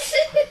single.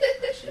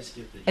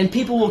 And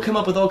people will come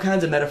up with all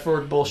kinds of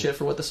metaphoric bullshit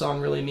for what the song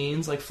really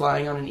means, like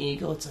flying on an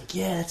eagle. It's like,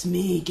 yeah, it's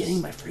me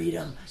getting my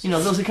freedom. You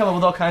know, they'll come up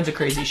with all kinds of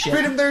crazy shit.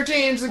 Freedom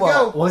 13, so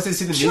Well, go. once they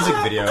see the music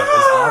video, it's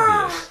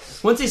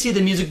obvious. Once they see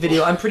the music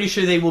video, I'm pretty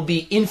sure they will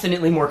be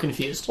infinitely more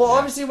confused. Well,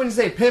 obviously, when you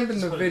say pimp in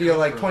the video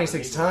like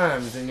 26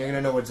 times, then you're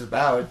gonna know what it's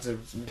about. It's a,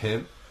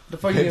 Pimp. the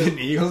fuck you, Pimping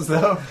Eagles,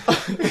 though.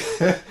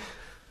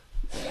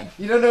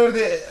 you don't know if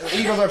the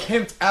eagles are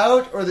pimped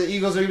out or the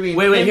eagles are being.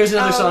 Wait, here's pimped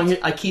another out. song. Here.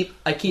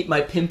 I keep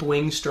my pimp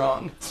wing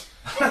strong.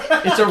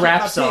 It's a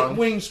rap My song. pimp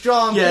wing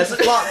strong. Yes. Yes.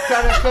 Flock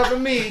trying to cover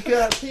me.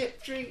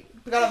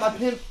 Got my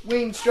pimp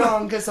wing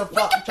strong. Cause a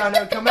flock trying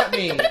to come at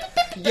me.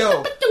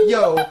 Yo,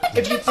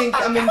 if you think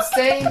I'm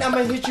insane,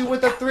 I'ma hit you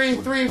with a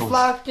 3-3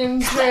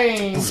 flocking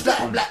chain.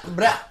 Blah, blah,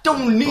 blah.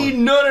 Don't need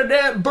none of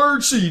that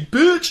birdseed,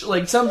 bitch.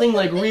 Like something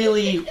like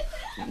really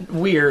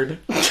weird.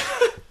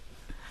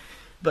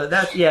 But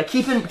that's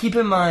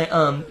keeping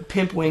my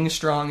pimp wing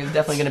strong is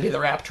definitely going to be the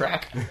rap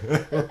track.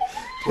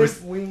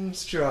 Pimp wing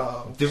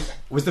strong.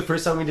 Was the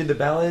first time we did the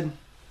ballad?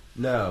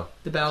 No.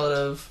 The ballad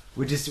of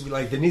There needs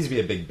to be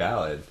a big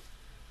ballad.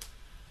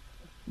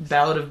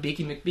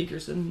 Beaky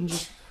McBeakerson.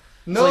 Just,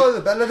 No,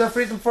 the Ballad of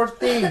Freedom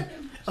 14.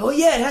 oh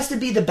yeah, it has to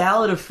be the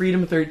ballad of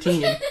Freedom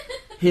 13.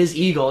 His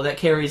eagle that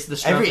carries the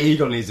strumpet. Every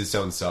eagle needs its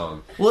own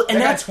song. Well, and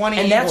I got that's 20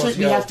 and that's eagles,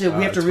 what we have to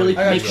we have to really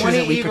 20. I make got sure 20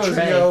 that we eagles,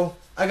 portray. yo.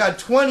 I got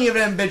 20 of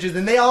them bitches,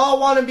 and they all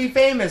want to be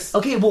famous.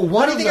 Okay, well,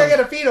 Why one do you of think them. I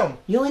gotta feed them?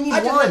 You only need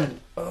I just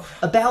one.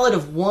 A ballad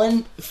of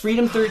one,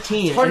 Freedom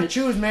 13. It's hard and to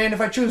choose, man. If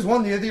I choose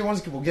one, the other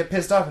ones will get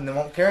pissed off and they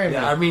won't carry me.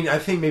 Yeah, I mean, I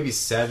think maybe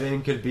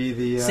 7 could be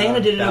the.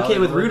 Santa did it okay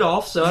with ballad.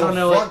 Rudolph, so I don't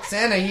know. Fuck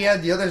Santa, he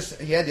had the others.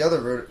 He had the other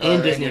route.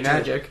 And Disney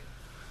Magic.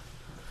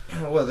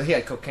 Well, he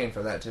had cocaine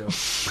for that too.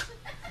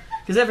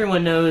 Because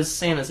everyone knows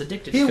Santa's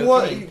addicted He to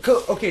was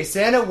cocaine. okay.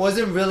 Santa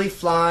wasn't really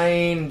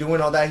flying, and doing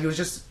all that. He was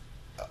just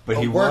But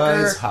a he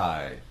worker. was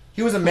high.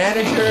 He was a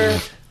manager.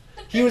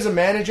 He was a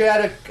manager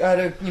at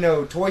a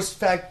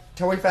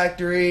toy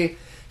factory.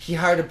 He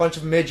hired a bunch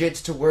of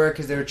midgets to work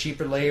because they were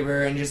cheaper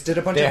labor, and just did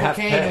a bunch They of have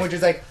cocaine, pay. which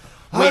is like,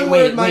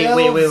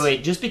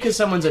 Wait. Just because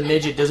someone's a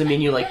midget doesn't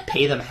mean you like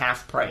pay them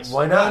half price.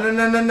 Why not?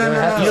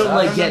 No. You don't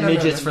like get no,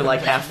 midgets no, for no, like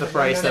no, half the no,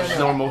 price no, of no.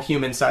 normal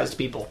human-sized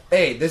people.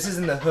 Hey, this is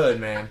in the hood,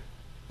 man.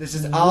 This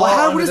is all.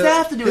 How under does the- that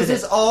have to do with This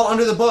is it? all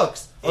under the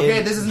books. Okay,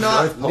 In this is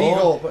not North Pole?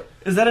 legal. But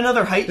Is that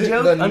another height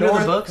joke under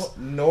the books?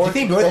 Do North you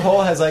think North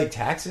Pole has like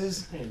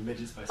taxes? Hey,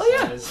 midgets by Oh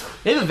yeah, size.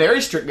 they have a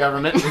very strict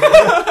government.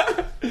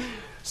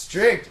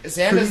 strict.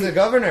 Santa's the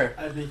governor.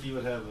 I think you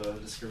would have a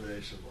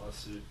discrimination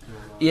lawsuit going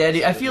on. Yeah,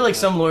 dude, I feel like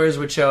some lawyers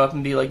would show up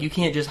and be like, "You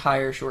can't just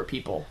hire short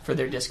people for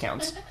their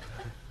discounts."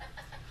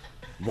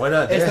 Why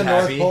not? It's They're the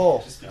North happy.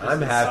 Pole. Just because I'm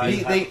the happy.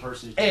 size of half They- a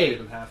person, you can hey, pay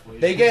them half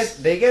wages.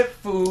 They get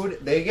food.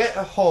 They get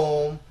a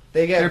home.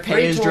 They get Their free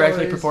pay is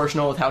directly toys,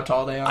 proportional with how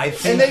tall they are. I And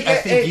think, they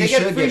get you they get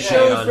should free get paid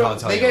shows on how from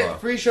tall they you get are.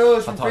 free shows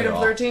How from tall you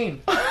Freedom are.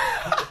 13.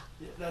 Yeah,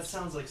 that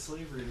sounds like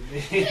slavery to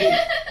me.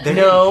 They're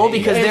No, getting paid.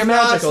 because they're It's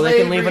not magical. They can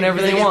leave slavery,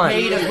 whenever they get want.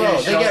 paid as well.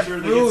 They get shelter,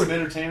 they get food. some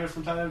entertainment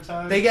from time to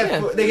time. They get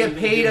Yeah. they get They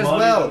paid get as money,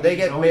 well. don't They need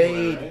get to go paid.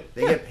 anywhere, right?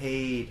 They get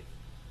paid.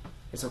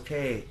 It's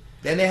okay.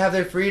 Then they have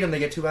their freedom. They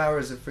get 2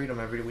 hours of freedom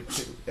every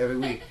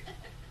week.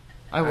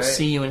 I will Right.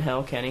 see you in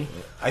hell, Kenny.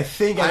 I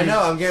think. I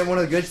know. I'm getting one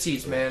of the good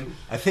seats, man.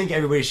 I think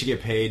everybody should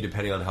get paid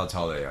depending on how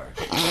tall they are.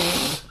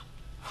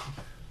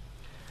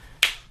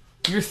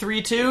 You're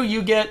 3'2",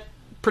 you get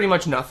pretty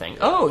much nothing.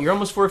 Oh, you're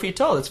almost 4 feet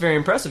tall. That's very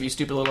impressive, you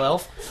stupid little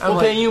elf. I'm We'll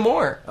like- pay you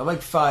more. I'm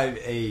like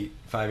 5'8",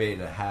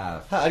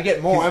 5'8.5". I'd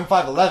get more. I'm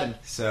 5'11".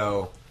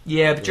 So,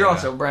 Yeah, but you're Yeah.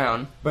 also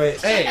brown. but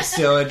Hey.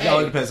 still, it all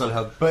Hey. depends on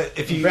how. But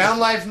if you, Brown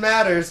life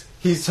matters.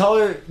 he's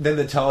taller than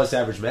the tallest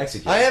average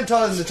Mexican. I am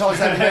taller than the tallest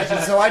average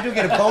Mexican, so I do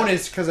get a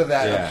bonus because of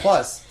that. Yeah. A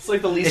plus. It's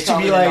like the It least should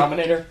be common like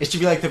denominator. it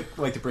should be like the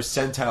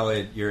percentile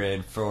that you're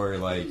in for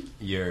like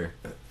your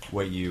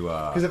what you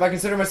Because if I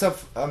consider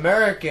myself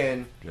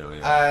American, generally.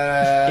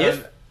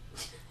 If?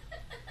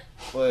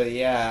 well,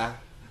 yeah.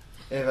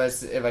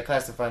 If I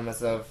classify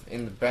myself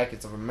in the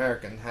brackets of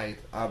American height,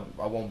 I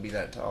won't be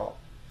that tall.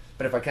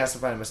 But if I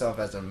classify myself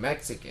as a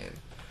Mexican,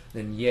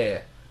 then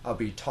yeah, I'll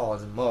be tall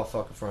as a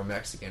motherfucker for a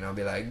Mexican. I'll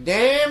be like,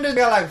 damn, this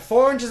got like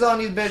 4 inches on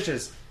these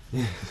bitches.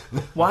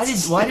 Why did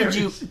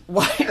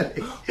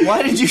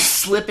you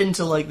slip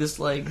into like this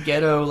like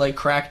ghetto like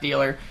crack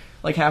dealer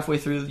like halfway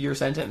through your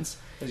sentence?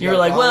 You were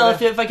like, well,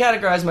 if I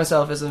categorize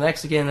myself as a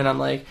Mexican, then I'm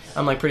like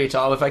pretty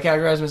tall. If I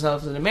categorize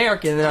myself as an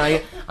American,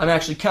 then I'm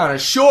actually kind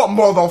of short,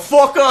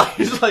 motherfucker.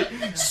 He's like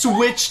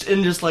switched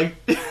and just like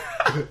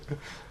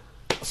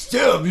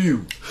Stab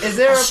you. Is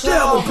there a Stab a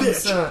problem,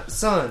 bitch.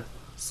 son?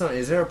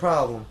 Is there a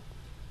problem?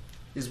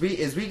 Is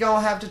we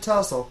gonna have to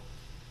tussle?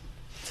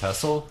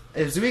 Tussle.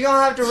 Is we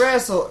gonna have to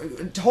wrestle?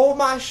 Hold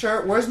my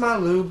shirt. Where's my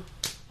lube?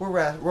 We're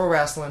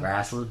wrestling.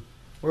 Wrestling.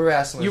 We're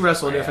wrestling. you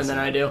wrestle different than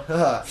I do.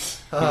 My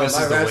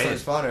misses the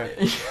wrestling's funner.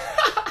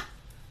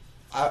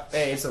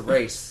 Hey, it's a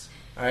race.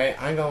 All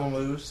right, I ain't gonna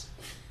lose.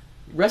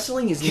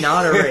 Wrestling is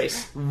not a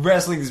race.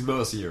 Wrestling is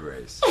mostly a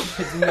race.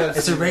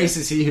 It's a race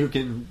to see who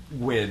can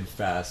win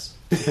fast.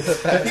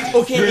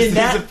 Okay, in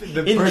that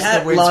the in person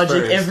that wins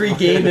logic, first. every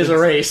game is a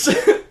race.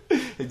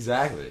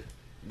 Exactly.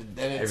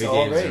 Then it's Every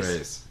all game race. is a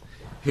race.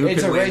 Who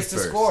It's can a win race to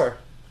first? score.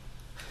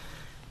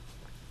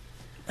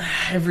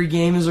 Every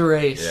game is a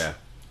race. Yeah.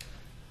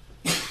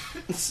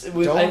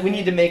 We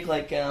need to make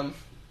like one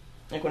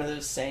of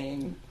those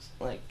sayings,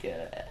 like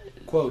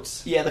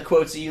Quotes. yeah, the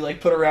quotes that you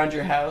like put around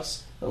your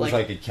house, With,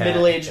 like, a cat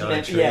middle-aged on a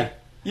men. tree? Yeah,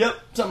 yep,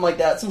 something like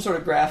that, some sort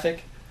of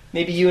graphic.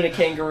 Maybe you and a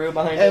kangaroo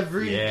behind it.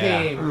 Every Yeah.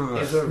 game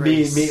is a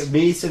race.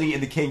 Me sitting in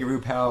the kangaroo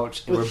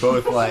pouch, and we're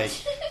both like,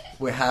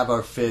 we have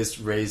our fists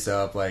raised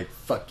up, like,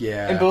 fuck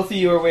yeah. And both of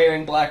you are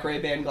wearing black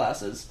Ray-Ban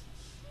glasses.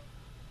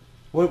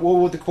 What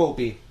would the quote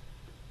be?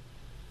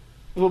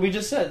 Well, we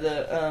just said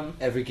that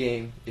Every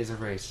game is a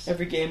race.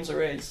 every game's a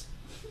race.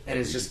 And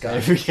it's just got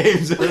Every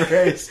game's a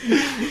race.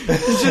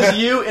 It's just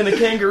you and a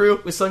kangaroo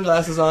with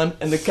sunglasses on,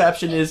 and the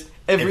caption is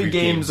 "Every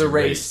game's a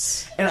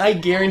race." And I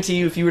guarantee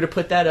you, if you were to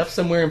put that up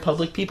somewhere in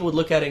public, people would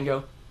look at it and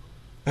go,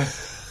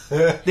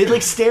 they'd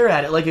like stare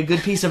at it like a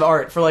good piece of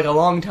art for like a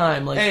long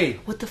time. Like, Hey,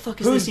 what the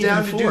fuck is who's this even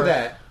down for? to do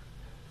that?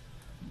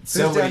 Who's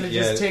Somebody- down to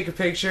yeah. just take a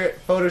picture,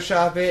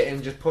 Photoshop it,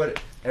 and just put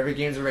every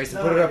game's a race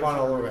and put it up on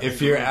all over. If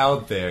you're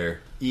out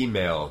there,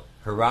 email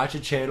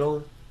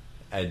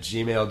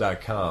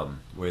hirachachannel@gmail.com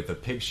with a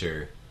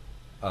picture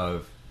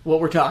of What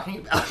we're talking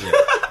about.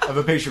 of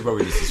a picture of what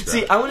we just described.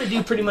 See, I want to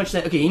do pretty much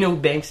that. Okay, you know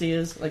who Banksy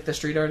is, like the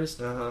street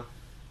artist, Uh-huh.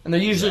 and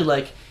they're usually Yeah.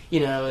 like,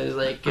 it's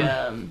like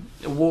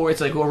war.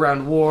 It's like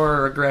around war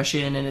or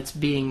aggression, and it's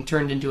being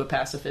turned into a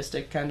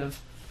pacifistic kind of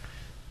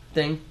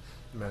thing.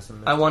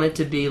 I want it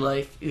to be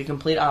like the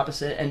complete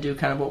opposite and do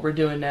kind of what we're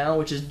doing now,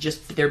 which is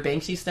just they're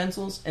Banksy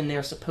stencils, and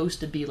they're supposed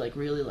to be like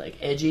really like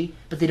edgy,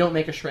 but they don't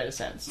make a shred of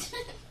sense.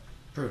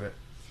 Prove it.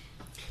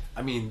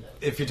 I mean,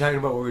 if you're talking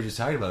about what we were just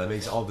talking about, that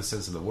makes all the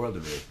sense in the world to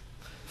me.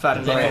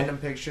 Fat Random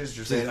pictures,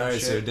 just random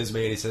Alright, so it shit. doesn't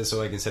make any sense. So,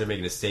 like, instead of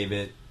making a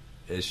statement,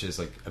 it's just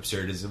like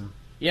absurdism.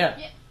 Yeah.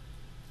 Yeah.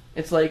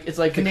 It's like the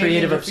Canadian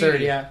creative graffiti.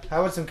 absurd. Yeah.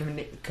 How about some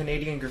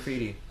Canadian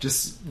graffiti?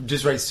 Just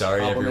write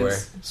sorry Compliments. everywhere.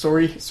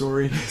 Sorry.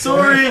 Sorry.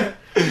 Sorry.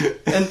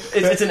 And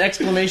it's an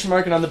exclamation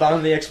mark, and on the bottom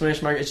of the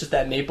exclamation mark, it's just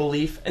that maple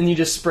leaf, and you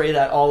just spray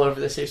that all over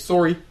the say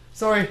sorry.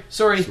 Sorry.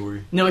 Sorry.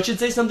 Sorry. No, it should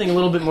say something a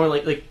little bit more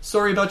like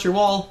sorry about your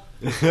wall.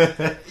 Yeah,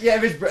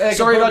 if it's like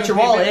Sorry a about your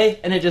wall, pavement,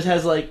 And it just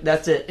has like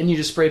that's it, and you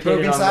just spray paint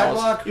it Broken on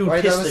sidewalk. walls. It would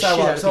Right piss down the the shit out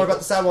sidewalk. of Sorry people. about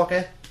the sidewalk,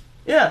 eh?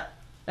 Yeah,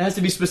 it has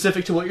to be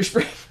specific to what you're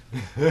spraying.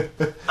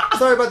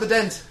 Sorry about the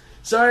dent.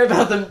 Sorry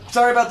about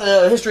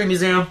the history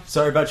museum.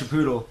 Sorry about your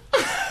poodle.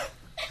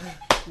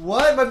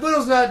 What? My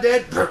poodle's not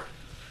dead.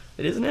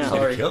 It is You're now.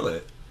 gonna kill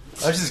it.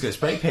 I was just gonna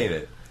spray paint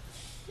it.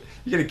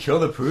 You're gonna kill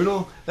the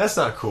poodle? That's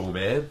not cool,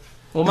 man.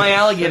 Well, my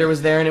alligator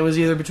was there, and it was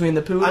either between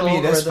the poodle I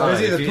mean, that's or the. fine. It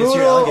was either If it's your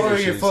poodle alligator or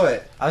your shoes.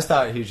 foot. I just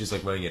thought he was just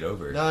like running it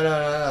over.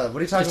 No. What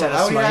are you talking Just had about? a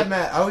I always smite. have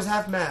Matt. I always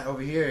have Matt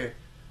over here,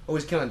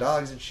 always killing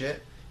dogs and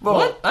shit. Well,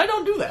 What? I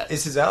don't do that.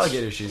 It's his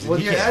alligator shoes. And Well,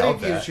 he your can't help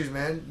alligator that. shoes,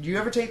 man. Do you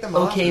ever take them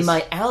off? Okay,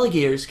 my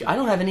alligators. I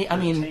don't have any. I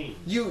mean,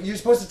 You're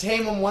supposed to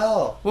tame them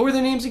well. what were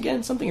their names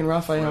again? Something in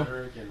Raphael.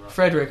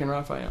 Frederick and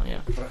Raphael. Yeah,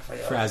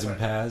 Fraz and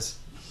Paz.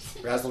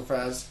 Razzle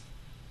Fraz.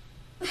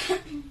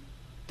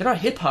 they're not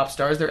hip hop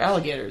stars. They're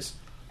alligators.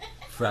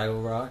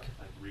 Fraggle Rock.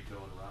 Like Rico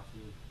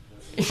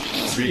and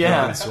Rocky. Rico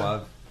Yeah. and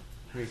Suave.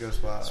 Rico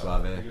Suave.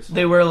 Suave.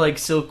 They wear like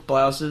silk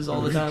blouses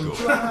all the time.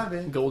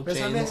 Suave. Gold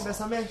Besame, chains.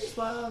 besame,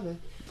 suave.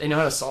 They know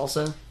how to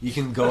salsa. You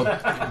can go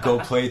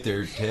plate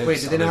their tips.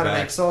 Wait, do they know how to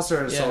make back.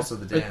 salsa or Yeah. salsa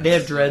the dance? They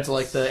have dreads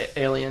like the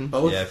alien,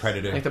 Both? Yeah,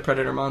 Predator. like the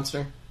Predator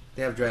monster.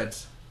 They have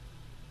dreads.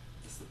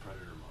 It's the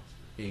Predator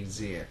monster.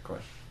 Exactly.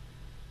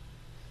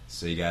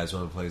 So you guys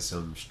want to play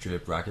some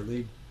strip Rocket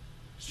League?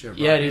 Sure,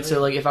 Yeah, Rocket dude. So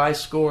League. like, if I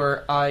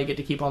score, I get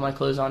to keep all my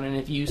clothes on, and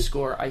if you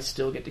score, I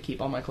still get to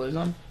keep all my clothes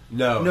on.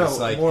 No, No, it's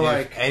like more if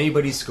like-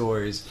 anybody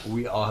scores,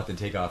 we all have to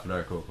take off an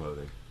article of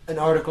clothing. An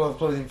article of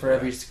clothing for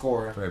every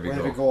score, For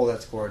every goal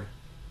that's scored.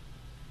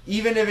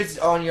 Even if it's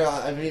on your,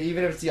 I mean,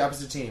 even if it's the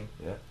opposite team,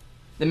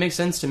 That makes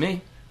sense to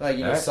me. like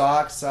you know,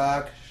 Alright.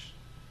 sock,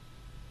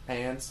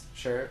 pants,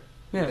 shirt,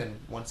 Yeah. then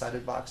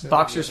one-sided boxer.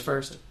 Boxers the other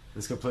first. boxer.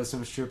 Let's go play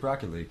some strip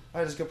Rocket League.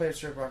 Alright, let's go play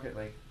strip Rocket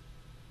League.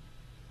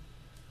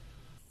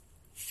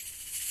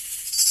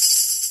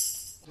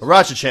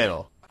 Haracha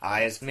Channel.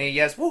 It's me,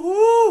 yes,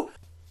 woohoo!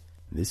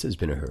 This has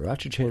been a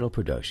Haracha Channel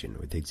production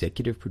with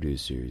executive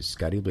producers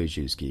Scotty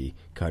Blazewski,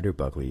 Carter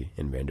Buckley,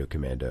 and Rando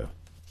Commando.